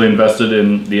heavily invested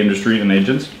in the industry and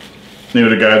agents. They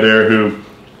had a guy there who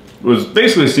was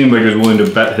basically seemed like he was willing to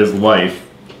bet his life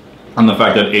on the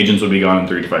fact that agents would be gone in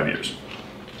 3 to 5 years.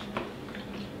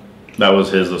 That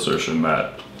was his assertion,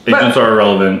 that agents are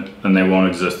irrelevant and they won't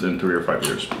exist in 3 or 5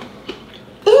 years.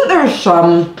 Isn't there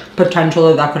some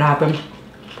potential that could happen?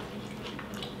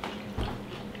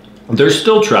 There's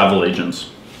still travel agents.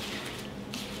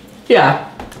 Yeah.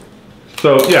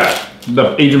 So yeah,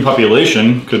 the agent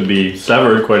population could be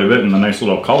severed quite a bit in the nice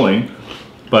little culling,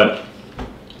 but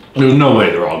there's no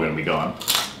way they're all going to be gone.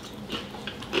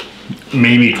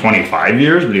 Maybe 25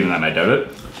 years, but even then I doubt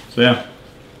it. So yeah,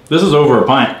 this is over a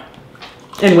pint.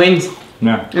 And wings.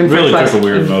 Yeah, and really took a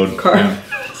weird mode. Yeah.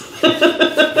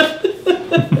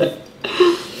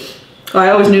 I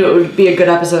always knew it would be a good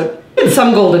episode.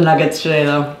 Some golden nuggets today,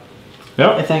 though.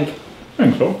 Yep. I think. I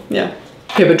think so. Yeah.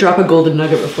 Okay, but drop a golden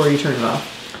nugget before you turn it off.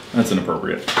 That's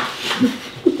inappropriate.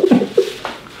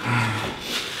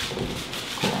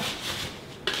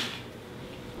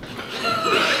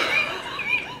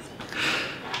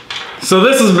 So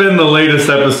this has been the latest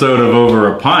episode of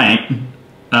Over a Pint.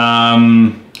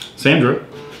 Sandra,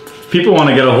 if people want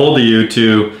to get a hold of you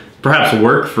to perhaps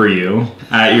work for you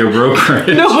at your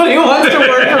brokerage. Nobody wants to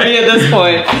work for me at this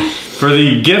point. For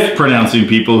the gift pronouncing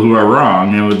people who are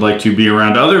wrong and would like to be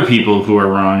around other people who are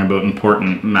wrong about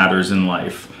important matters in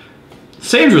life.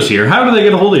 Sandra's here. How do they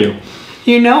get a hold of you?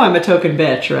 You know I'm a token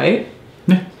bitch, right?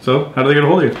 Yeah. So how do they get a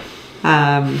hold of you?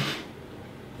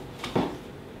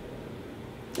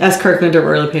 As Kirkland at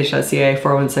realty.ca,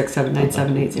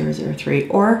 416-797-8003,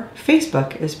 or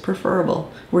Facebook is preferable,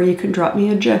 where you can drop me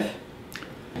a GIF.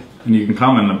 And you can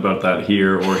comment about that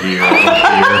here or here or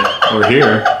here or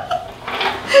here.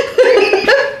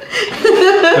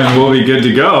 And we'll be good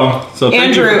to go. So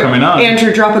thank you for coming on.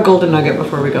 Andrew, drop a golden nugget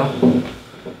before we go.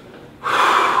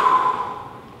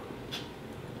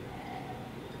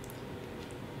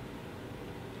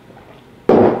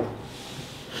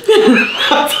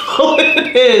 That's all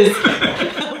it is.